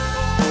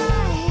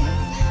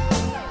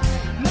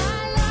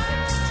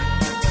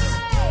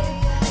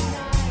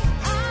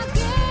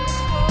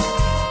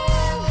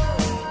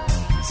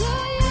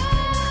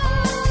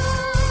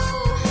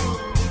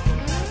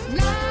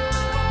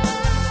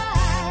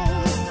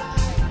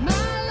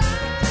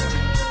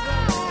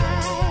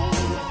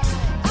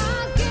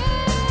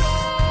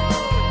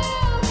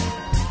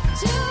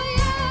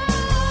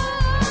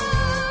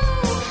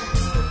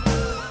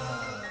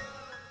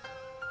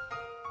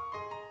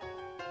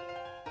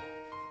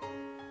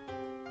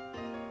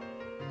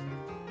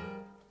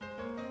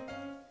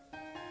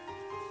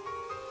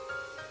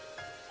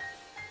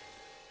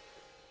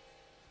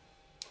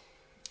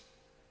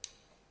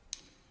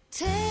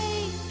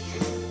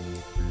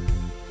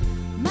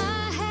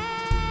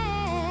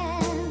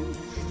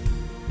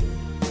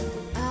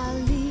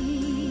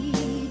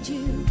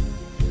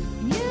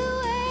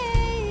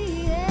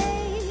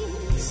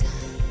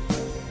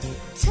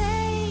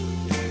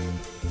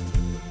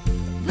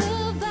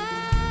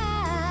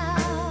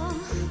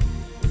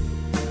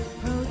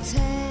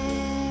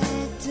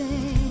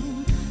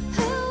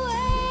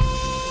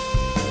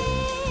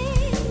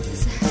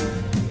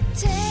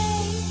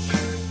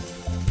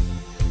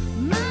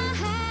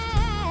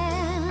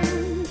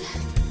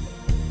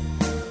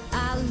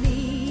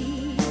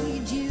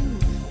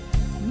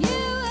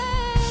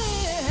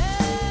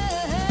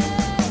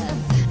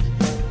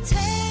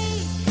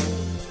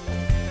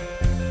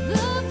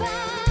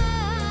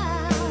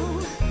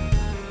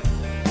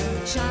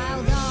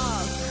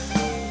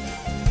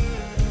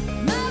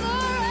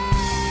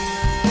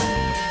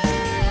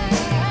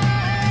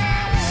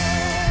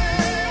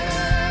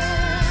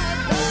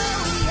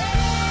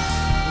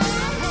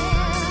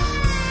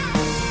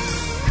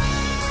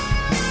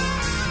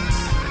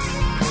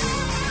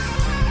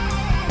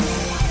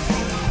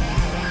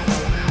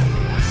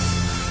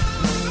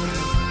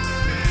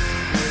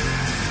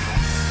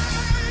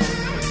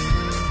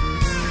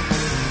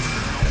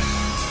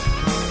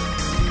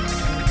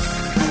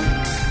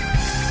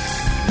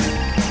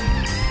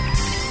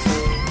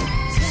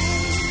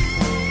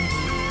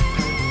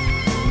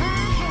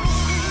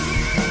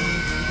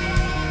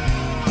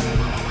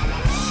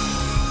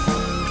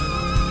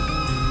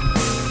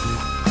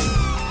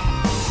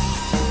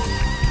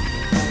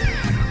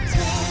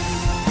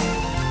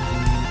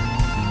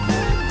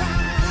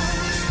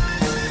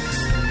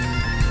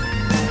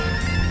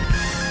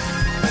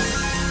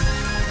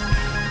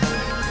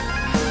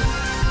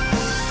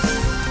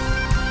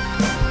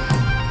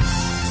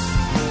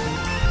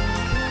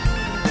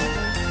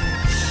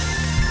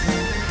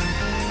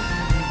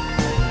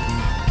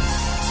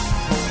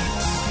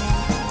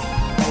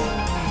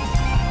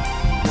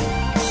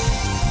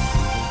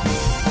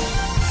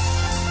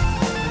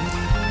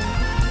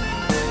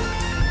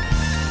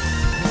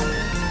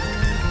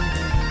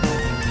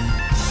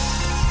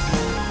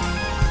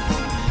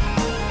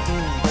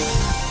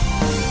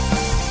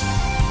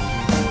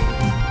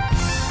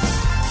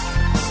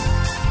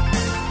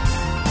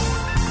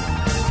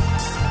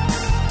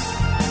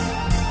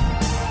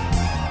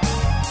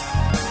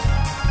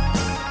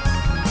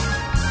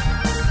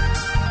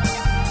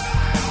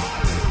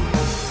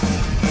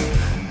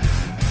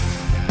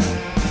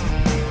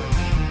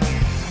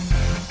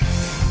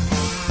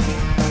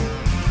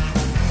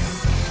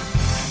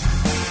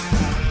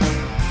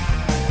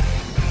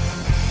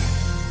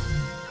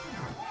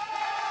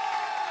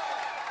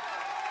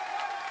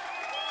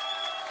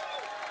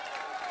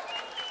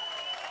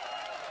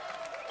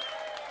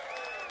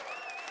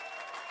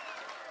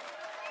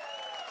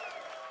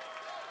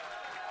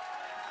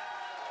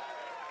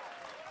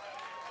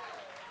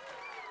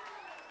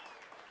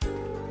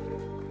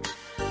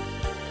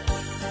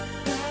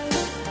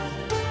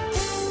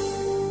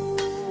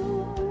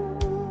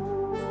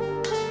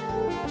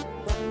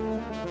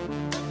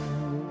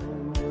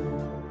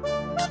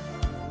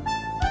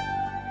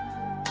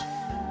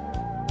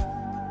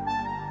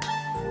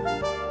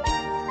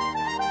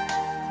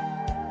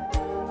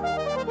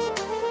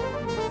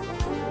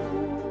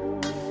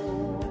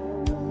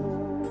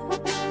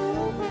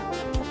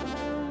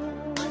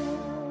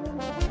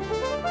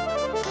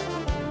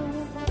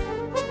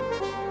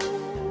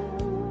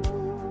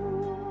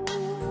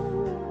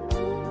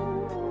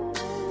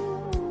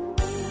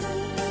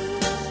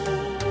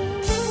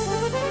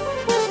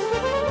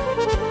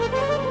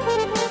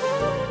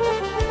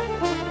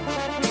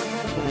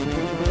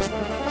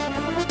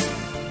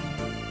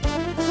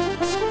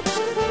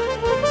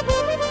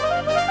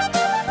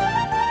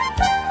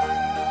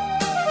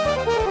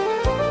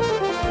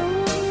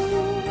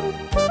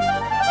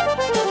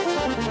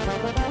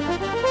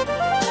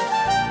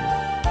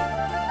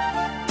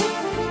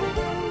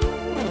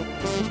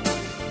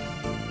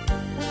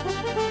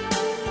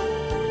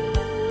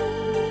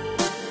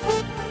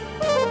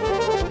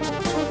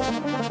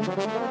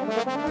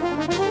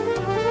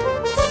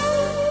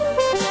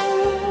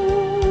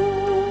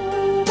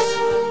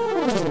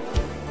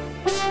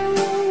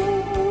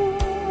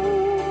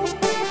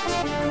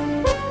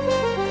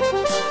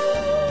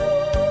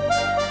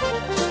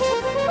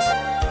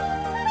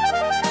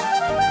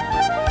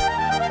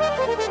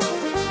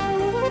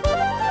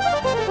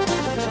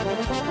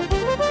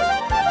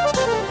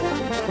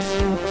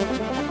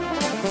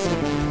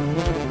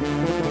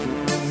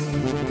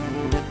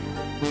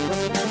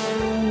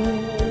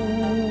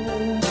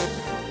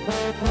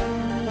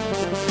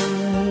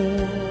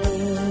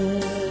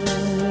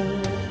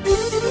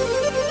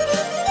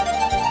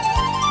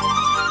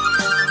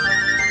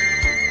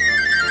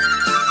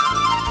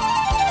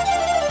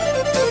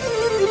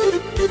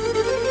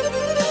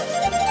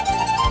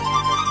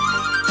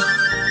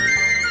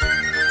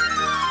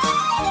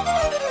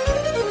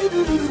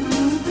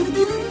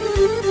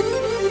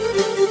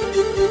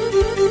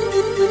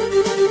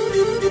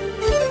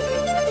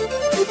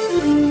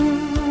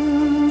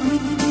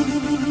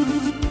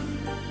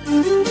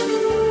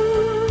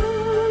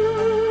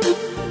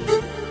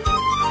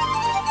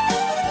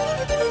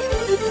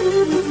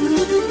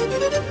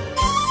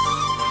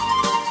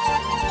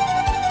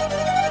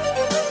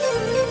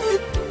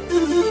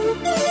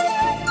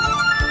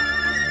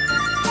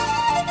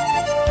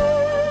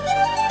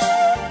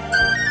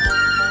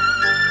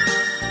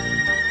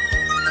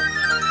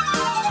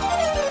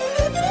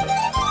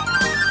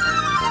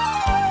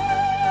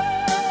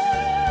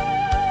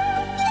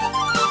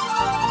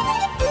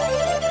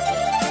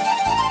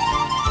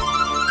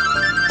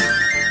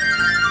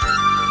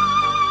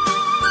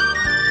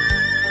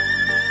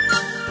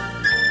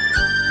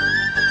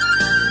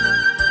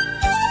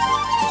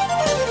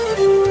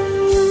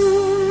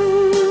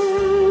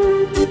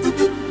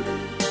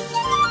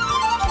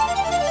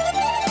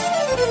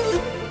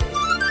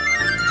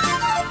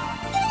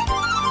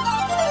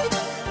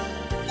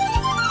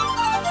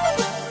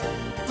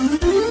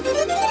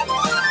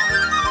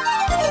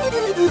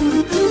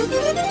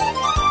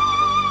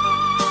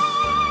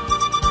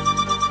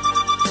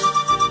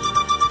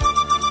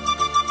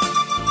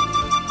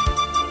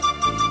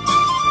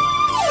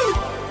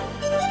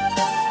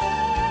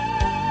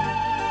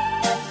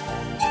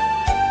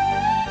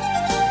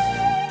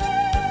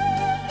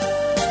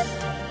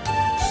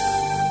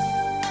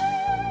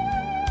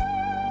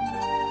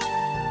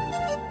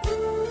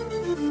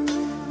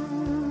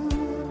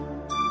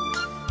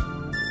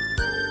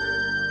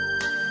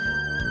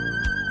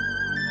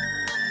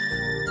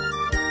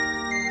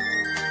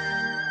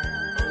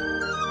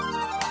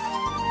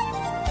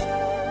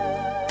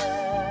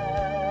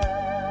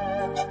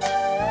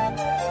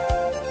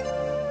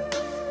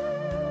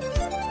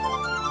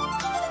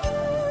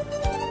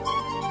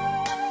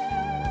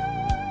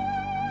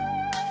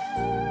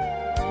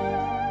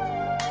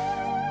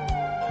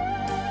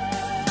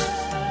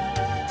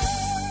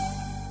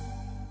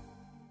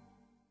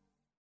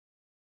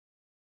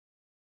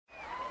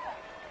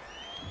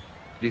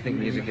Do you think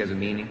music has a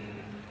meaning?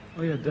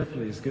 Oh yeah,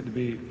 definitely. It's good to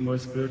be more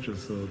spiritual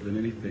soul than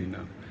anything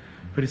now.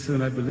 Pretty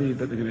soon I believe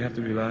that they're going to have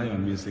to rely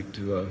on music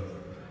to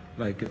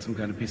like get some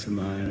kind of peace of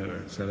mind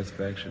or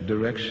satisfaction,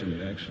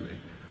 direction actually.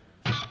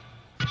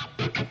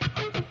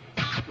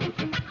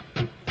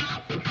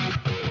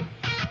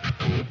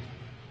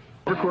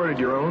 Recorded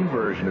your own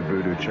version of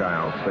Voodoo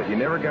Child, but you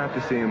never got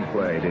to see him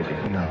play, did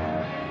you?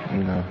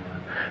 No.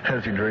 Had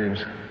a few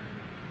dreams.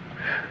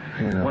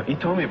 What, you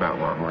told me about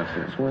one once.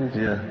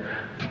 Yeah,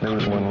 there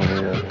was one where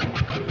we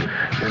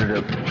ended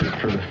up,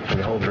 for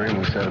the whole dream,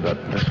 we sat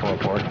about this far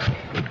apart,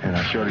 and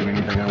I showed him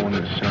anything I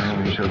wanted to show him,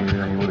 and he showed me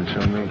anything he wanted to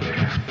show me.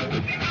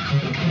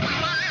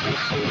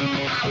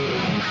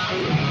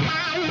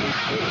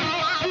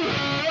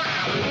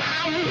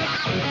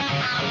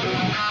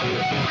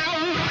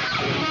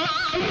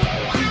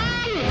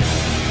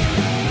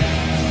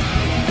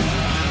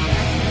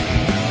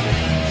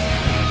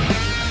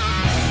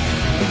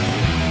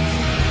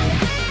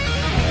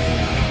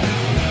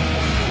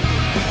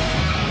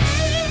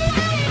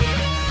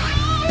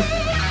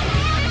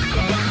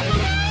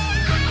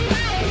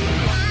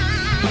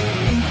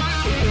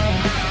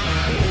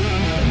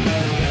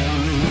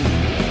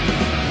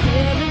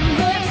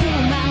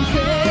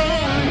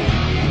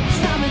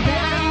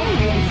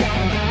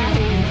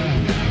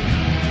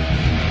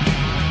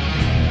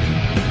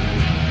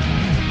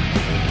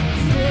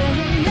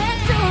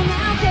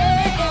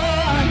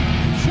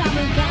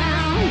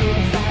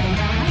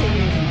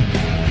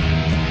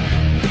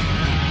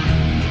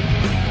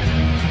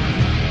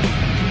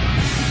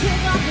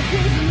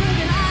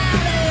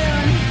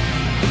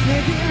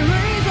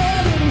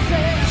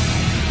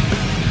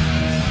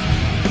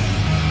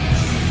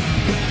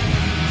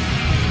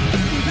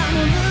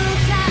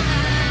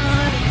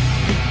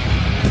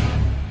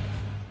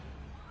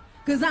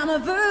 Cause I'm a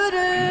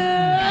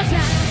voodoo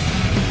child.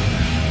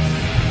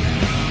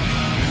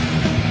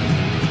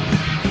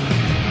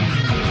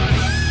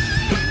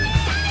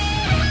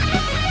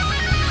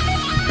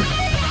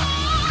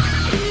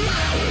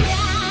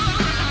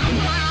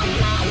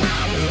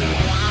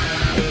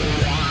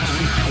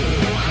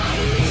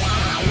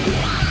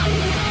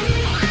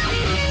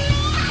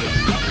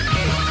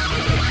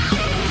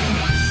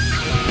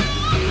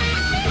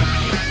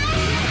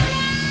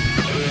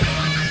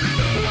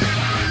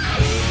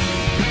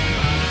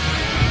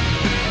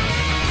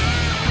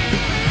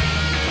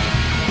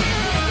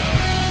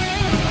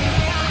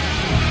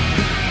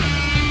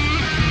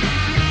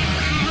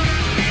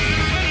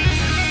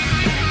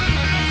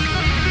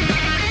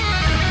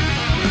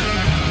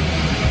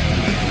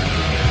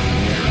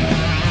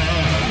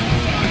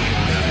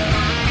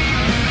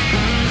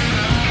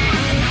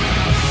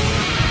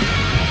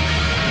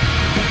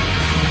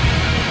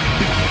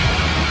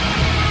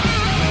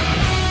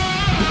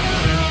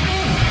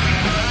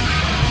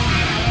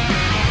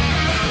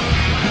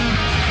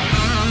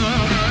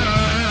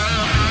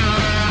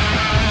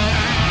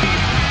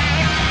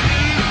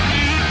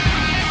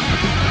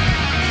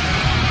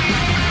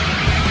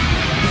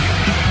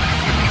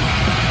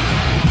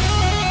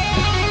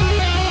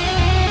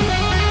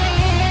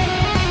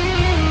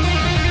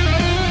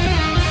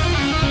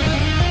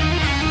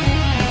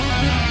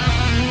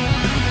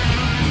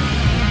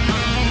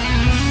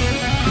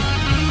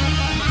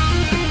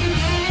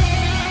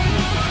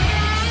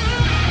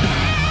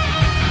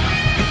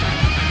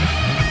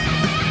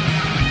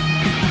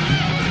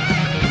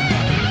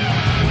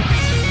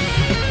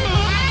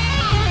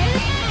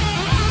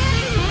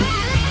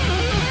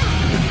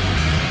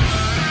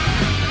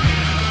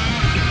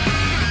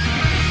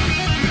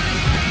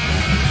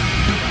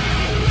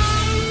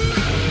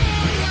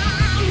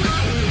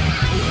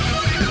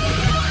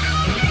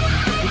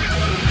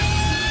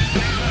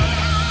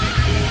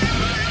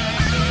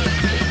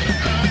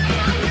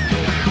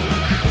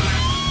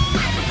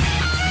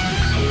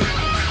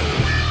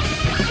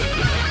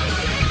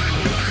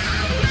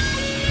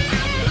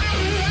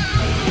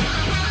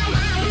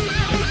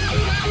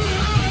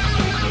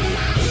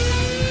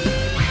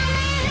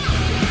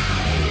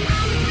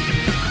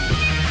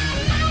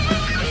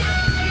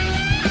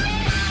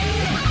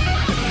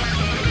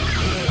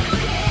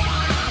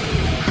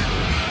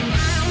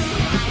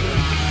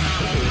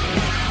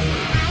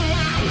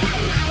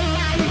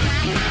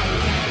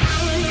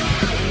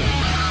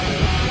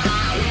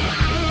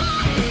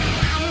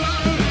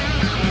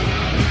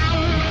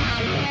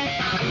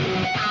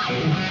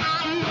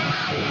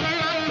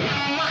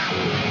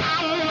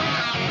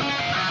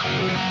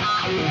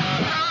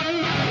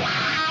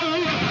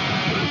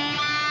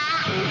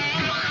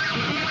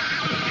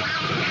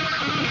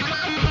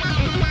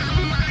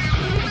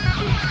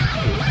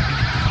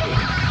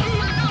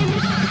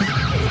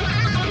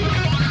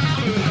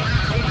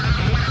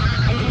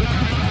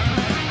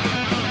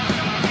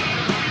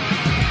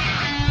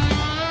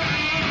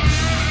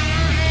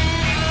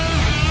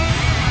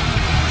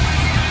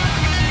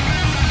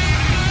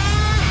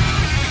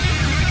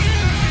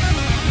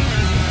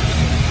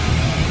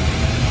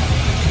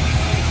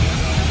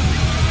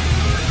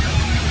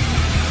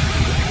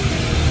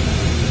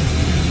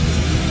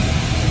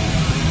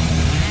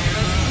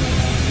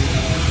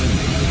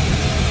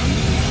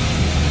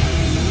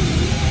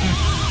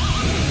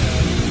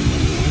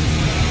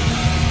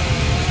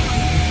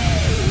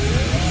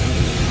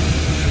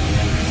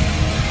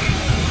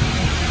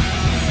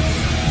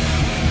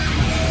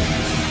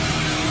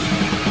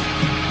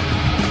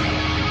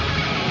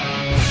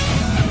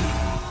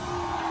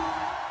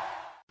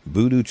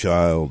 Voodoo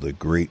Child, a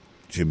great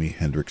Jimi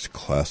Hendrix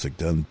classic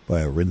done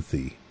by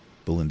Arinthi.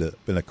 Belinda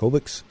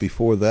Benakovics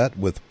before that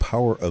with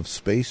Power of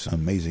Space,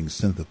 amazing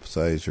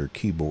synthesizer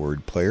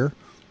keyboard player.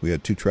 We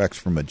had 2 tracks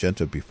from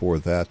Magenta before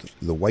that,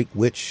 The White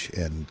Witch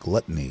and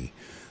Gluttony,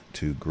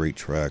 2 great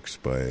tracks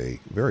by a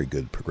very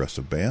good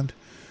progressive band.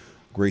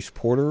 Grace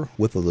Porter,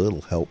 with a little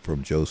help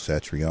from Joe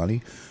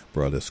Satriani,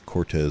 brought us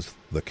Cortez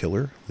the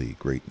Killer, the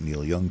great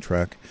Neil Young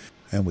track.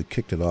 And we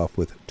kicked it off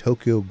with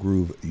Tokyo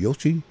Groove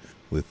Yoshi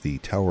with the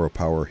Tower of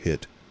Power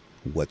hit,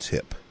 What's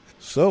Hip.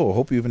 So, I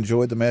hope you've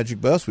enjoyed the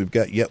Magic Bus. We've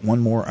got yet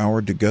one more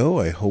hour to go.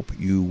 I hope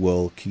you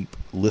will keep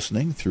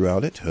listening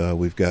throughout it.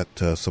 We've got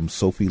some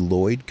Sophie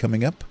Lloyd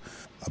coming up,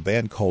 a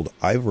band called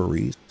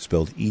Ivory,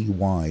 spelled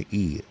Eyebory,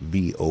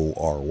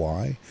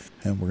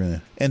 and we're going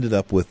to end it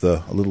up with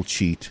a little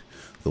cheat,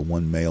 the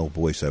one male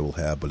voice I will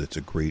have, but it's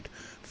a great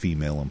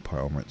female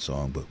empowerment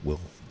song, but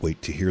we'll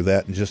wait to hear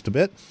that in just a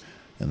bit.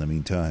 In the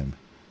meantime,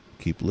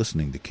 keep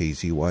listening to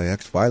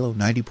KZYX Philo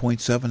 90.7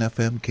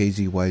 FM,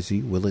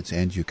 KZYZ, Willits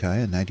and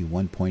Ukiah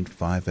 91.5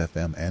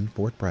 FM, and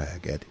Fort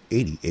Bragg at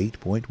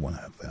 88.1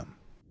 FM.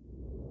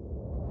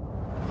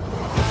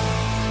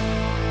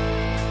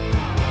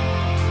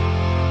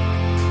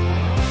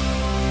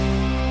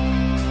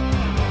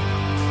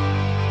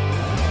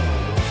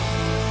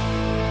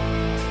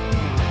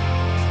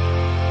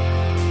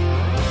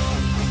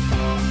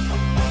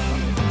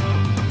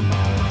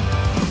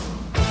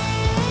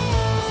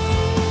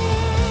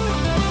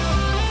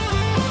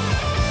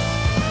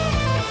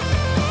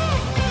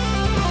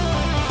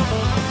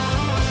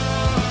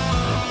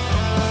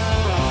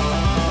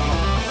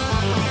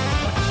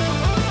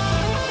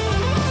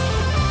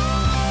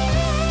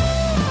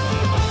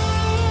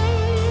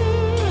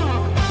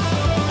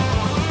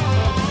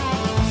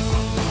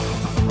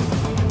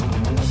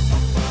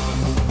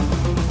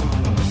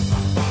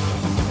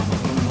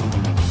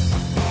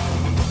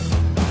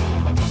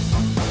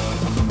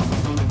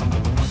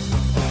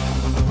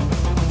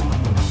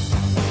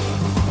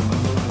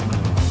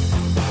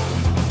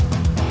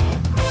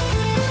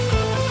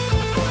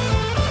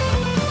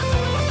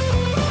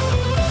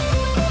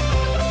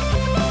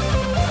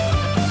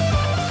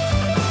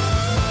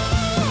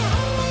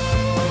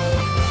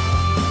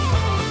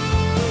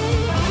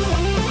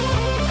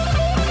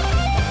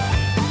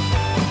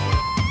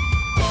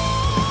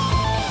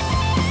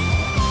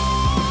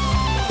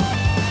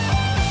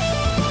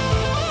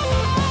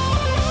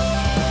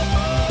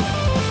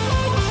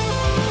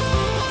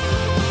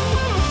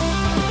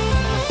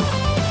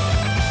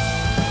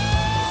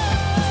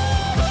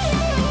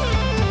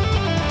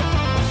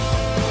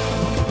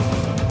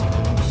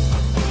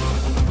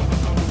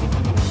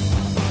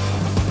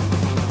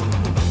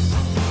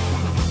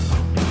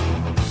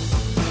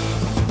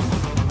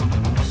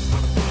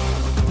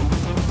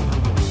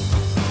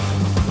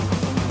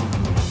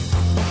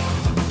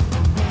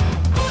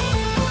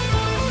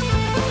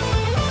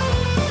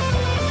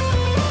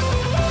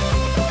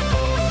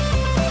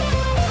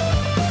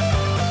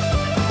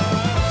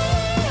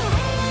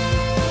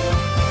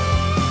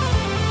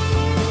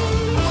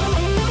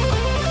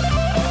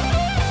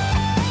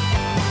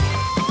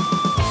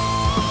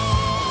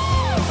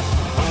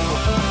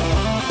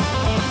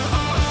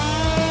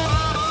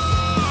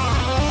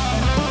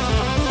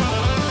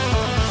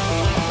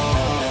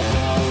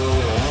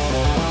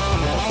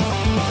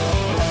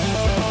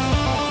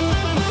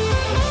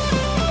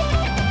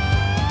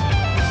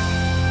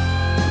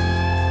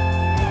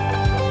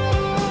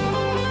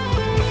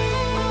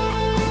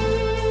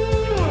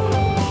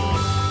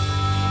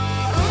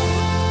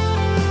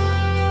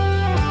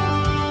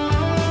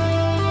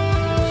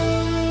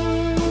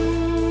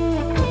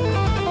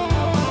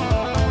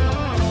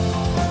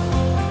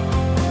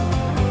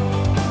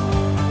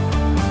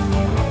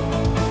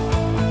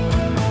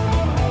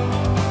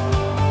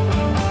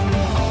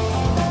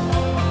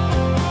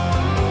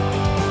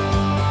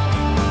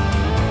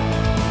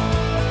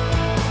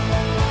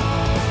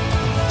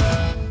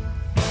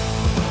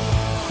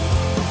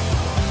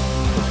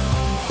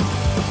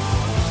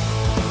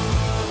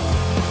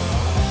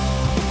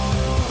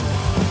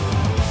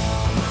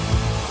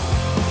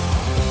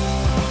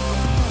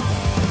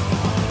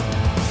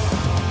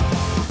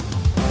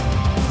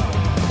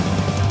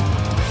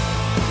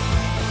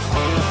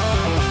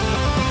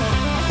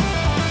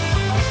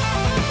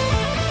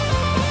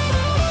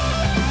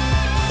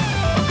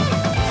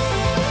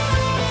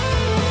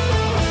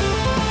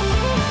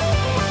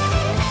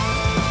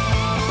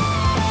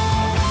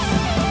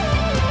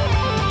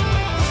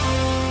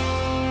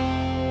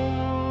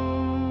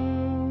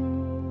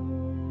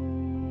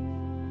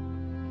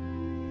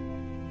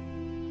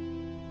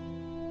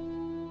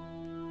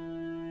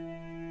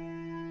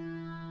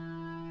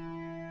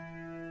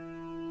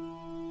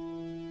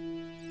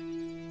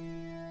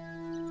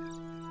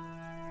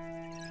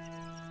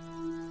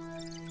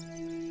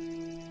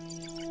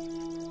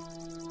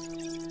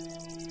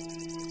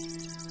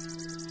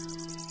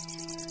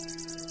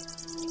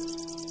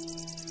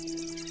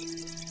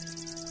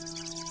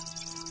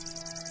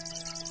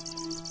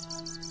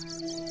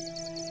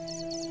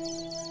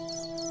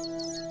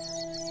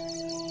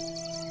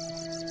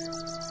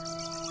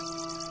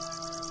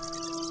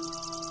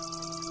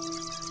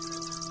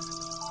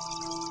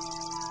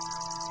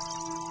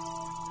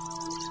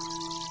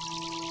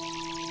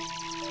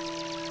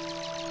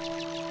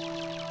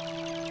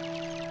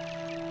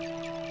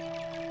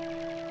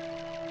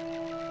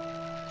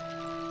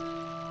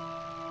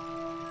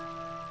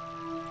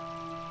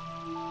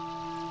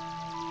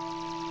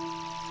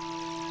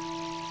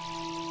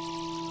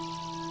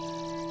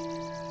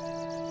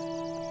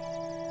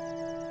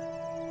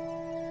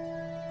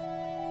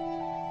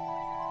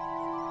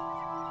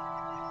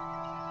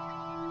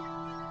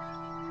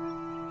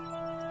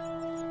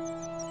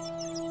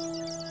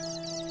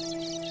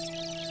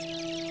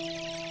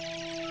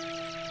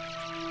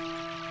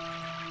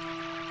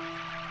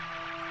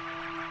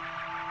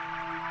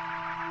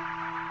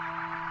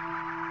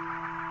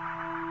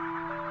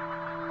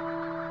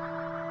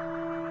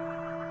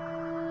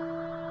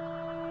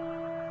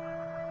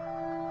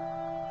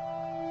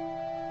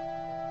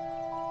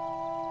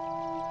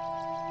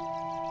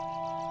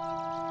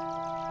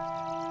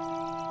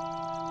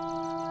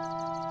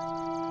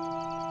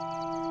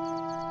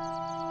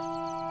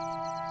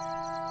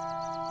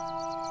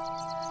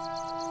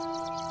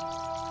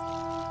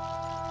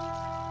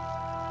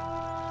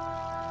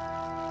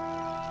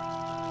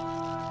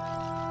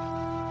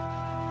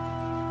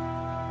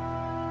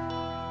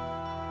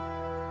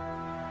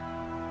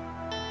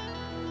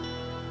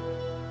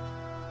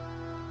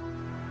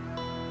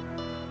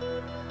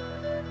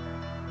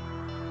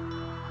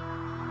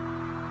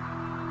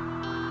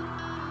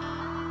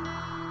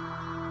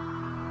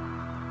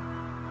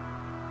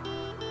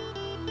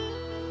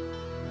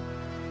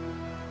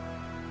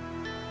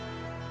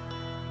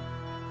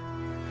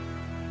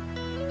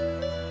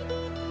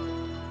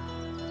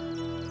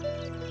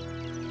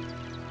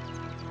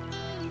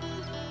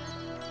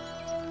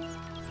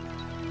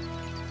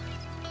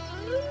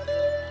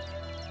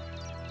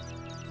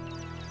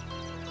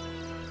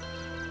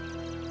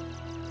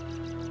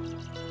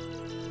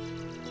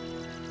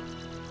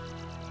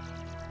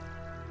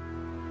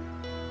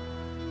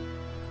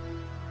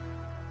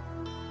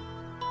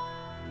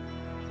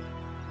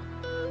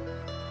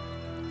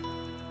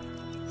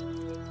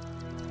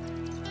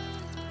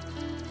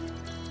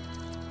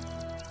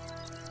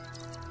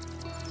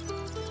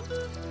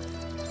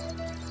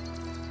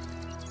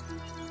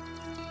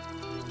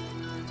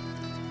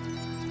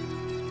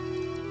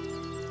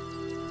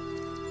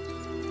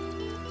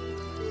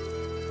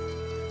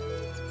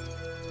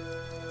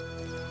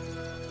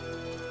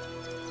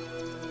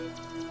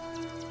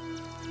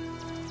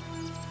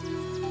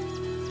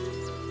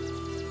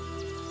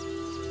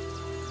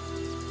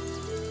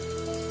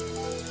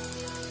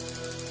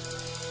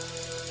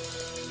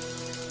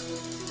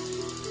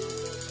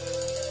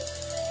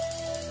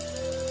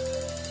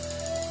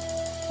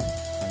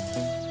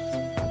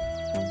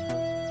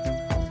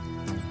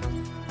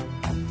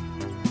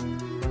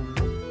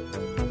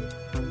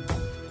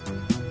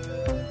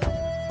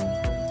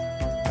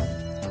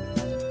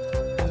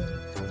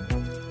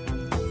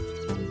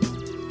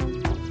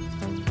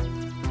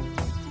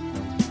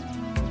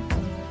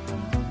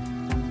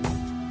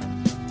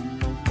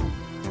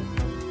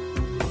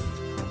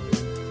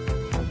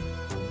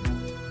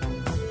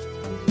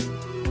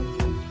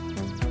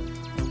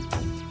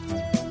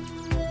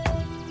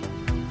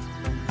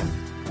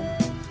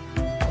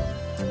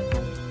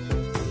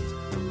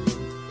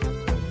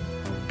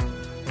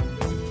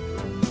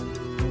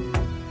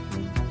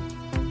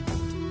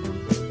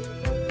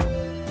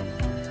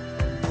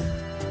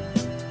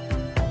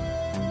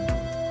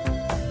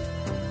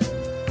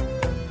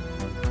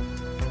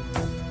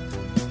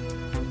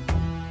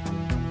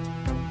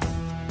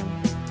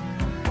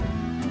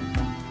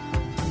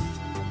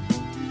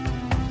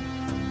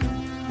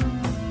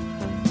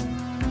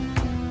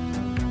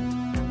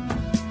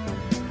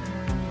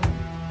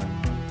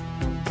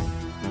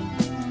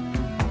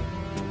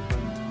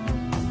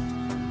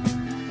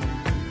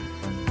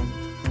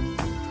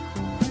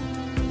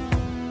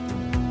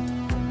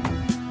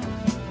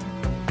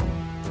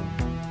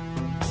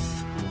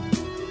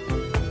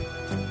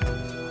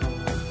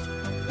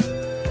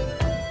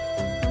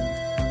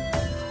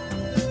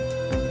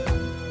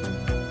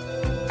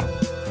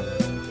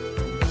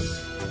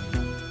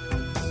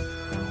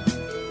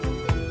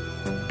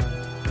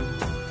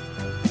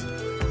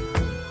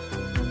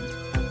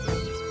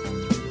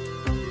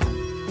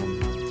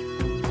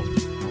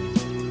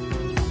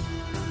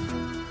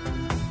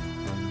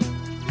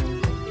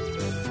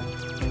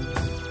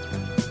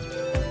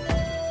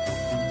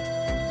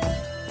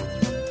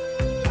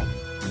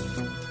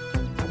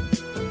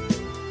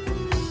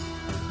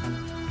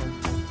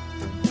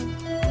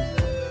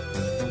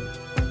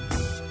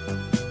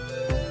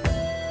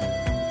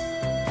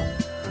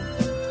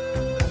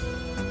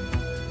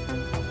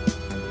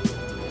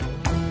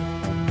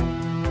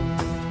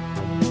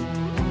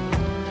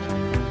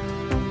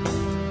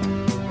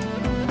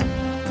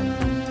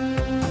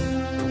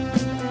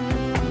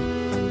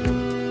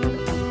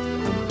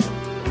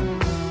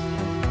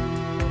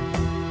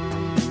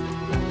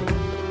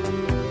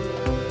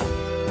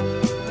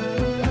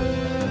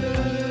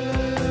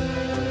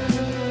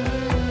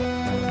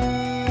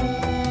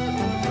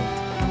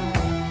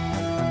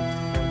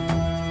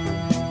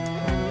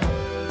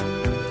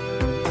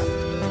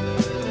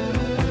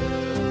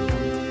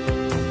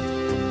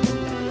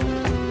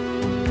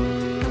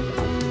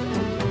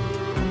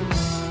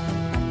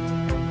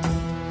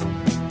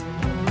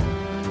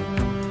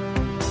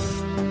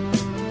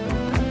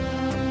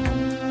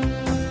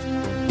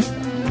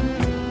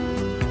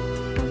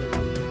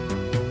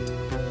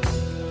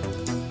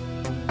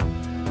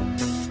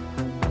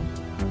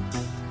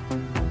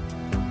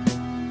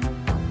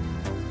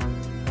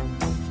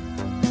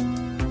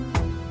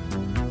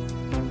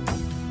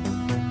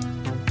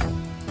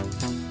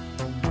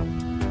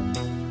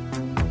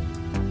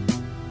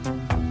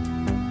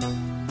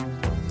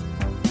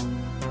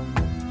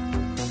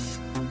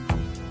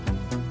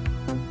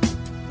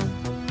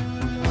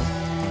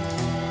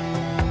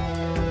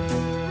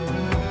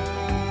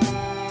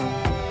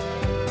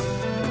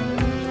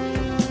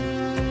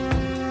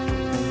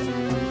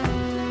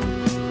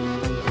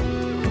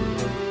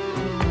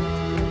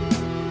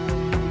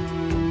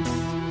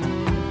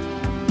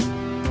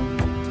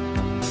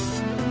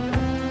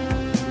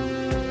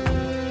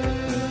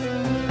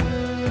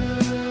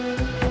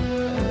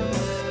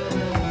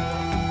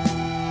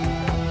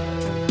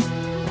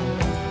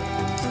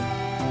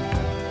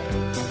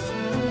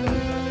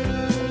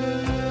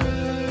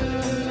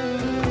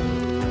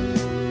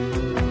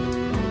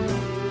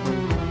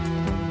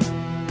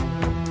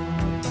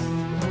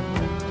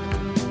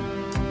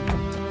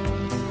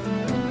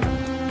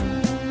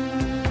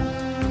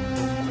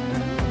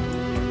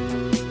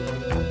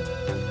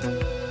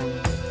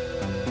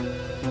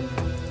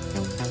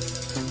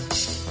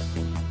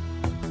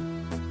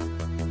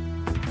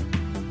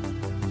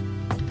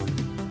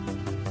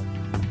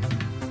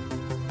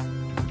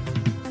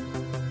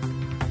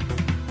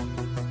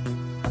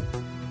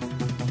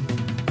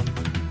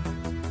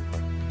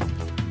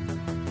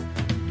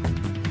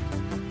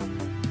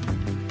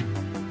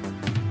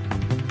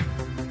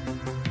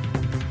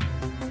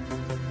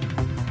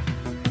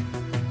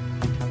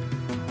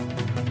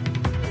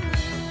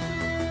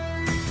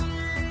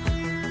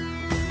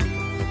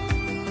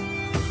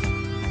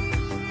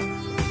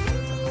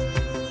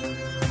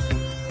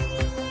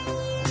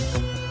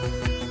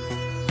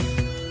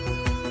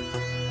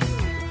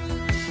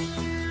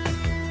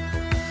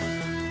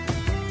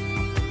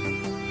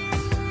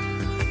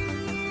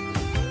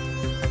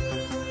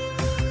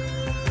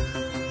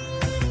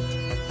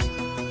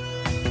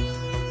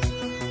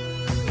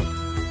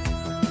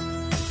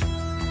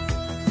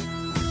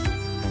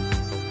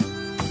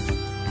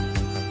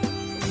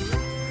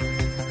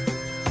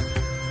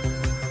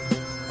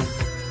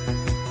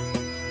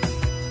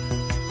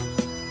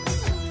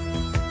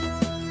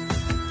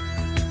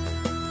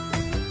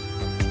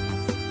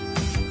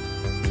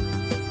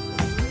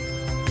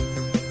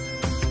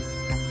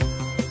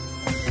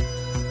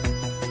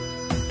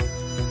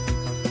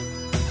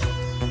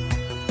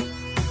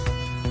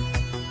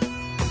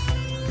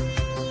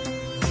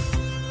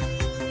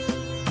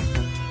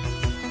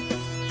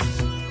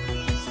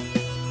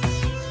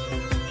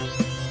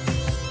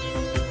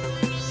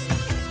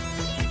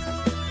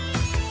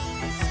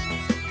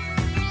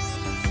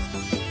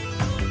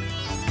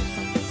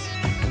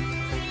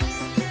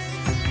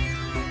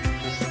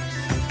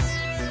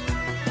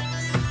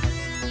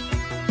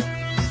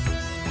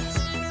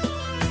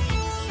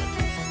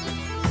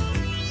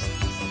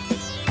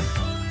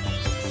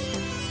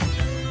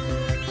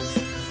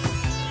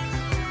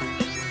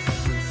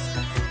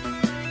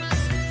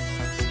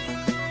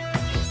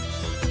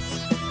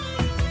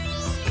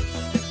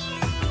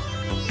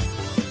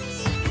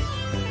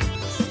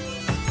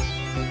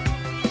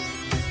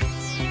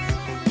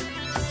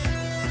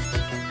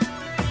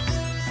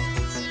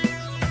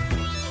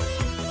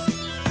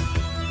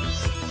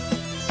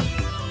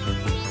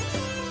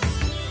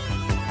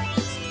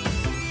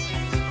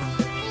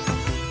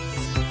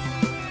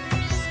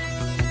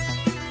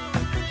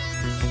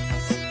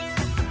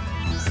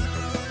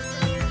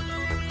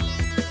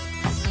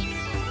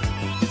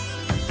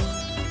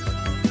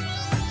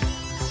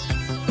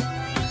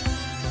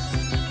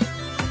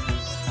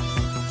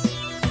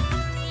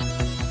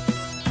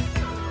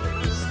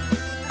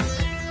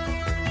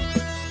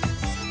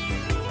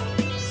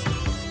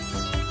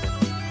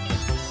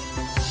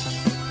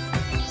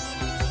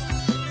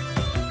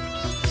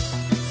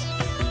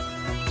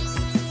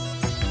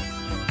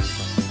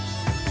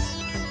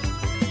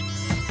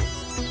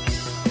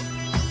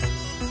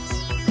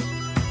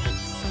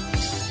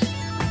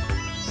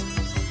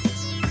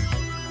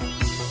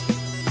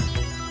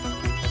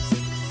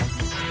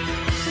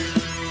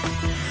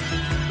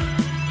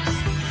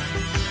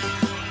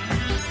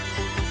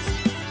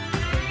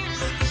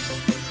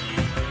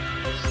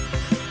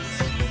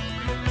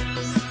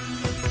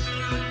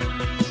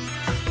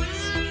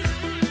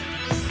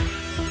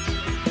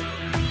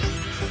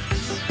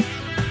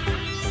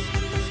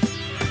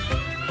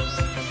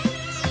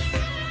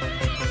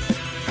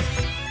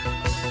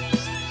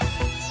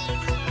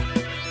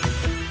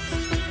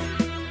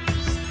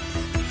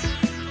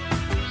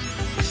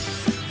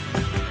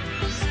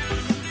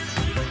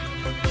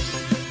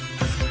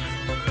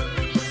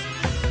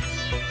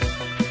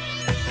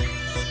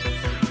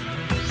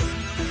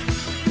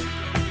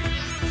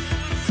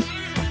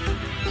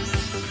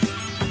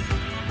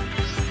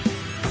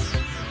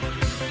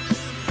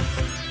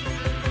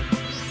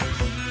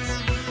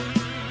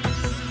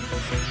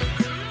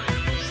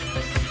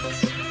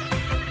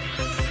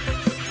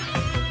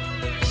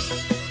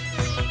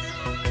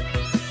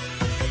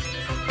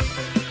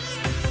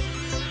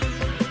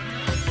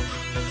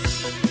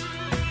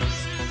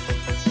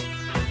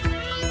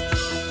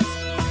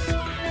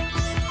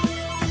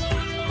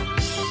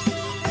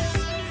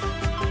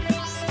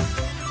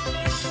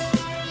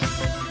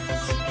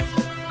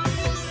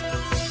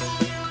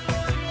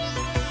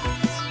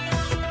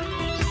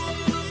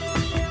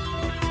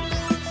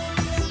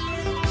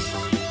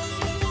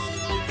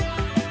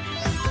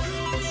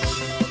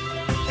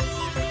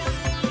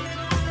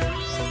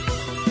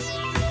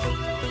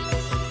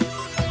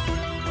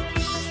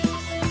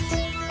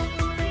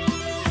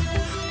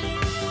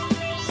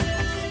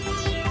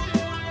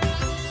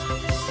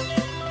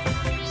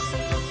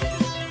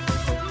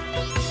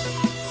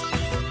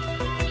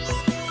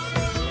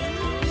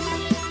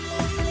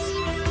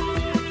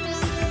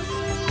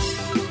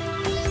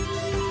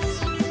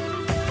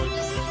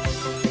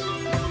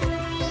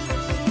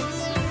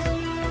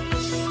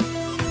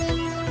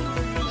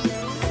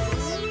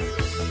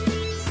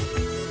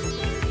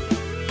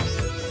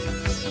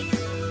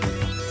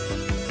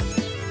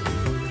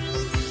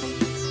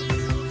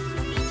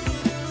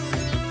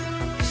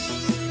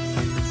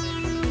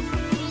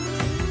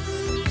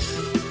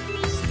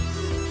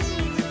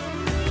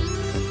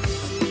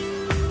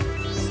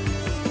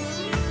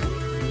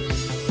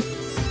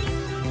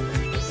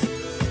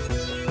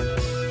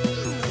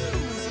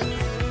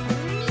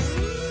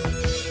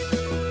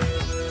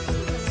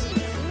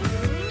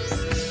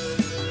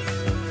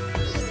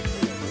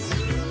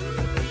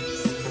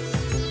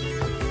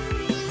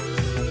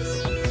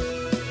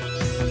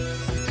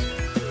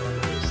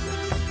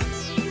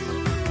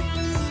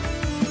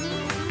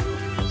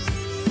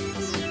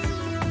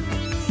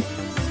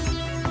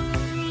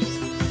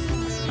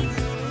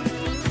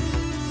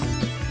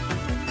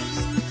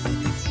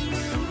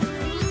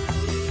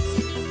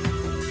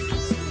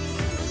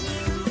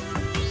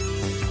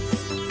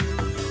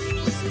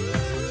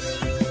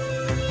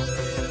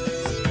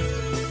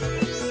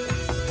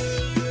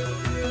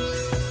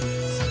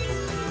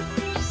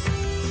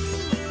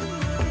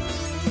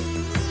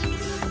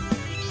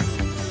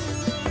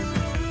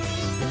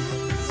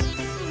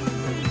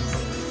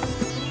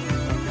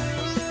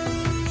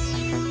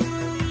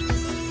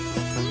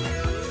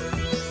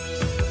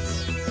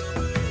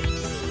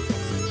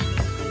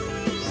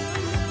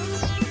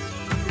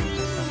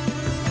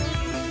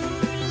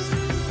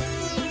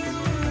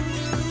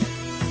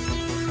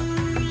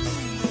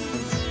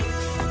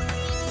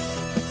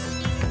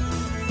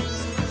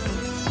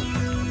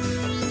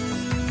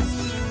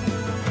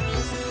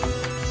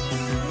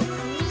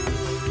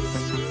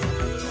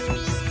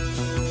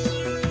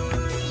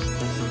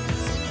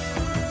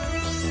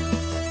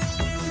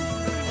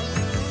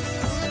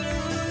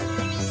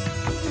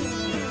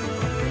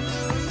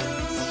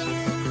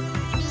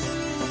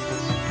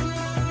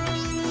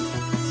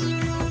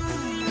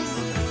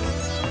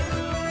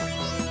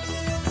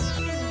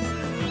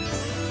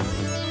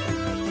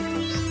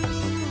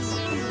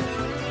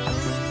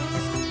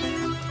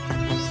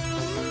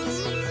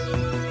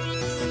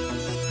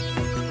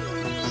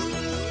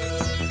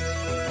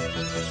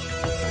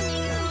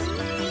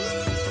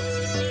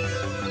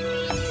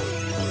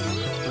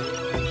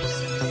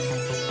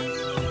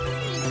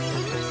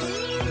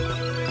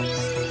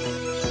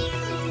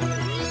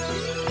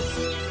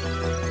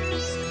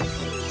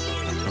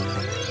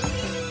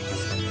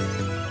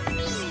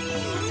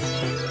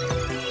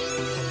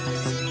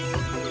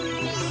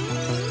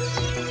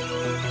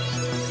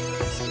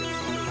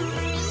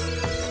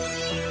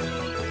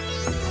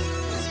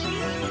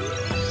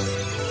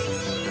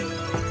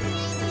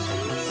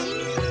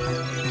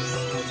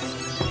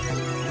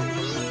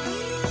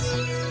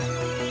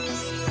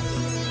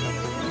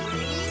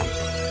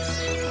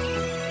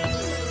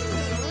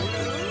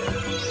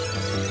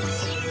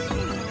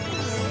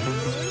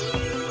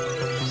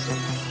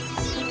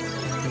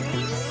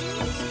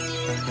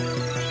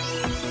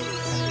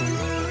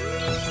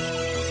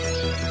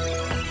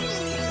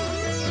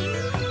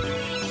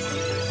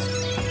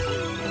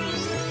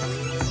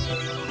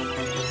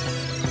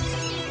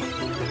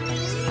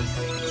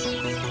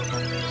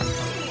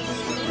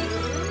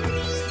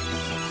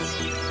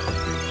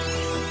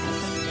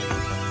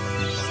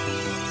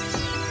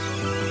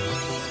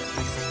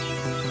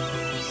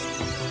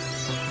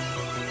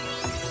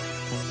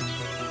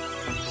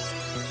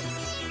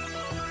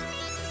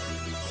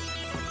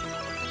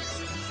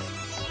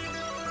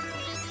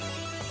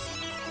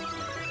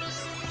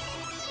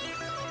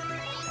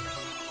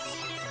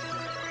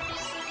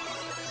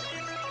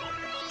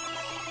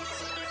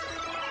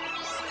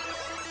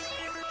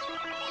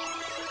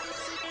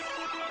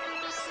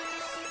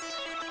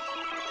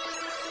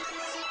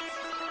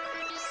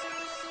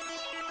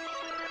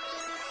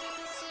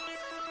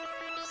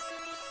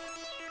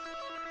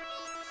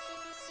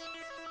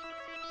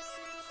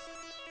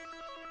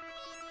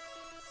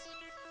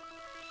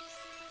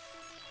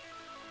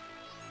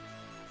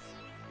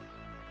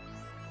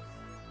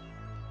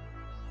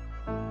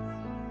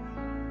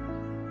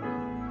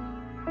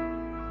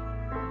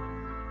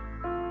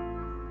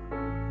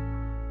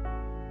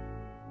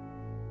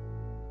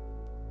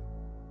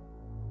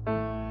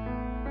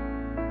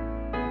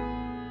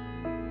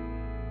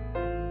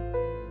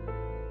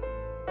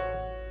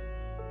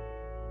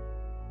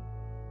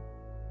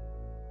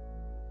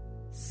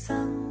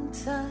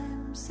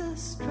 Sometimes the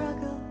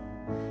struggle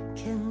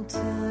can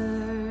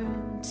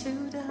turn to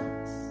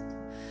dust,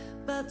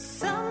 but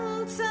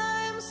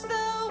sometimes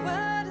the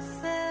word is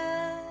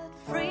set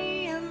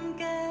free and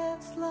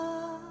gets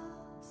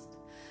lost.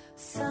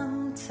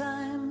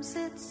 Sometimes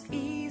it's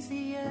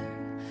easier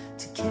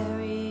to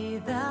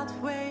carry that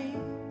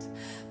weight,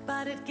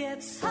 but it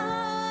gets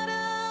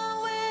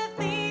harder with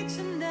each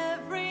and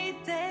every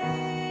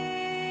day.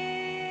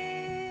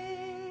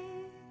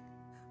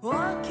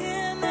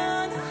 Walking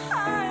on a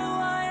high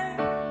wire,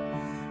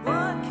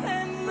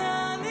 walking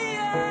on the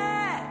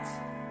edge,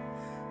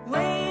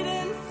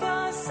 waiting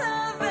for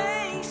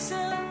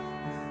salvation,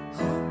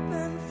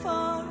 hoping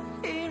for a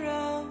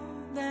hero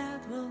that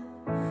will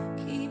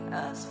keep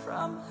us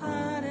from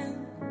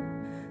hurting.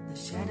 The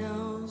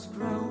shadows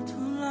grow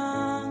too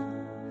long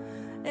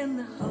in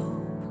the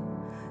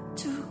hope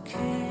to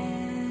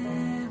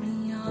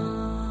carry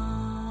on.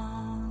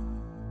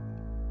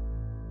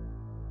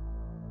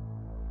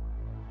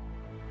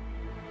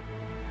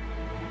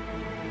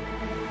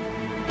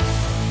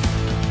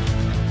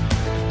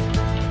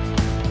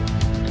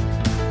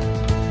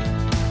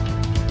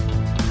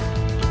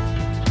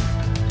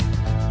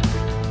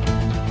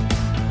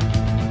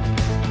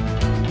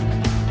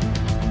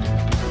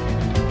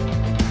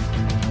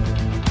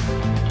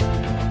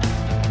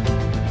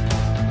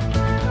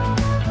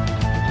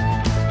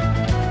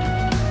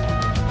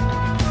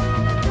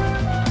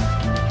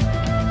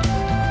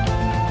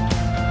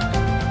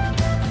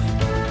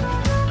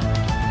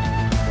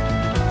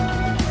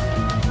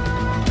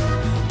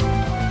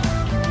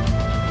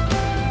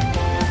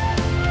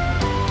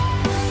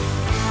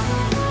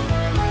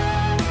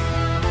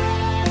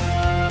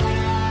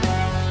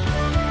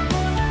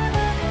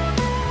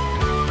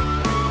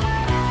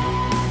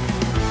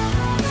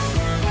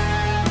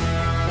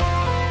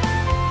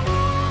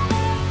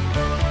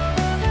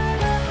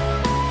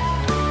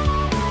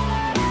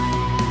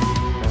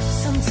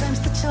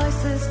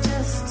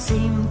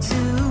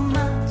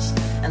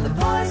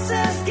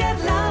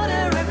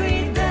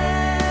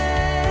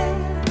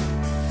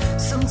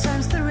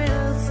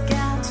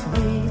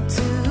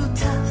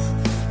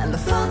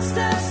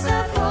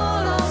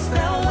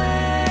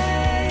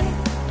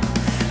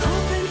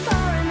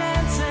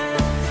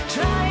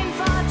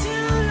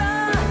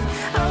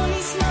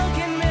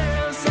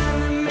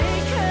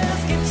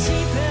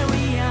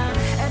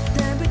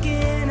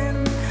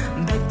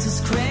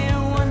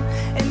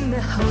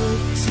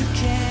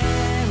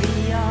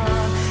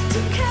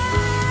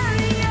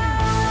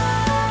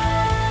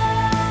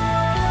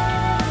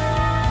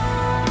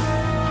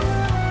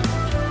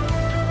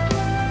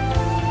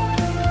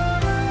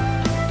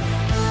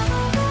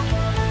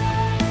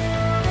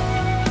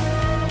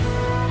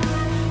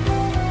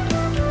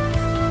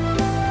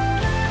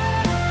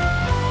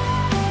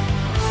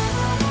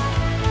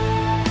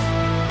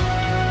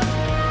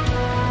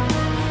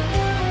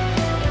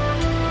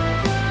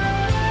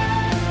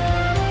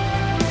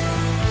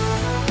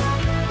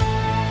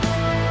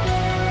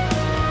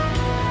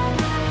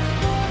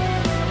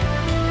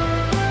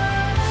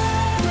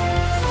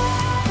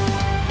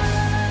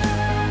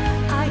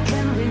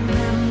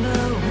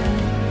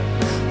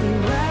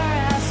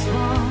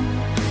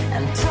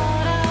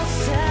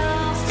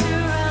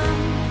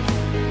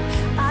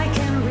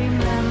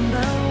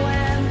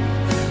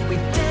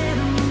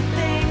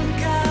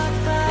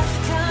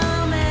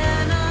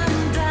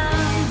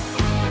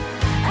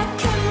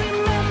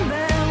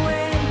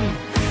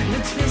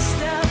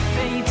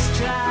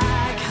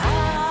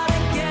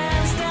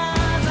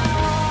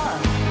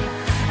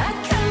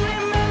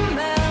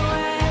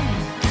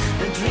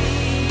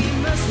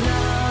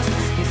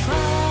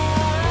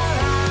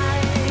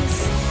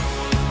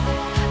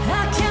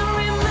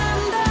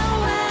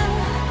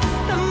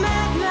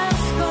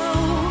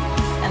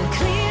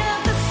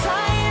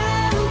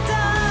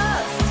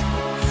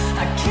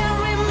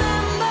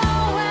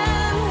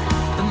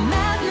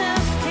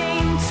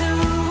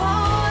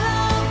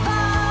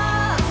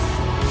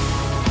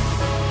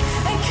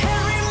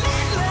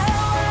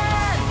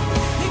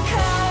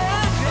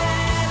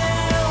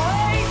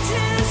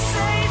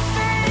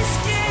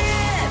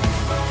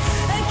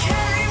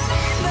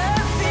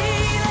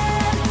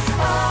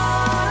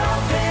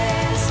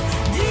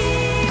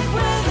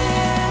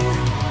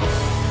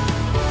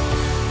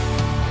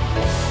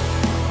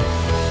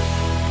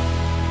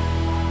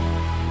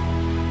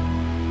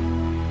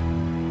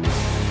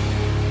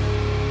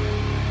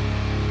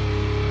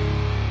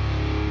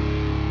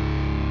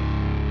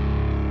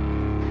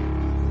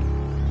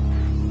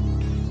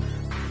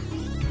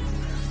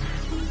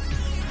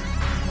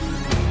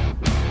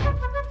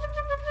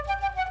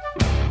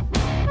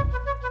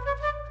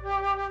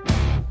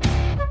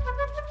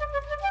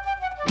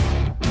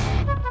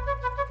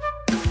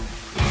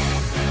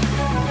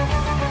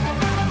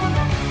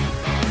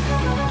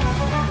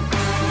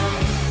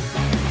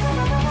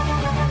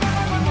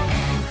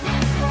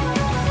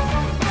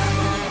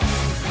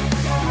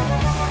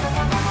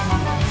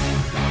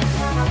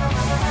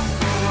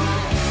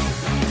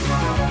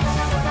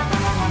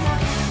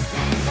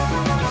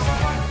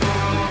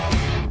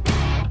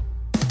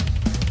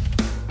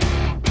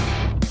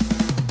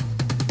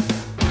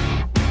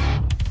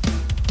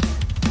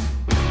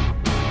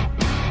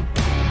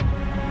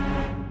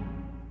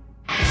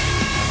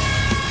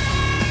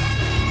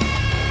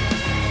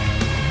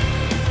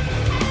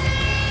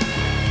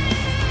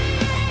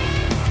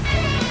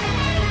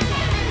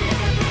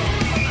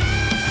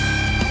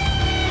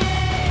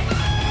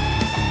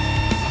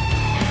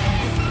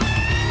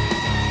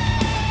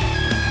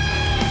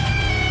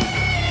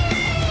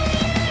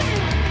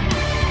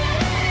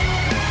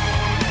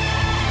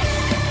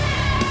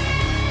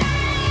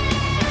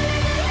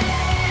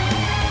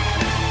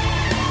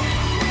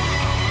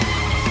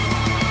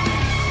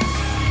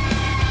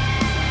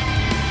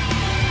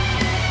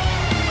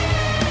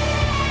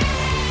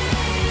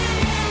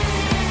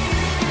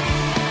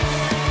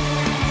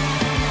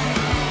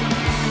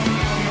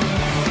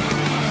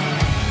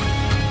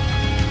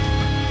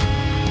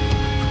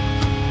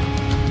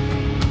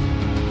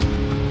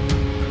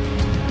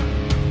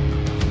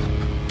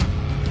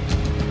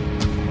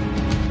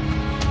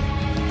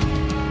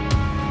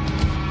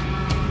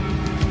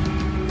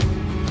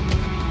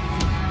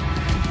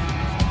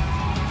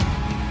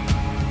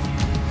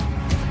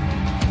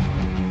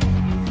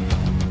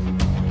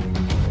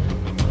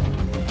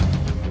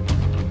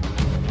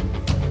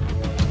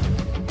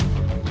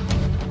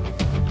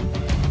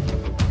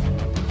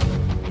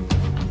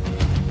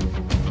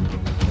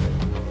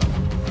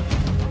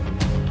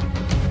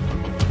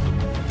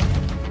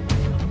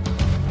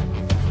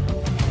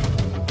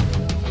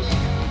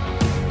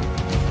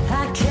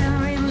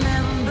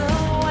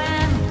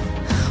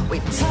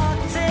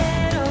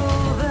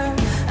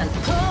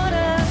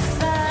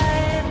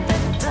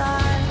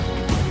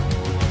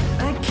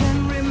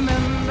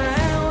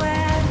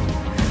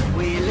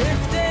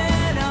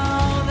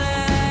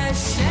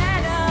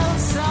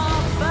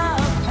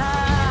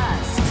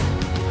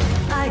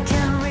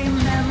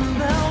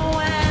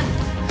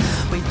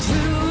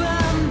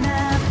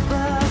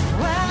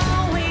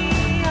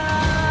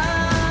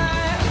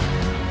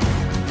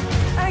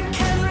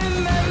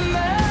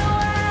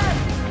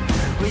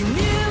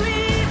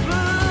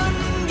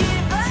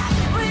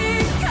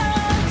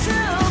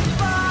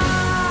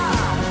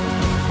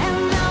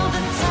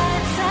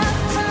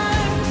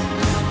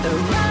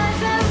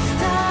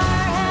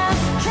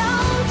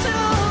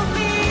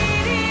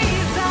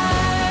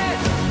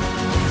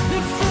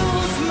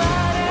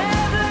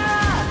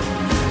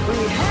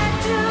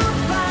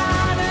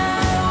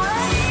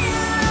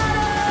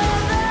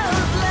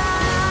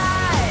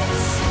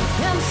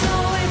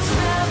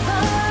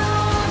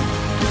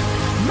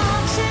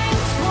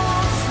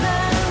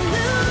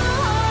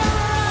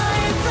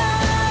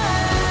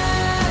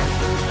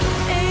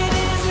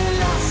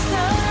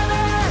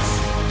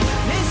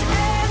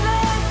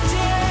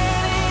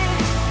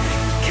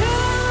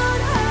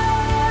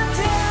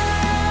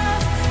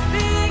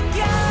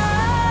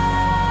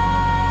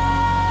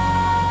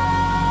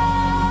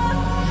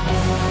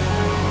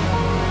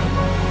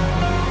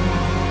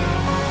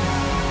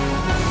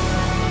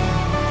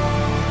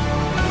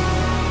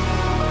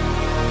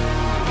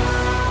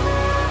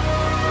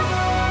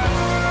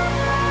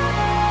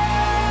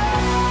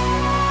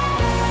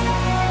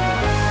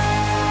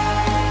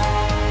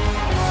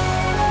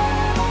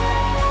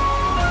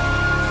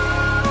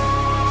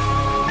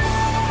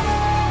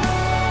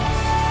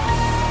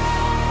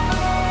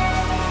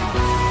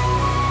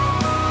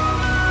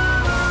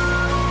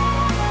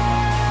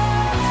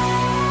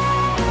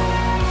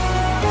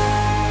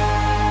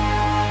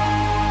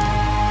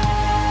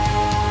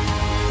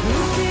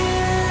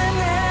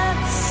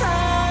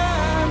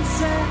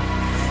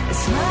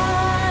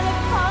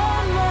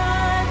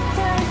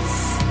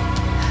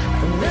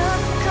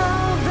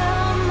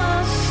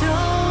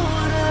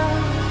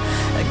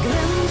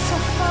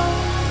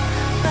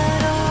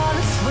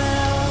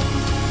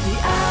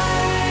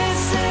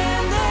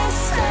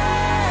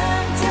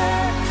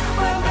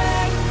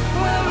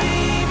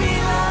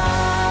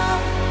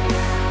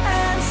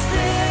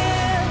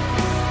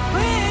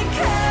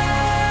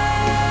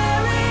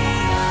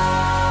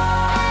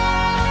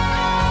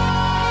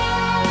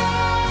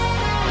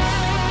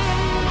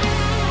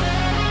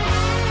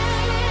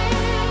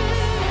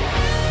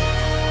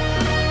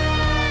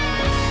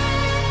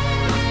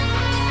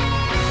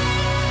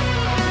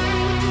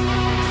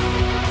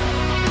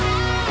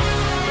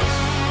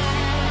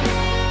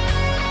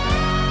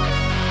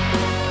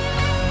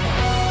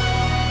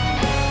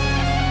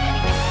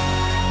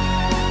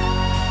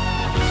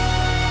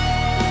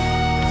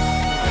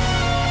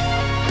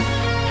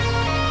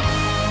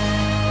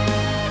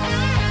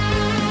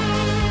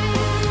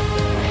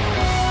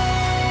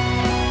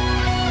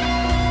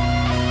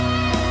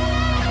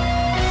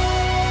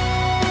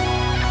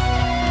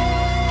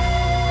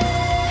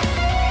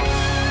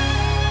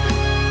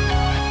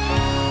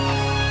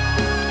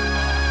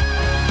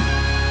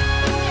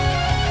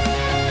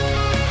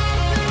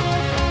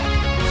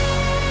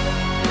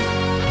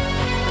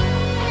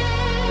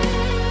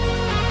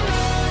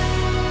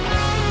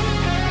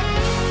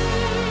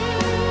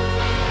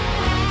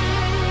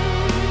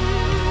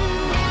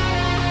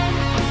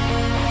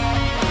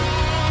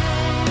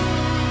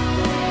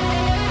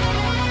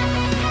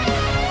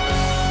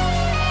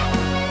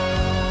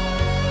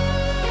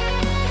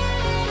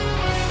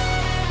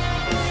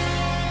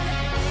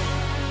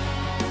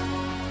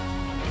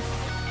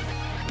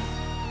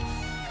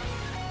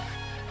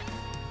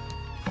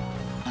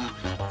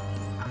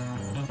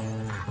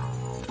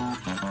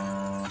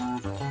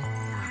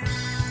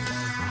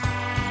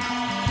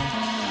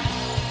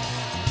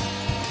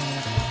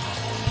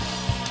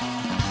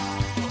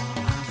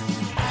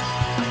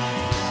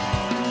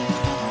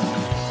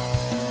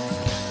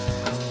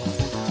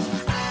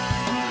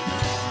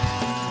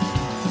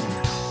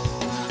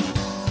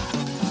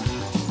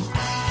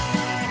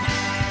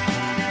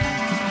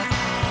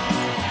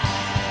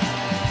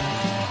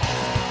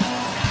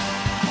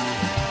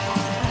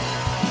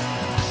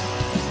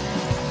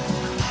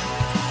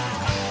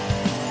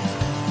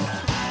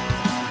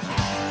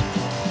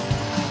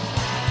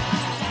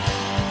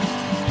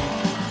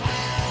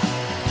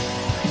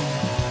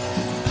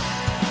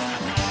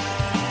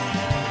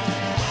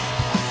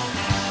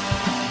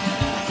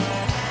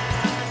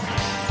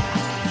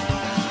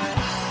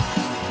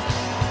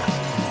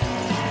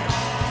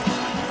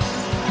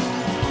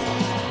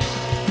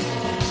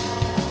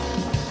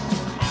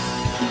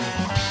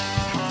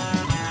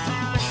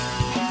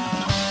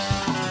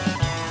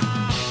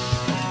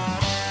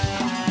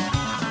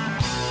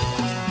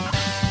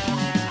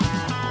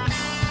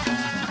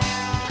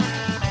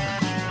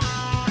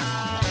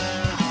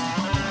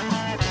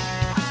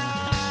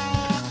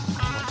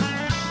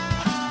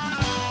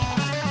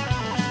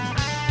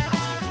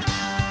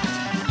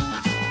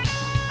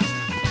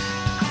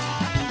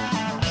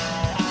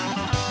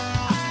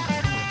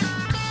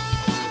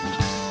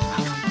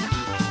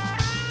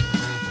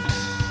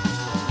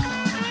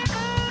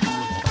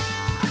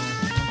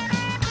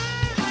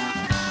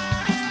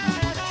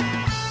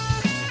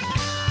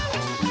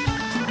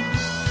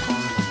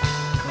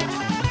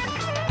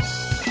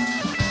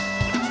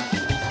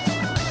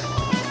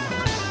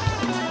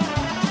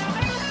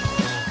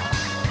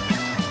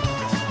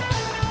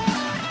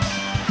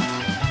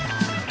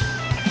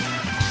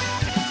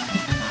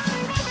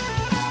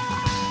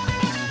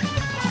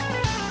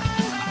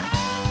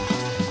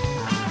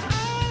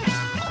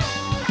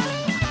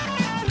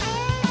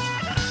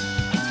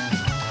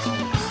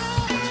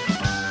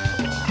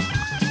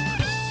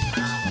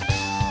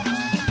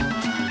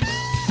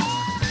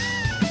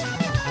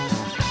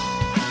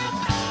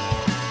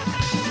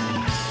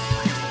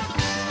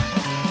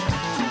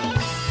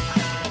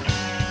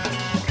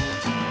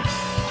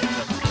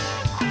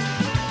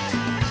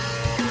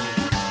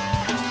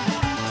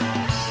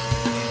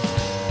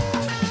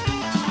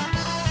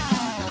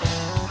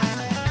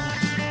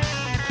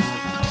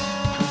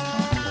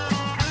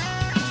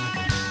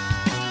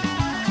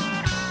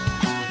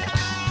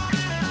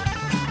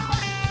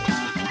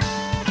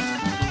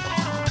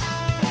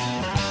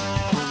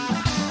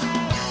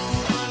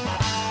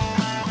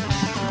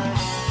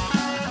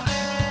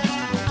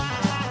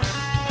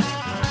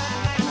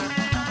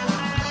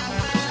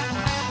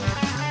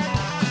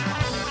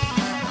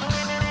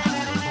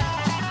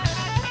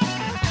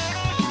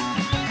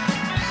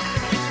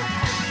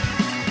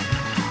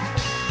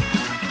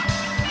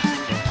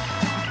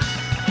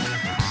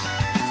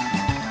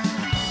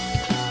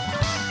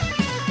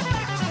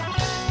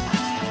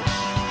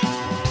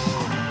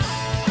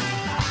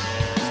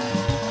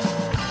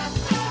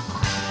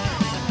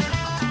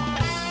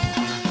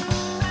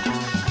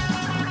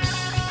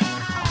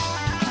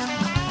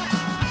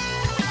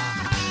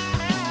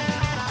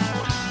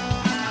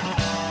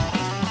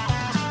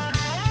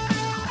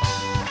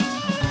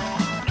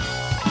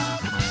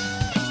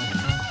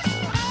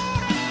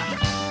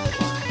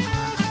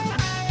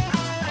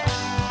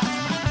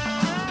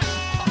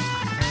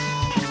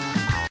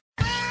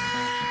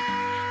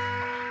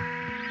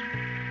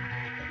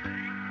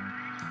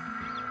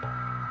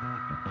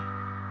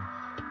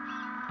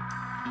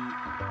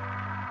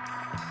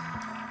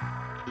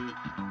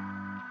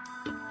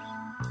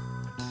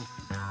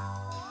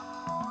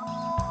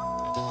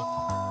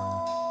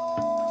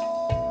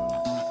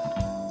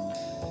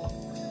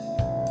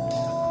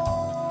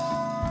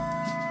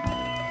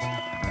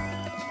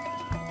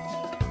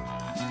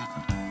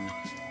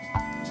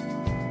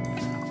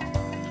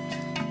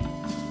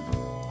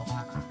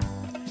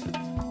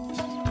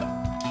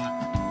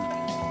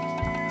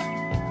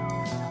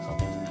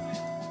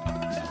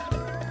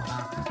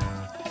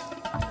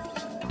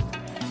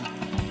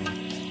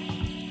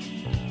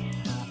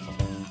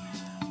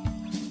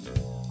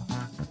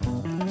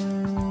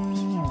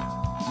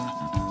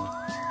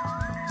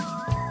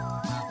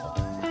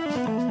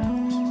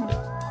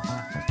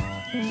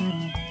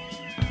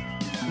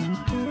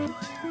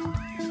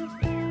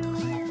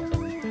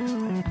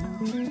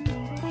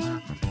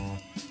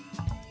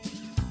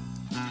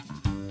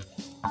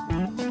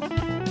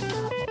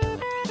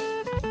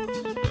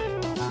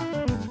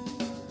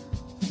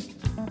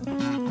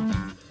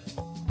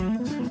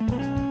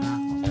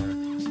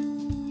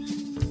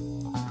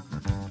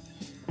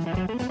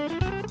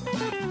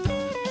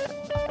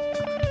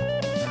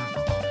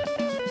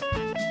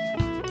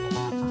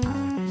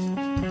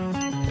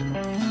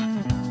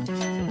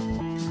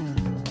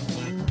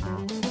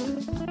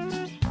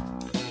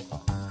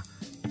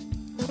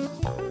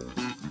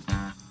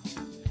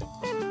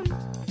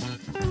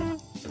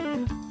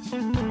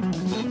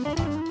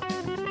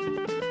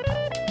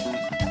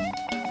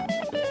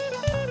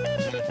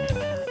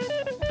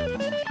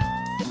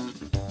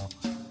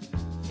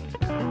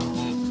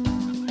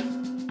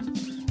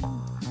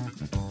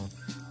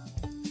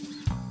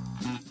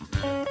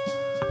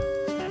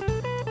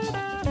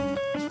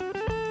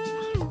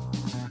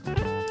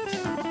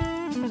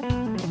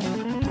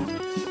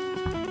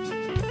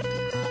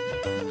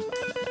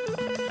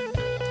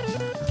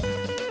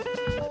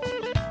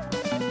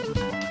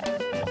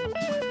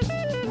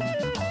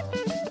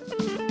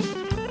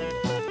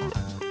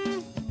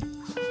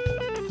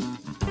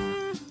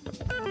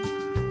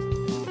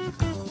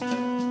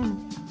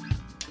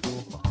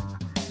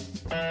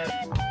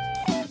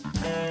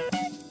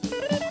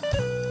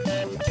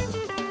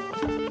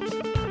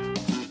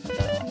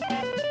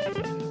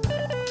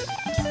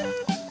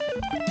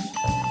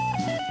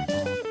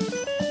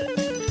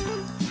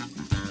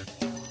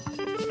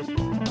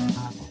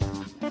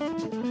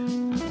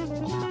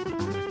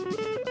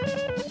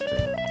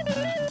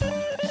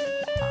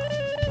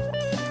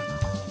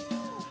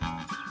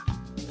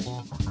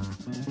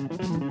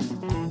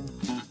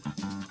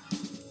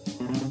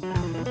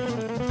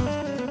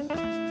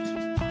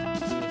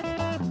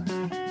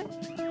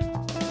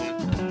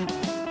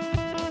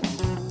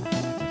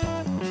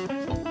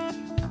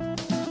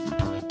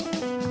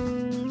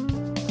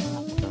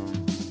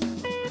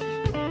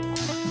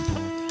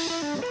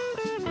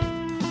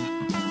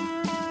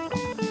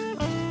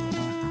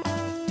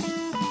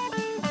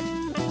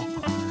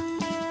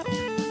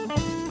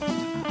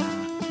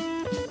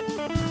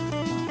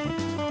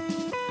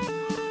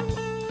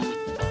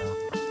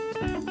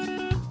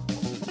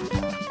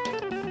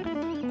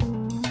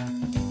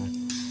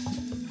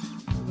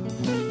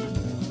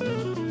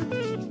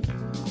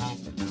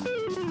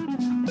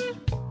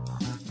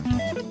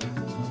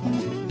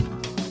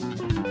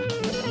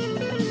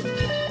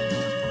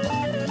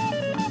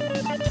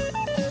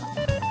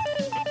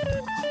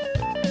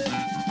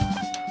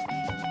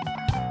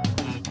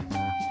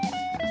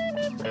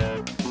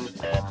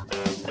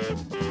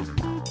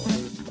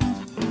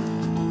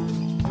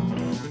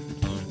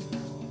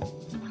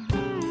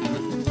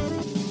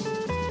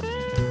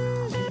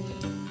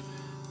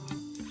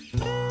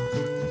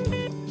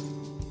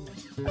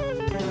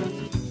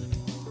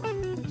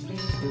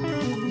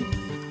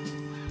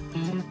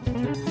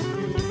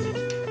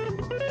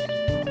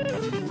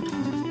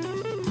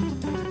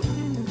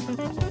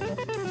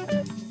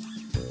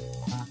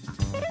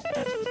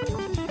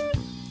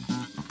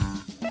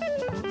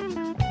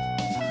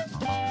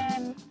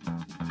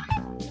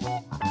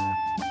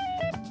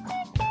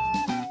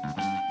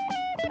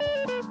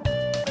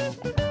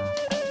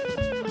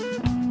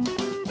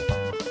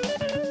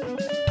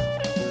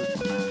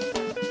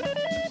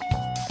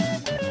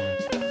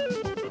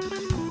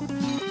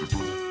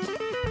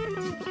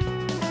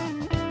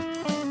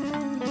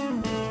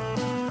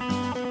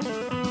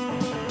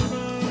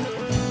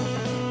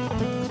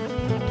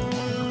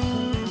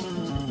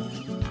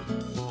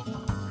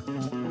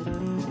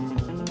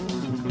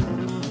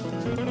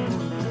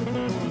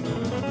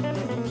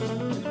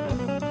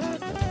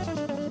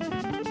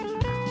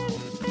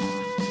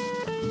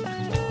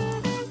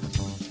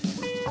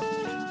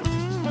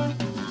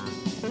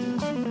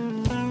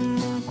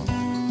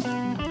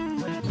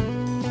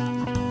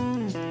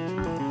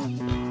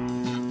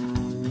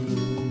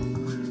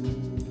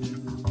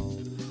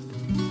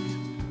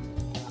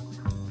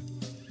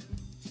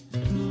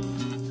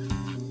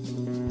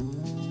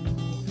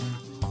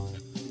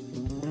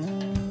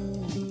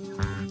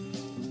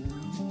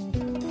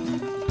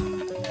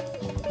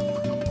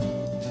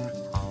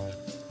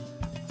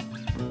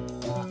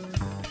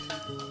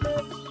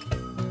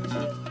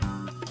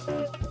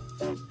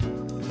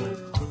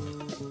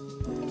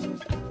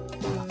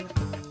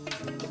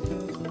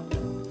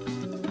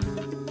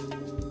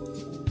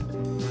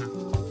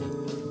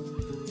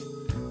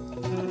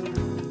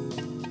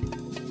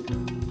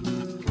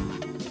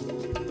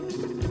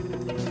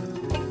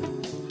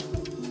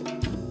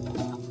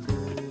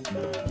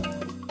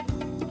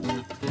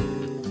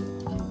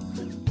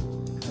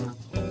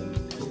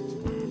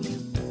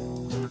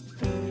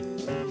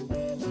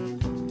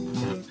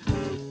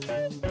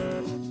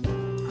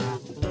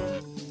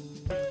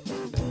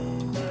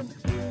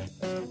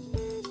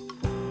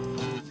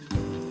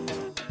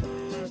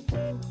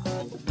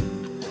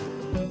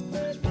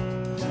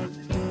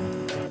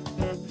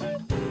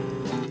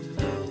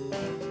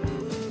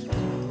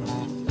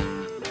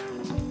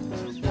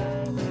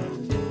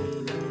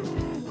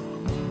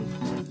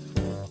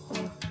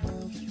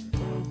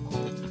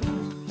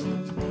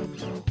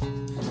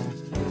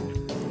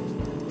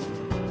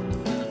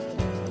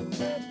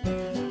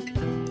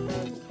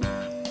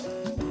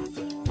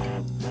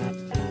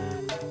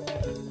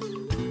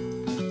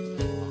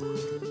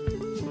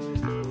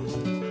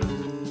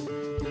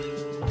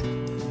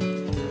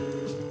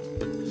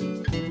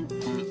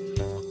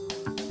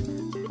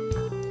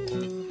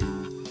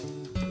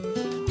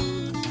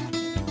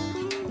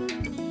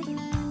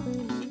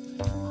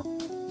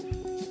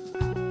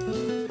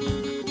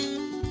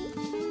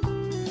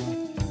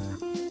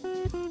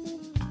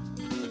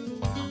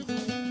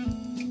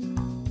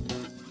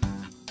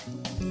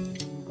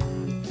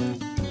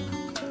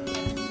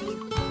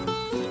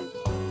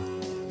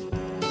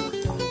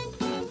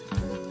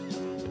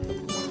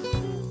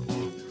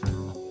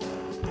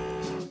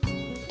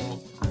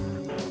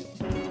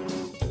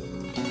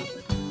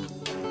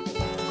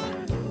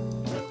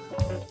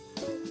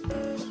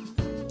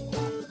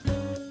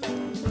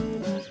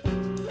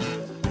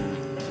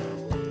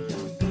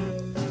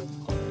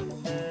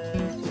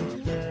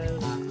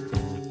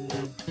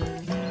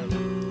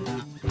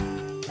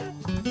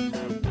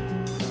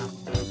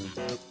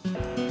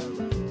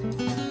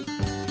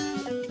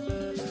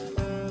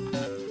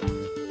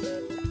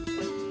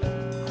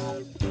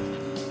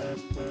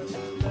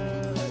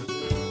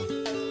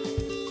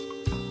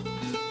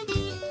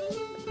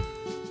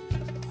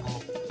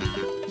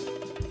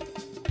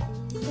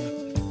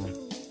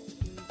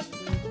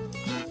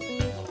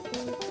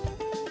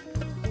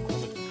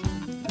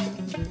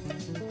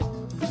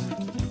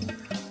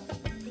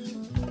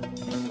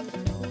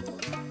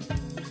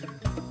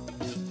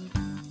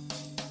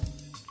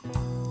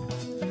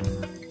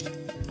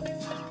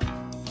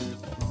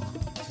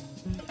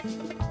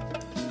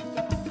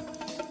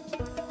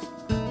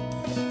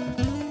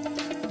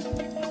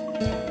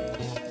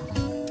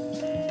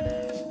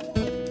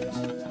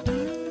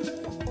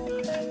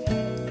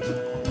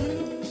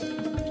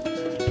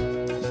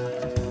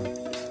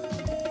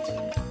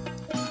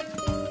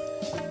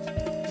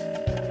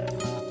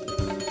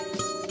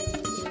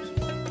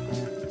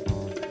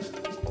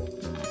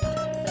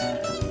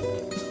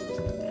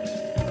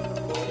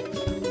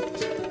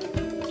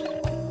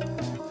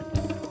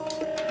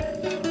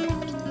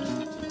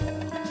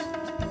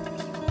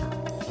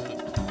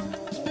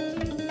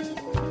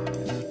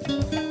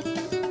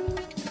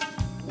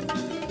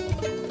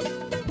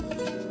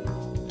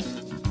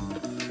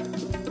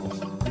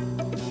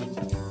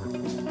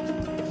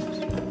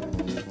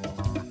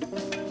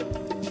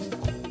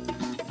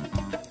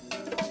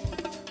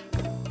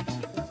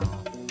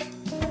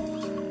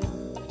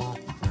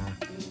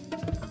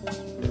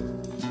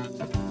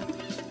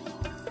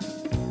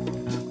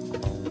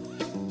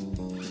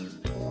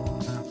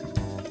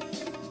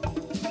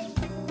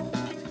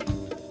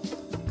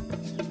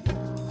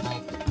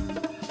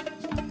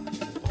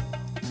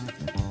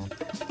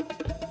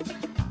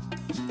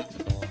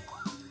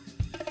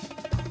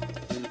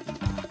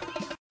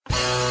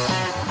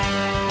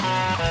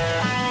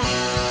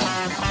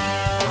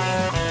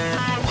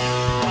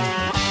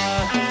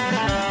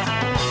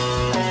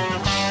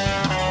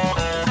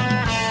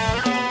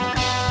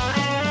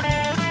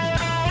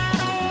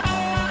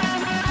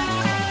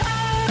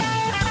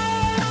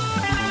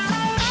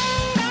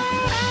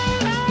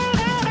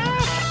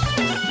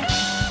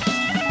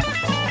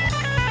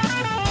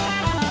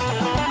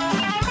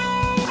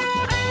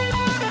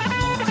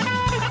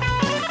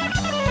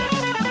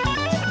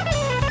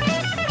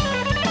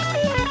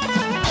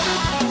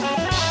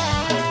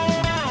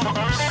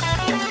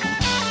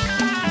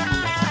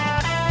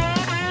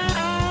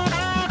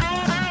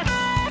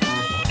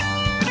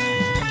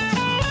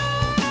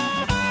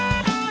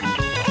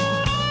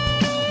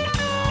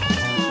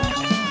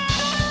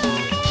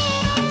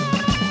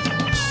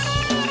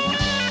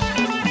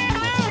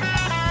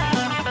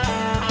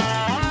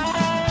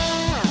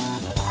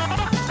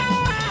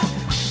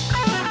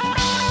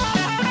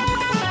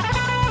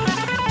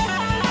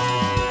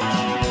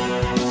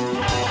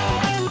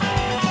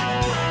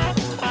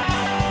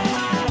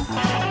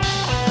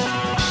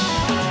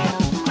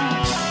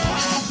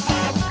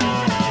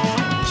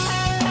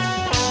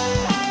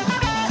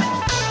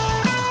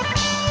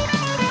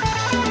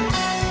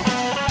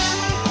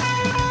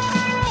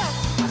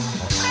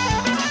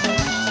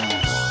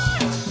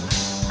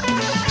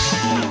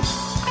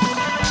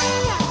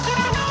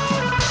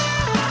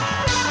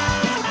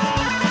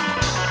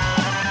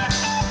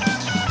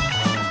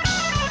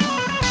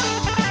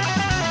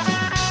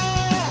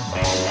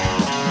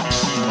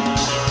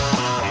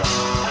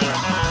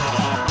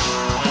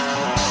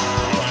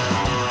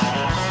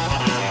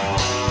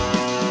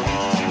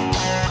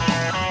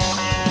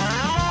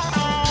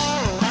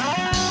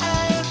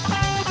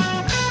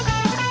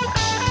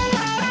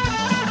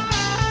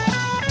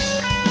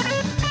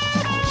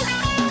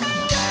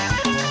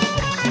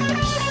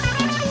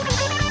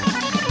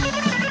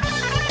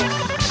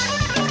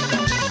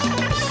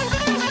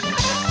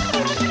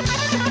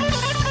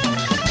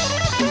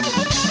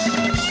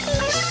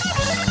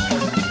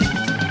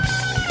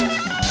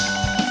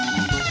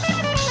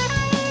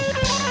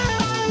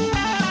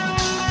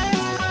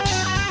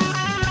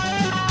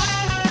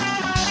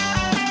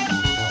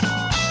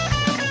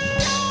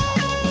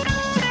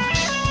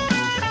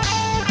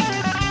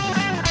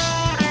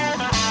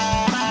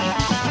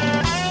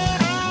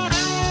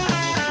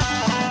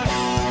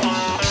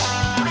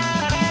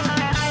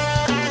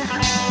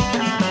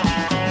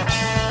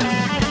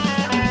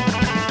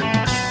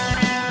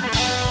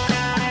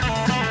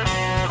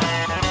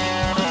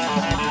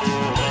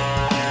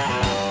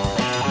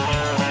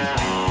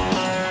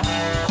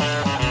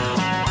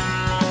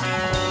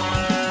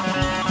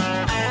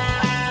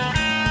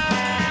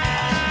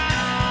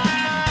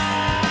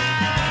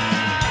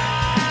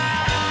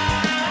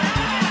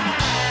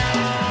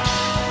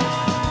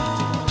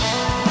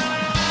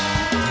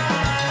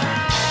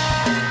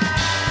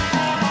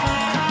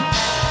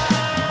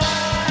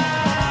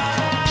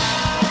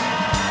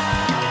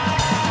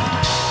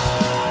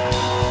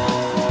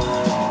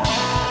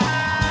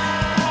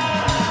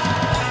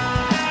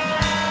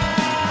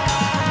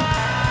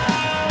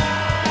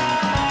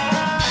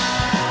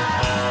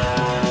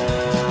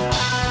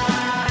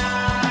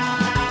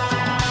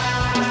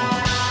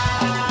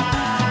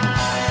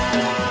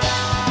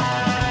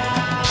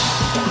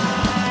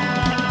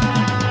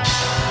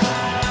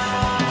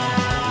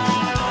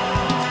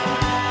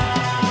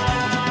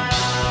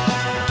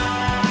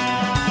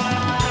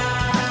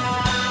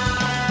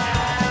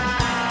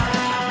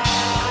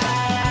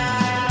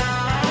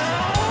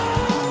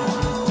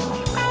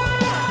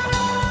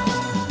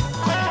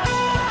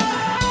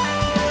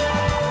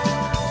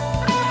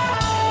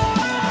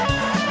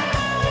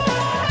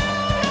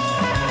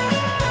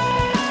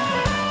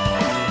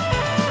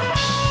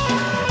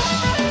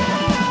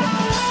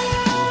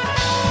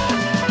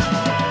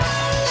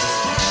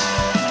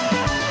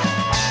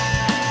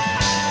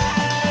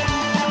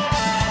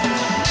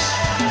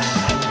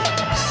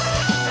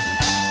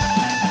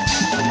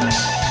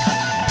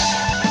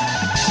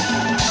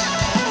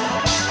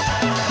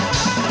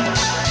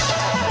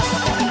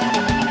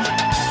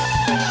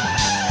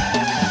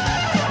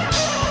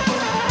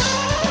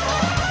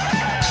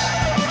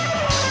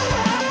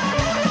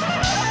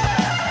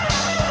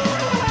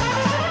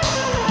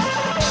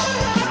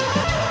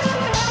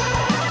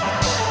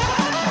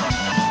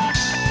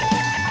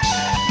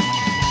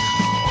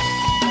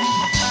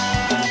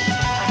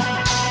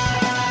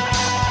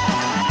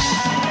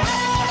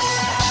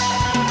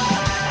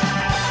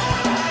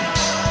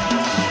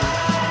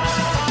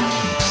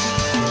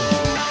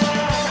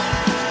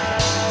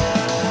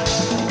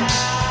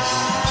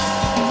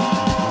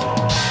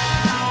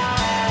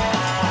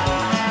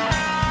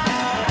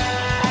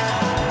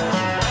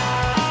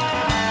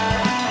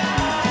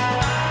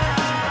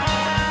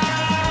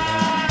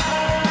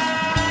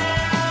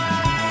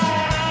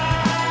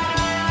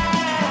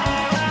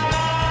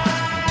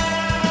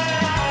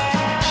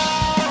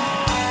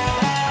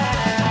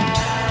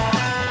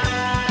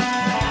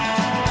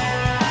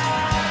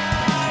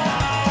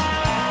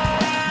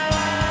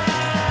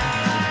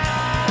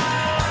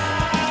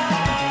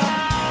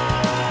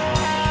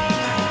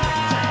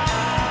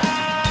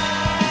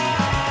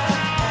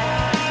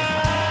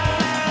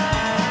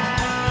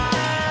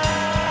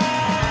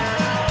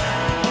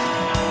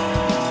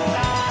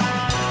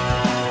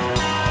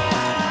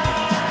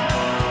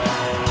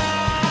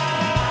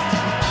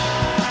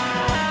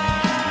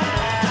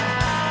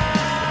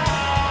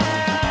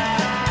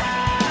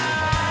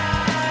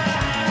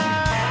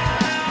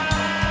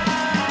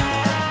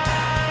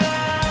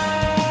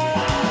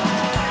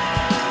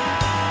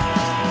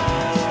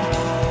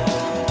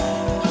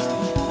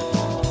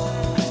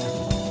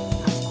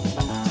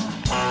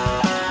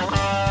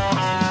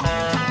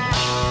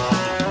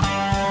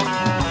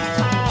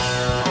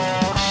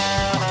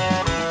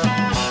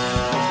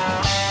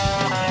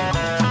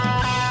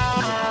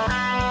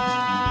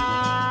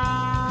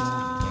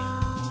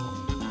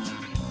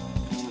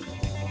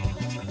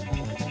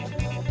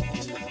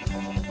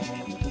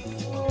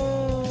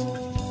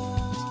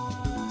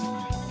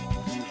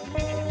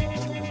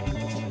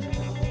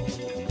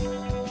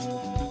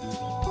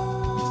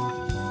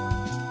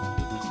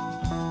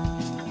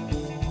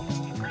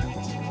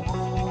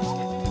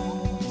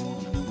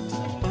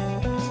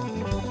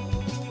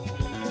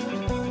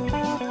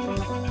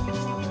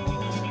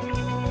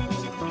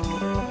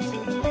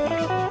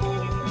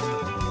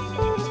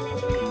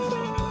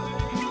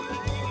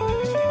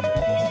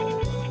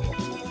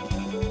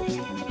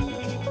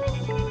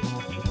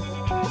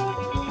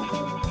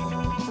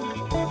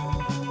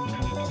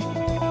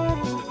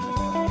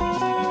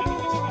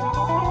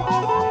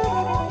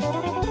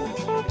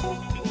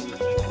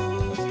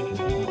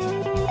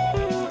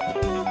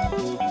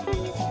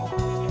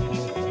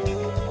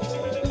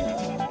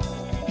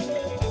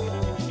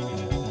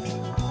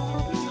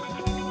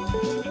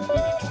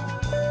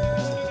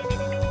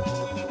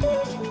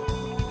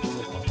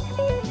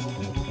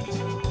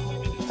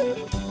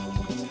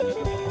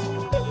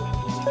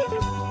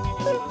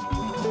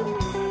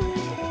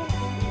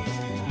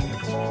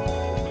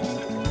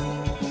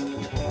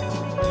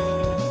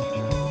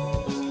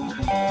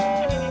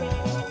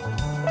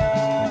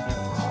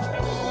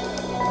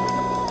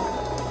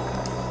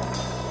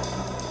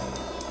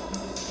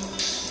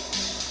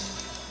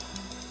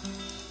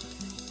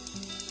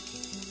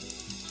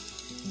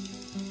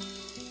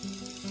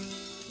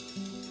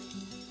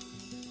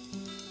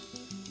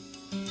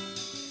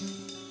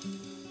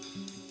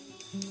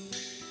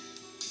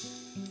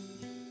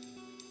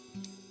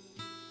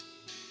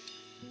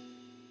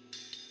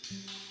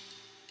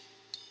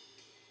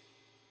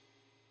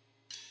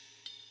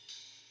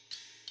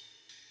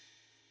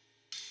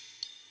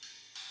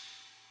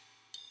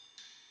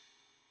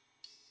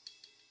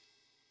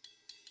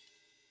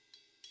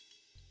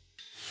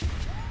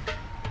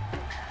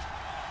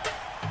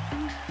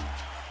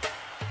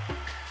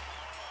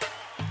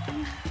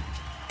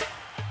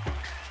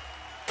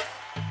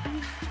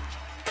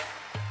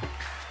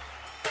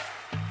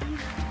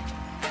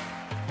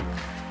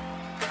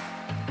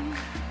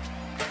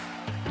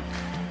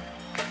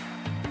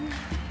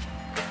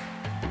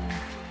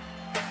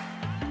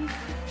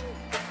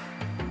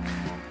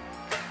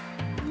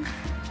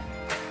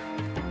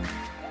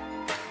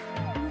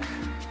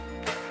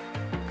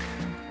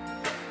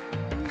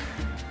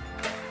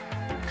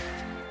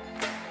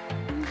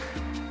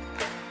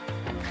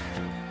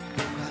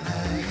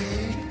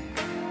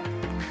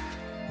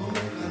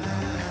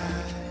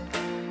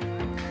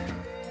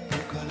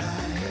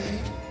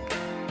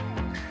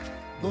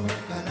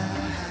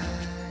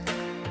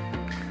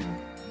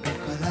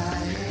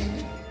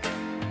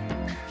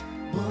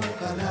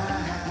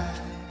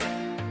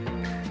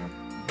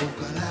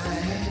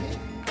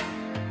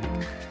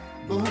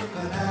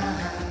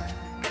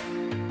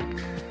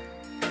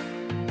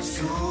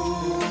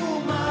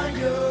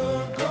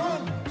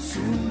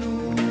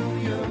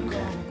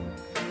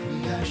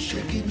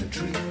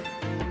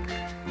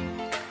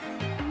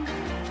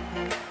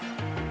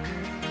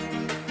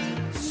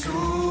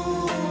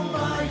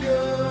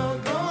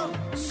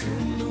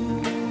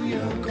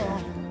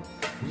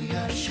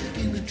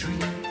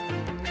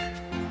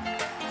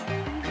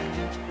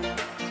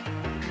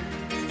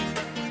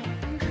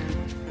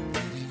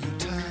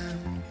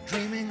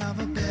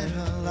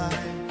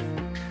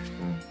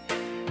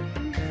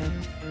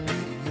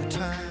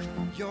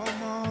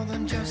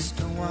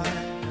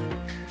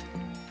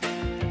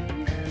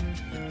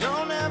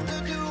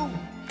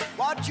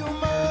 your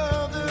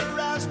mother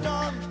has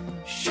done,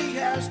 she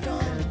has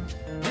done.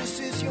 This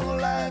is your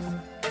life,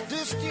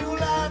 this new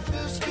life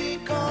has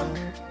begun.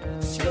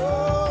 It's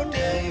your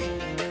day,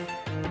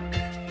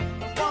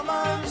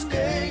 Woman's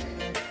Day.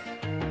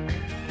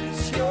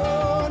 It's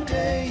your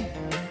day,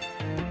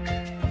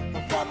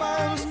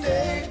 Woman's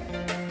Day.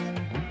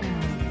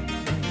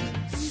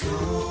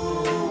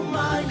 Soon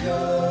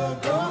you're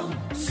gone,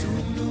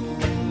 soon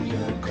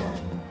you're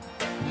gone.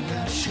 We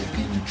are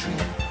shaking the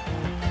tree.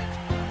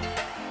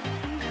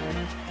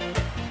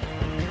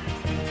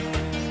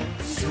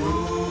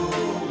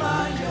 Soon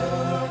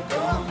you're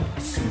gone,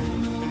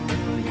 soon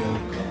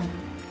you're gone.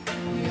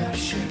 We are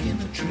shaking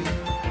the tree.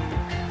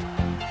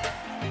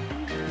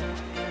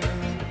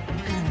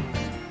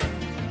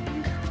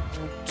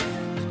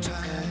 Turn the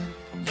tide,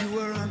 you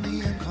were on the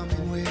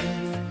incoming wave.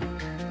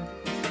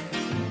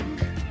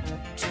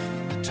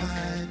 Turning the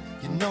tide,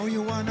 you know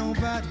you are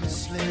nobody's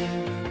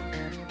slave.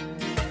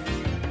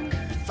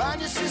 Find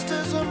your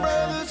sisters and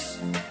brothers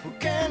who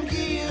can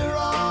hear